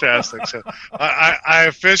 It's fantastic. So I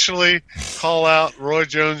officially call out Roy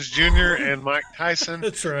Jones Jr. and Mike Tyson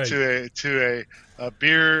That's right. to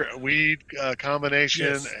beer weed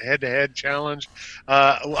combination head-to-head challenge.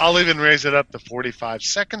 I'll even raise it up to 45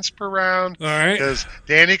 seconds per round. All right. Because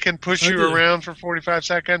Danny can push you around for 45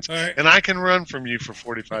 seconds, and I can run from you for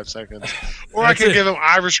 45 seconds. Or I can give them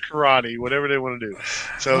Irish karate, whatever they want to do.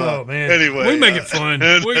 So, anyway. We make it fun.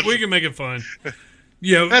 we can make it fun.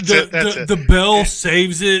 Yeah, that's it. The bell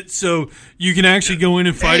saves it, so you can actually go in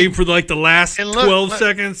and fight him for like the last 12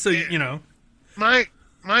 seconds. So you know, Mike,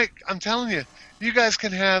 I'm telling you, you guys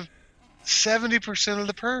can have 70% of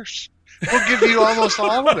the purse. We'll give you almost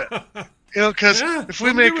all of it. You know, because if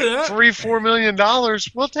we make $3-4 million,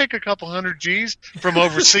 we'll take a couple hundred G's from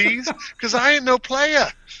overseas. Because I ain't no player.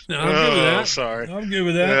 No, I'm good with that. Sorry, I'm good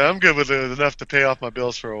with that. Yeah, I'm good with it enough to pay off my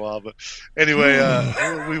bills for a while. But anyway,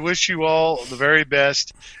 we wish you all the very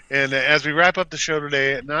best. And as we wrap up the show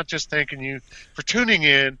today, not just thanking you for tuning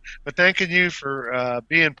in, but thanking you for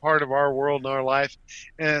being part of our world and our life.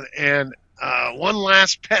 And one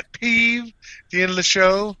last pet peeve at the end of the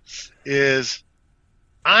show is,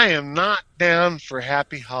 I am not down for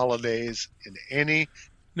happy holidays in any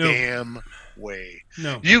damn way.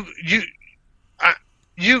 No.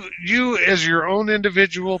 You as your own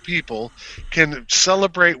individual people can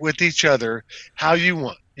celebrate with each other how you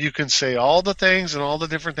want. You can say all the things and all the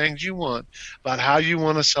different things you want about how you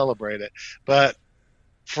want to celebrate it. But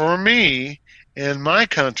for me, in my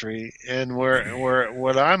country, and where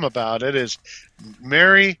what I'm about it is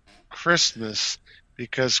Merry Christmas.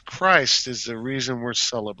 Because Christ is the reason we're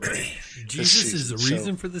celebrating. Jesus is the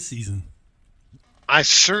reason for the season. I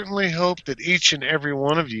certainly hope that each and every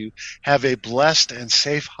one of you have a blessed and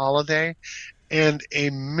safe holiday and a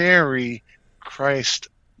Merry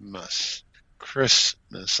Christmas.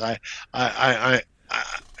 Christmas. Do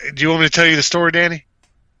you want me to tell you the story, Danny?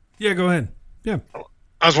 Yeah, go ahead. Yeah.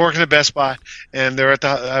 I was working at Best Buy, and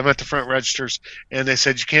I'm at the front registers, and they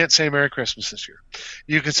said you can't say Merry Christmas this year.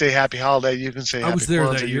 You can say Happy Holiday. You can say Happy Kwanzaa. I was there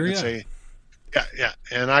that year. Yeah,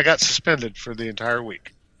 and I got suspended for the entire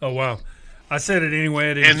week. Oh wow! I said it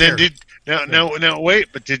anyway. I didn't care. Now wait,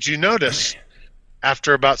 but did you notice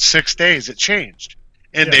after about 6 days it changed,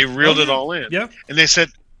 and they reeled it all in? Yeah. And they said,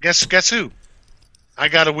 guess who? I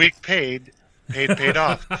got a week paid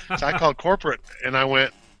off. So I called corporate and I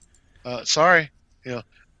went, sorry. You know,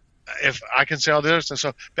 if I can say all the other stuff.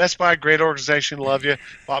 So Best Buy, great organization, love you.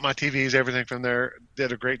 Bought my TVs, everything from there.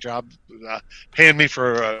 Did a great job paying me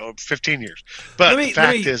for 15 years. But the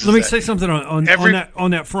fact is, let me say something on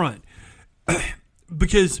that front,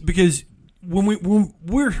 because when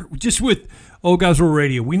we're just with Old Guys Rule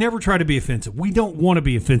Radio, we never try to be offensive. We don't want to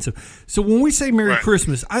be offensive. So when we say Merry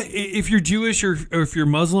Christmas, if you're Jewish or if you're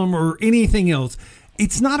Muslim or anything else,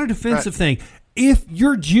 it's not a defensive thing. If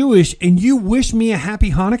you're Jewish and you wish me a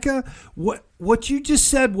happy Hanukkah, what you just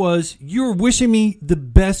said was you're wishing me the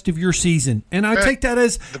best of your season, and I take that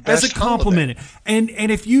as a compliment. And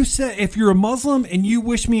if you're a Muslim and you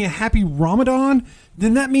wish me a happy Ramadan,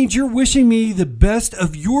 then that means you're wishing me the best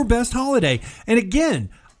of your best holiday. And again,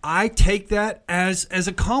 I take that as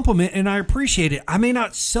a compliment, and I appreciate it. I may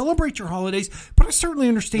not celebrate your holidays, but I certainly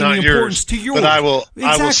understand the importance to yours. But I will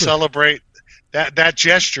celebrate that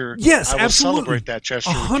gesture. Yes, I will absolutely. Celebrate that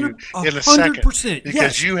gesture with you in a second.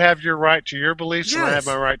 Because you have your right to your beliefs, and I have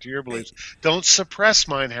my right to your beliefs. Don't suppress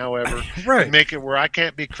mine, however, and make it where I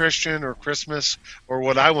can't be Christian or Christmas or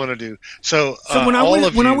what I want to do. So when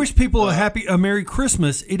I wish people a Merry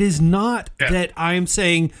Christmas, it is not that I am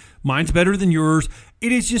saying mine's better than yours.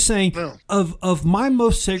 It is just saying of my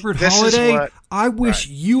most sacred holiday, I wish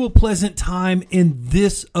you a pleasant time in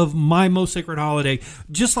this of my most sacred holiday,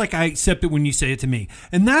 just like I accept it when you say it to me.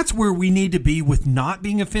 And that's where we need to be with not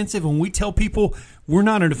being offensive. When we tell people we're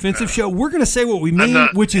not an offensive show, we're going to say what we mean,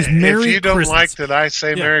 which is Merry Christmas. If you don't like that I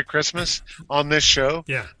say Merry Christmas on this show,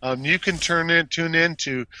 you can tune in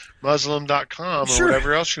to Muslim.com or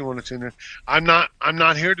whatever else you want to tune in. I'm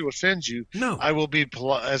not here to offend you. No. I will be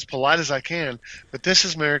as polite as I can, but this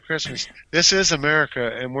is Merry Christmas. This is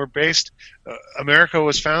America, and we're based America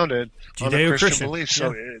was founded on a Christian belief.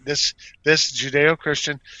 So this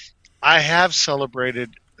Judeo-Christian, I have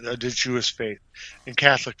celebrated the Jewish faith and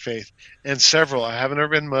Catholic faith, and several. I haven't ever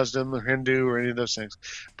been Muslim or Hindu or any of those things,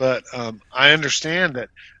 but I understand that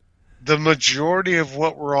the majority of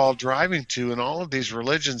what we're all driving to in all of these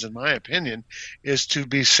religions, in my opinion, is to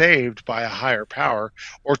be saved by a higher power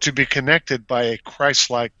or to be connected by a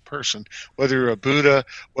Christ-like person, whether you're a Buddha,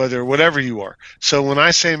 whatever you are. So when I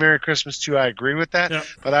say Merry Christmas to you, I agree with that. Yeah.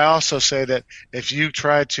 But I also say that if you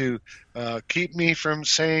try to keep me from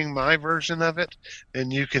saying my version of it, then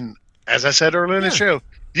you can, as I said earlier in the show,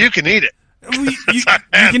 you can eat it. You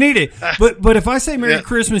can eat it, but if I say Merry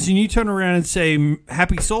Christmas and you turn around and say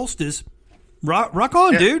Happy Solstice, Rock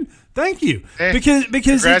on, dude. Thank you. Hey, because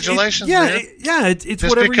congratulations, man. It's Just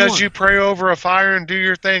whatever because you you pray over a fire and do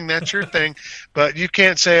your thing, that's your thing. But you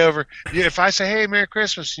can't say if I say, hey, Merry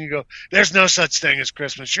Christmas, and you go, there's no such thing as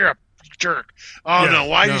Christmas. You're a jerk. Oh, Yeah, no.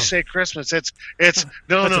 Why no. you say Christmas? It's no, That's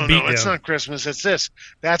a it's beatdown. not Christmas. It's this.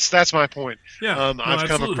 That's my point. Yeah, I've come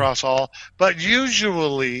absolutely. across all. But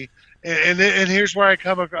usually, and here's where I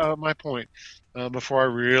come my point before I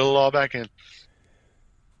reel it all back in.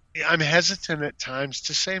 I'm hesitant at times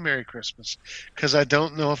to say Merry Christmas because I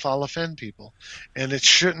don't know if I'll offend people. And it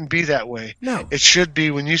shouldn't be that way. No. It should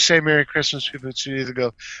be when you say Merry Christmas, people should either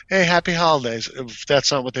go, hey, Happy Holidays, if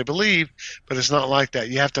that's not what they believe, but it's not like that.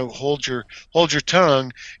 You have to hold your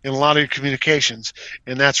tongue in a lot of your communications,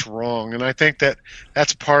 and that's wrong. And I think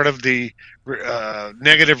that's part of the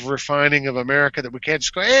negative refining of America, that we can't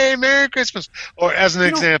just go, hey, Merry Christmas. Or as an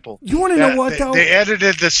example, you want to know what, though? they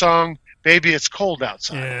edited the song Baby It's Cold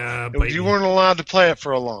Outside. Yeah, baby. You weren't allowed to play it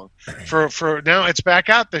for a long. For now, it's back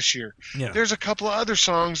out this year. Yeah. There's a couple of other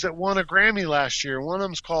songs that won a Grammy last year. One of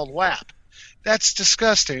them's called WAP. That's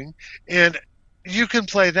disgusting. And you can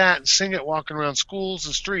play that and sing it walking around schools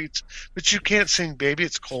and streets, but you can't sing Baby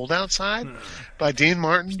It's Cold Outside by Dean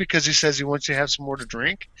Martin because he says he wants you to have some more to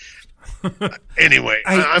drink. Anyway,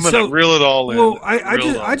 I'm going to reel it all in. Well,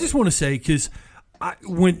 I just want to say, because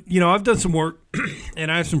when I've done some work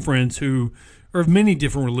and I have some friends who are of many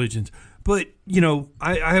different religions, but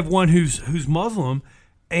I have one who's Muslim,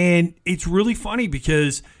 and it's really funny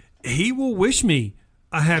because he will wish me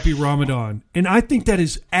a happy Ramadan, and I think that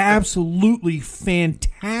is absolutely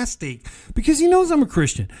fantastic because he knows I'm a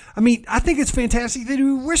Christian. I mean, I think it's fantastic that he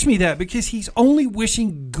would wish me that because he's only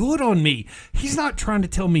wishing good on me. He's not trying to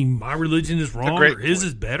tell me my religion is wrong or his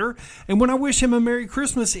is better. And when I wish him a Merry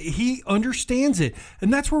Christmas, he understands it.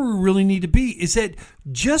 And that's where we really need to be, is that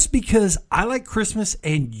just because I like Christmas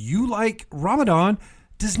and you like Ramadan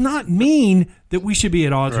does not mean that we should be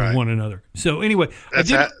at odds with one another. So anyway,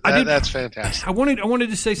 that's fantastic. I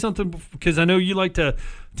wanted to say something because I know you like to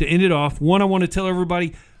end it off. One, I want to tell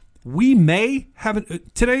everybody we may have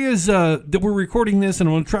today is that we're recording this, and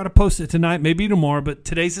I'm going to try to post it tonight, maybe tomorrow. But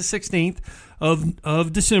today's the 16th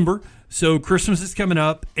of December, so Christmas is coming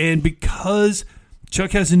up, and because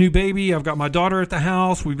Chuck has a new baby, I've got my daughter at the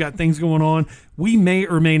house, we've got things going on. We may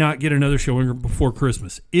or may not get another showing before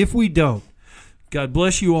Christmas. If we don't, God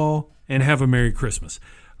bless you all and have a Merry Christmas.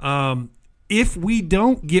 If we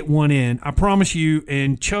don't get one in, I promise you,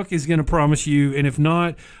 and Chuck is going to promise you, and if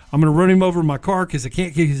not, I'm going to run him over in my car because I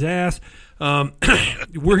can't kick his ass. We're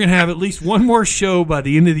going to have at least one more show by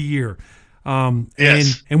the end of the year.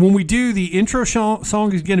 Yes. And when we do, the intro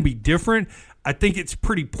song is going to be different. I think it's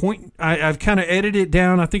pretty I've kind of edited it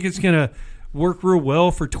down. I think it's going to work real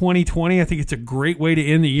well for 2020. I think it's a great way to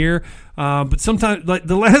end the year. But sometimes, like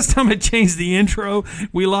the last time I changed the intro,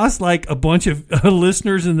 we lost like a bunch of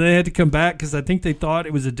listeners, and they had to come back because I think they thought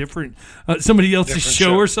it was a different somebody else's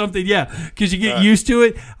show or something. Yeah, because you get used to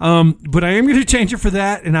it. But I am going to change it for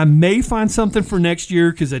that, and I may find something for next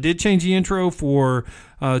year because I did change the intro for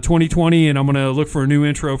 2020, and I'm going to look for a new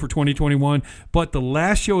intro for 2021. But the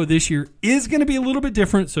last show of this year is going to be a little bit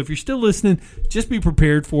different. So if you're still listening, just be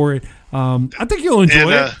prepared for it. I think you'll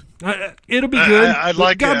enjoy it. It'll be good.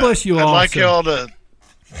 God bless you all. I'd like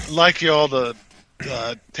you all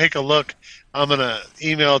to take a look. I'm going to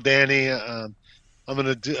email Danny. I'm going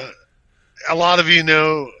to do. A lot of you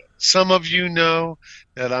know. Some of you know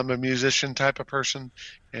that I'm a musician type of person,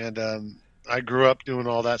 and I grew up doing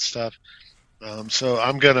all that stuff. So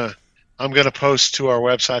I'm gonna post to our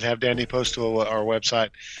website. Have Danny post to our website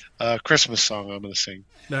a Christmas song I'm gonna sing.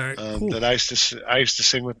 All right, cool. That I used to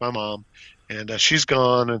sing with my mom, and she's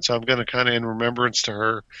gone, and so I'm gonna kind of in remembrance to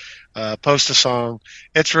her post a song.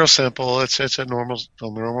 It's real simple. It's a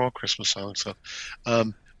normal Christmas song. So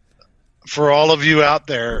for all of you out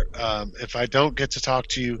there, if I don't get to talk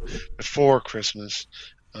to you before Christmas,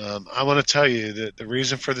 I want to tell you that the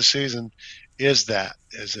reason for the season is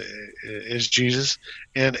Jesus,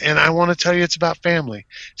 and I want to tell you it's about family.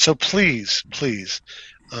 So please,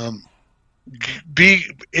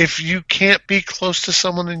 if you can't be close to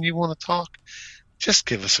someone and you want to talk, just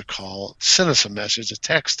give us a call, send us a message, a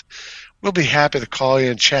text. We'll be happy to call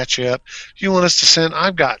you and chat you up. If you want us to send,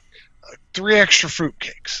 I've got 3 extra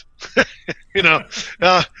fruitcakes.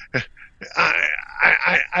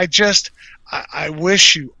 I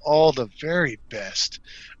wish you all the very best.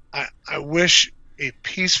 I wish a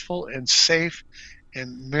peaceful and safe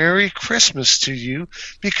and Merry Christmas to you,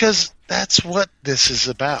 because that's what this is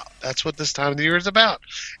about. That's what this time of the year is about,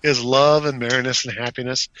 is love and merriness and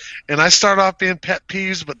happiness. And I start off being pet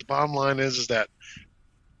peeves, but the bottom line is that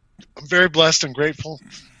I'm very blessed and grateful.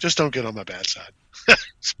 Just don't get on my bad side.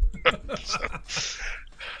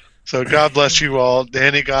 So God bless you all.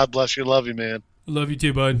 Danny, God bless you. Love you, man. Love you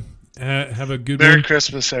too, bud. Have a good Merry one.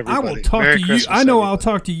 Christmas, everybody. I will talk Merry to you. Christmas, I know everybody. I'll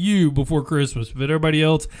talk to you before Christmas, but everybody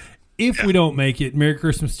else, if we don't make it, Merry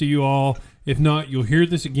Christmas to you all. If not, you'll hear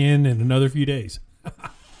this again in another few days.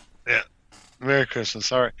 Yeah. Merry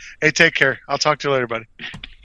Christmas. All right. Hey, take care. I'll talk to you later, buddy.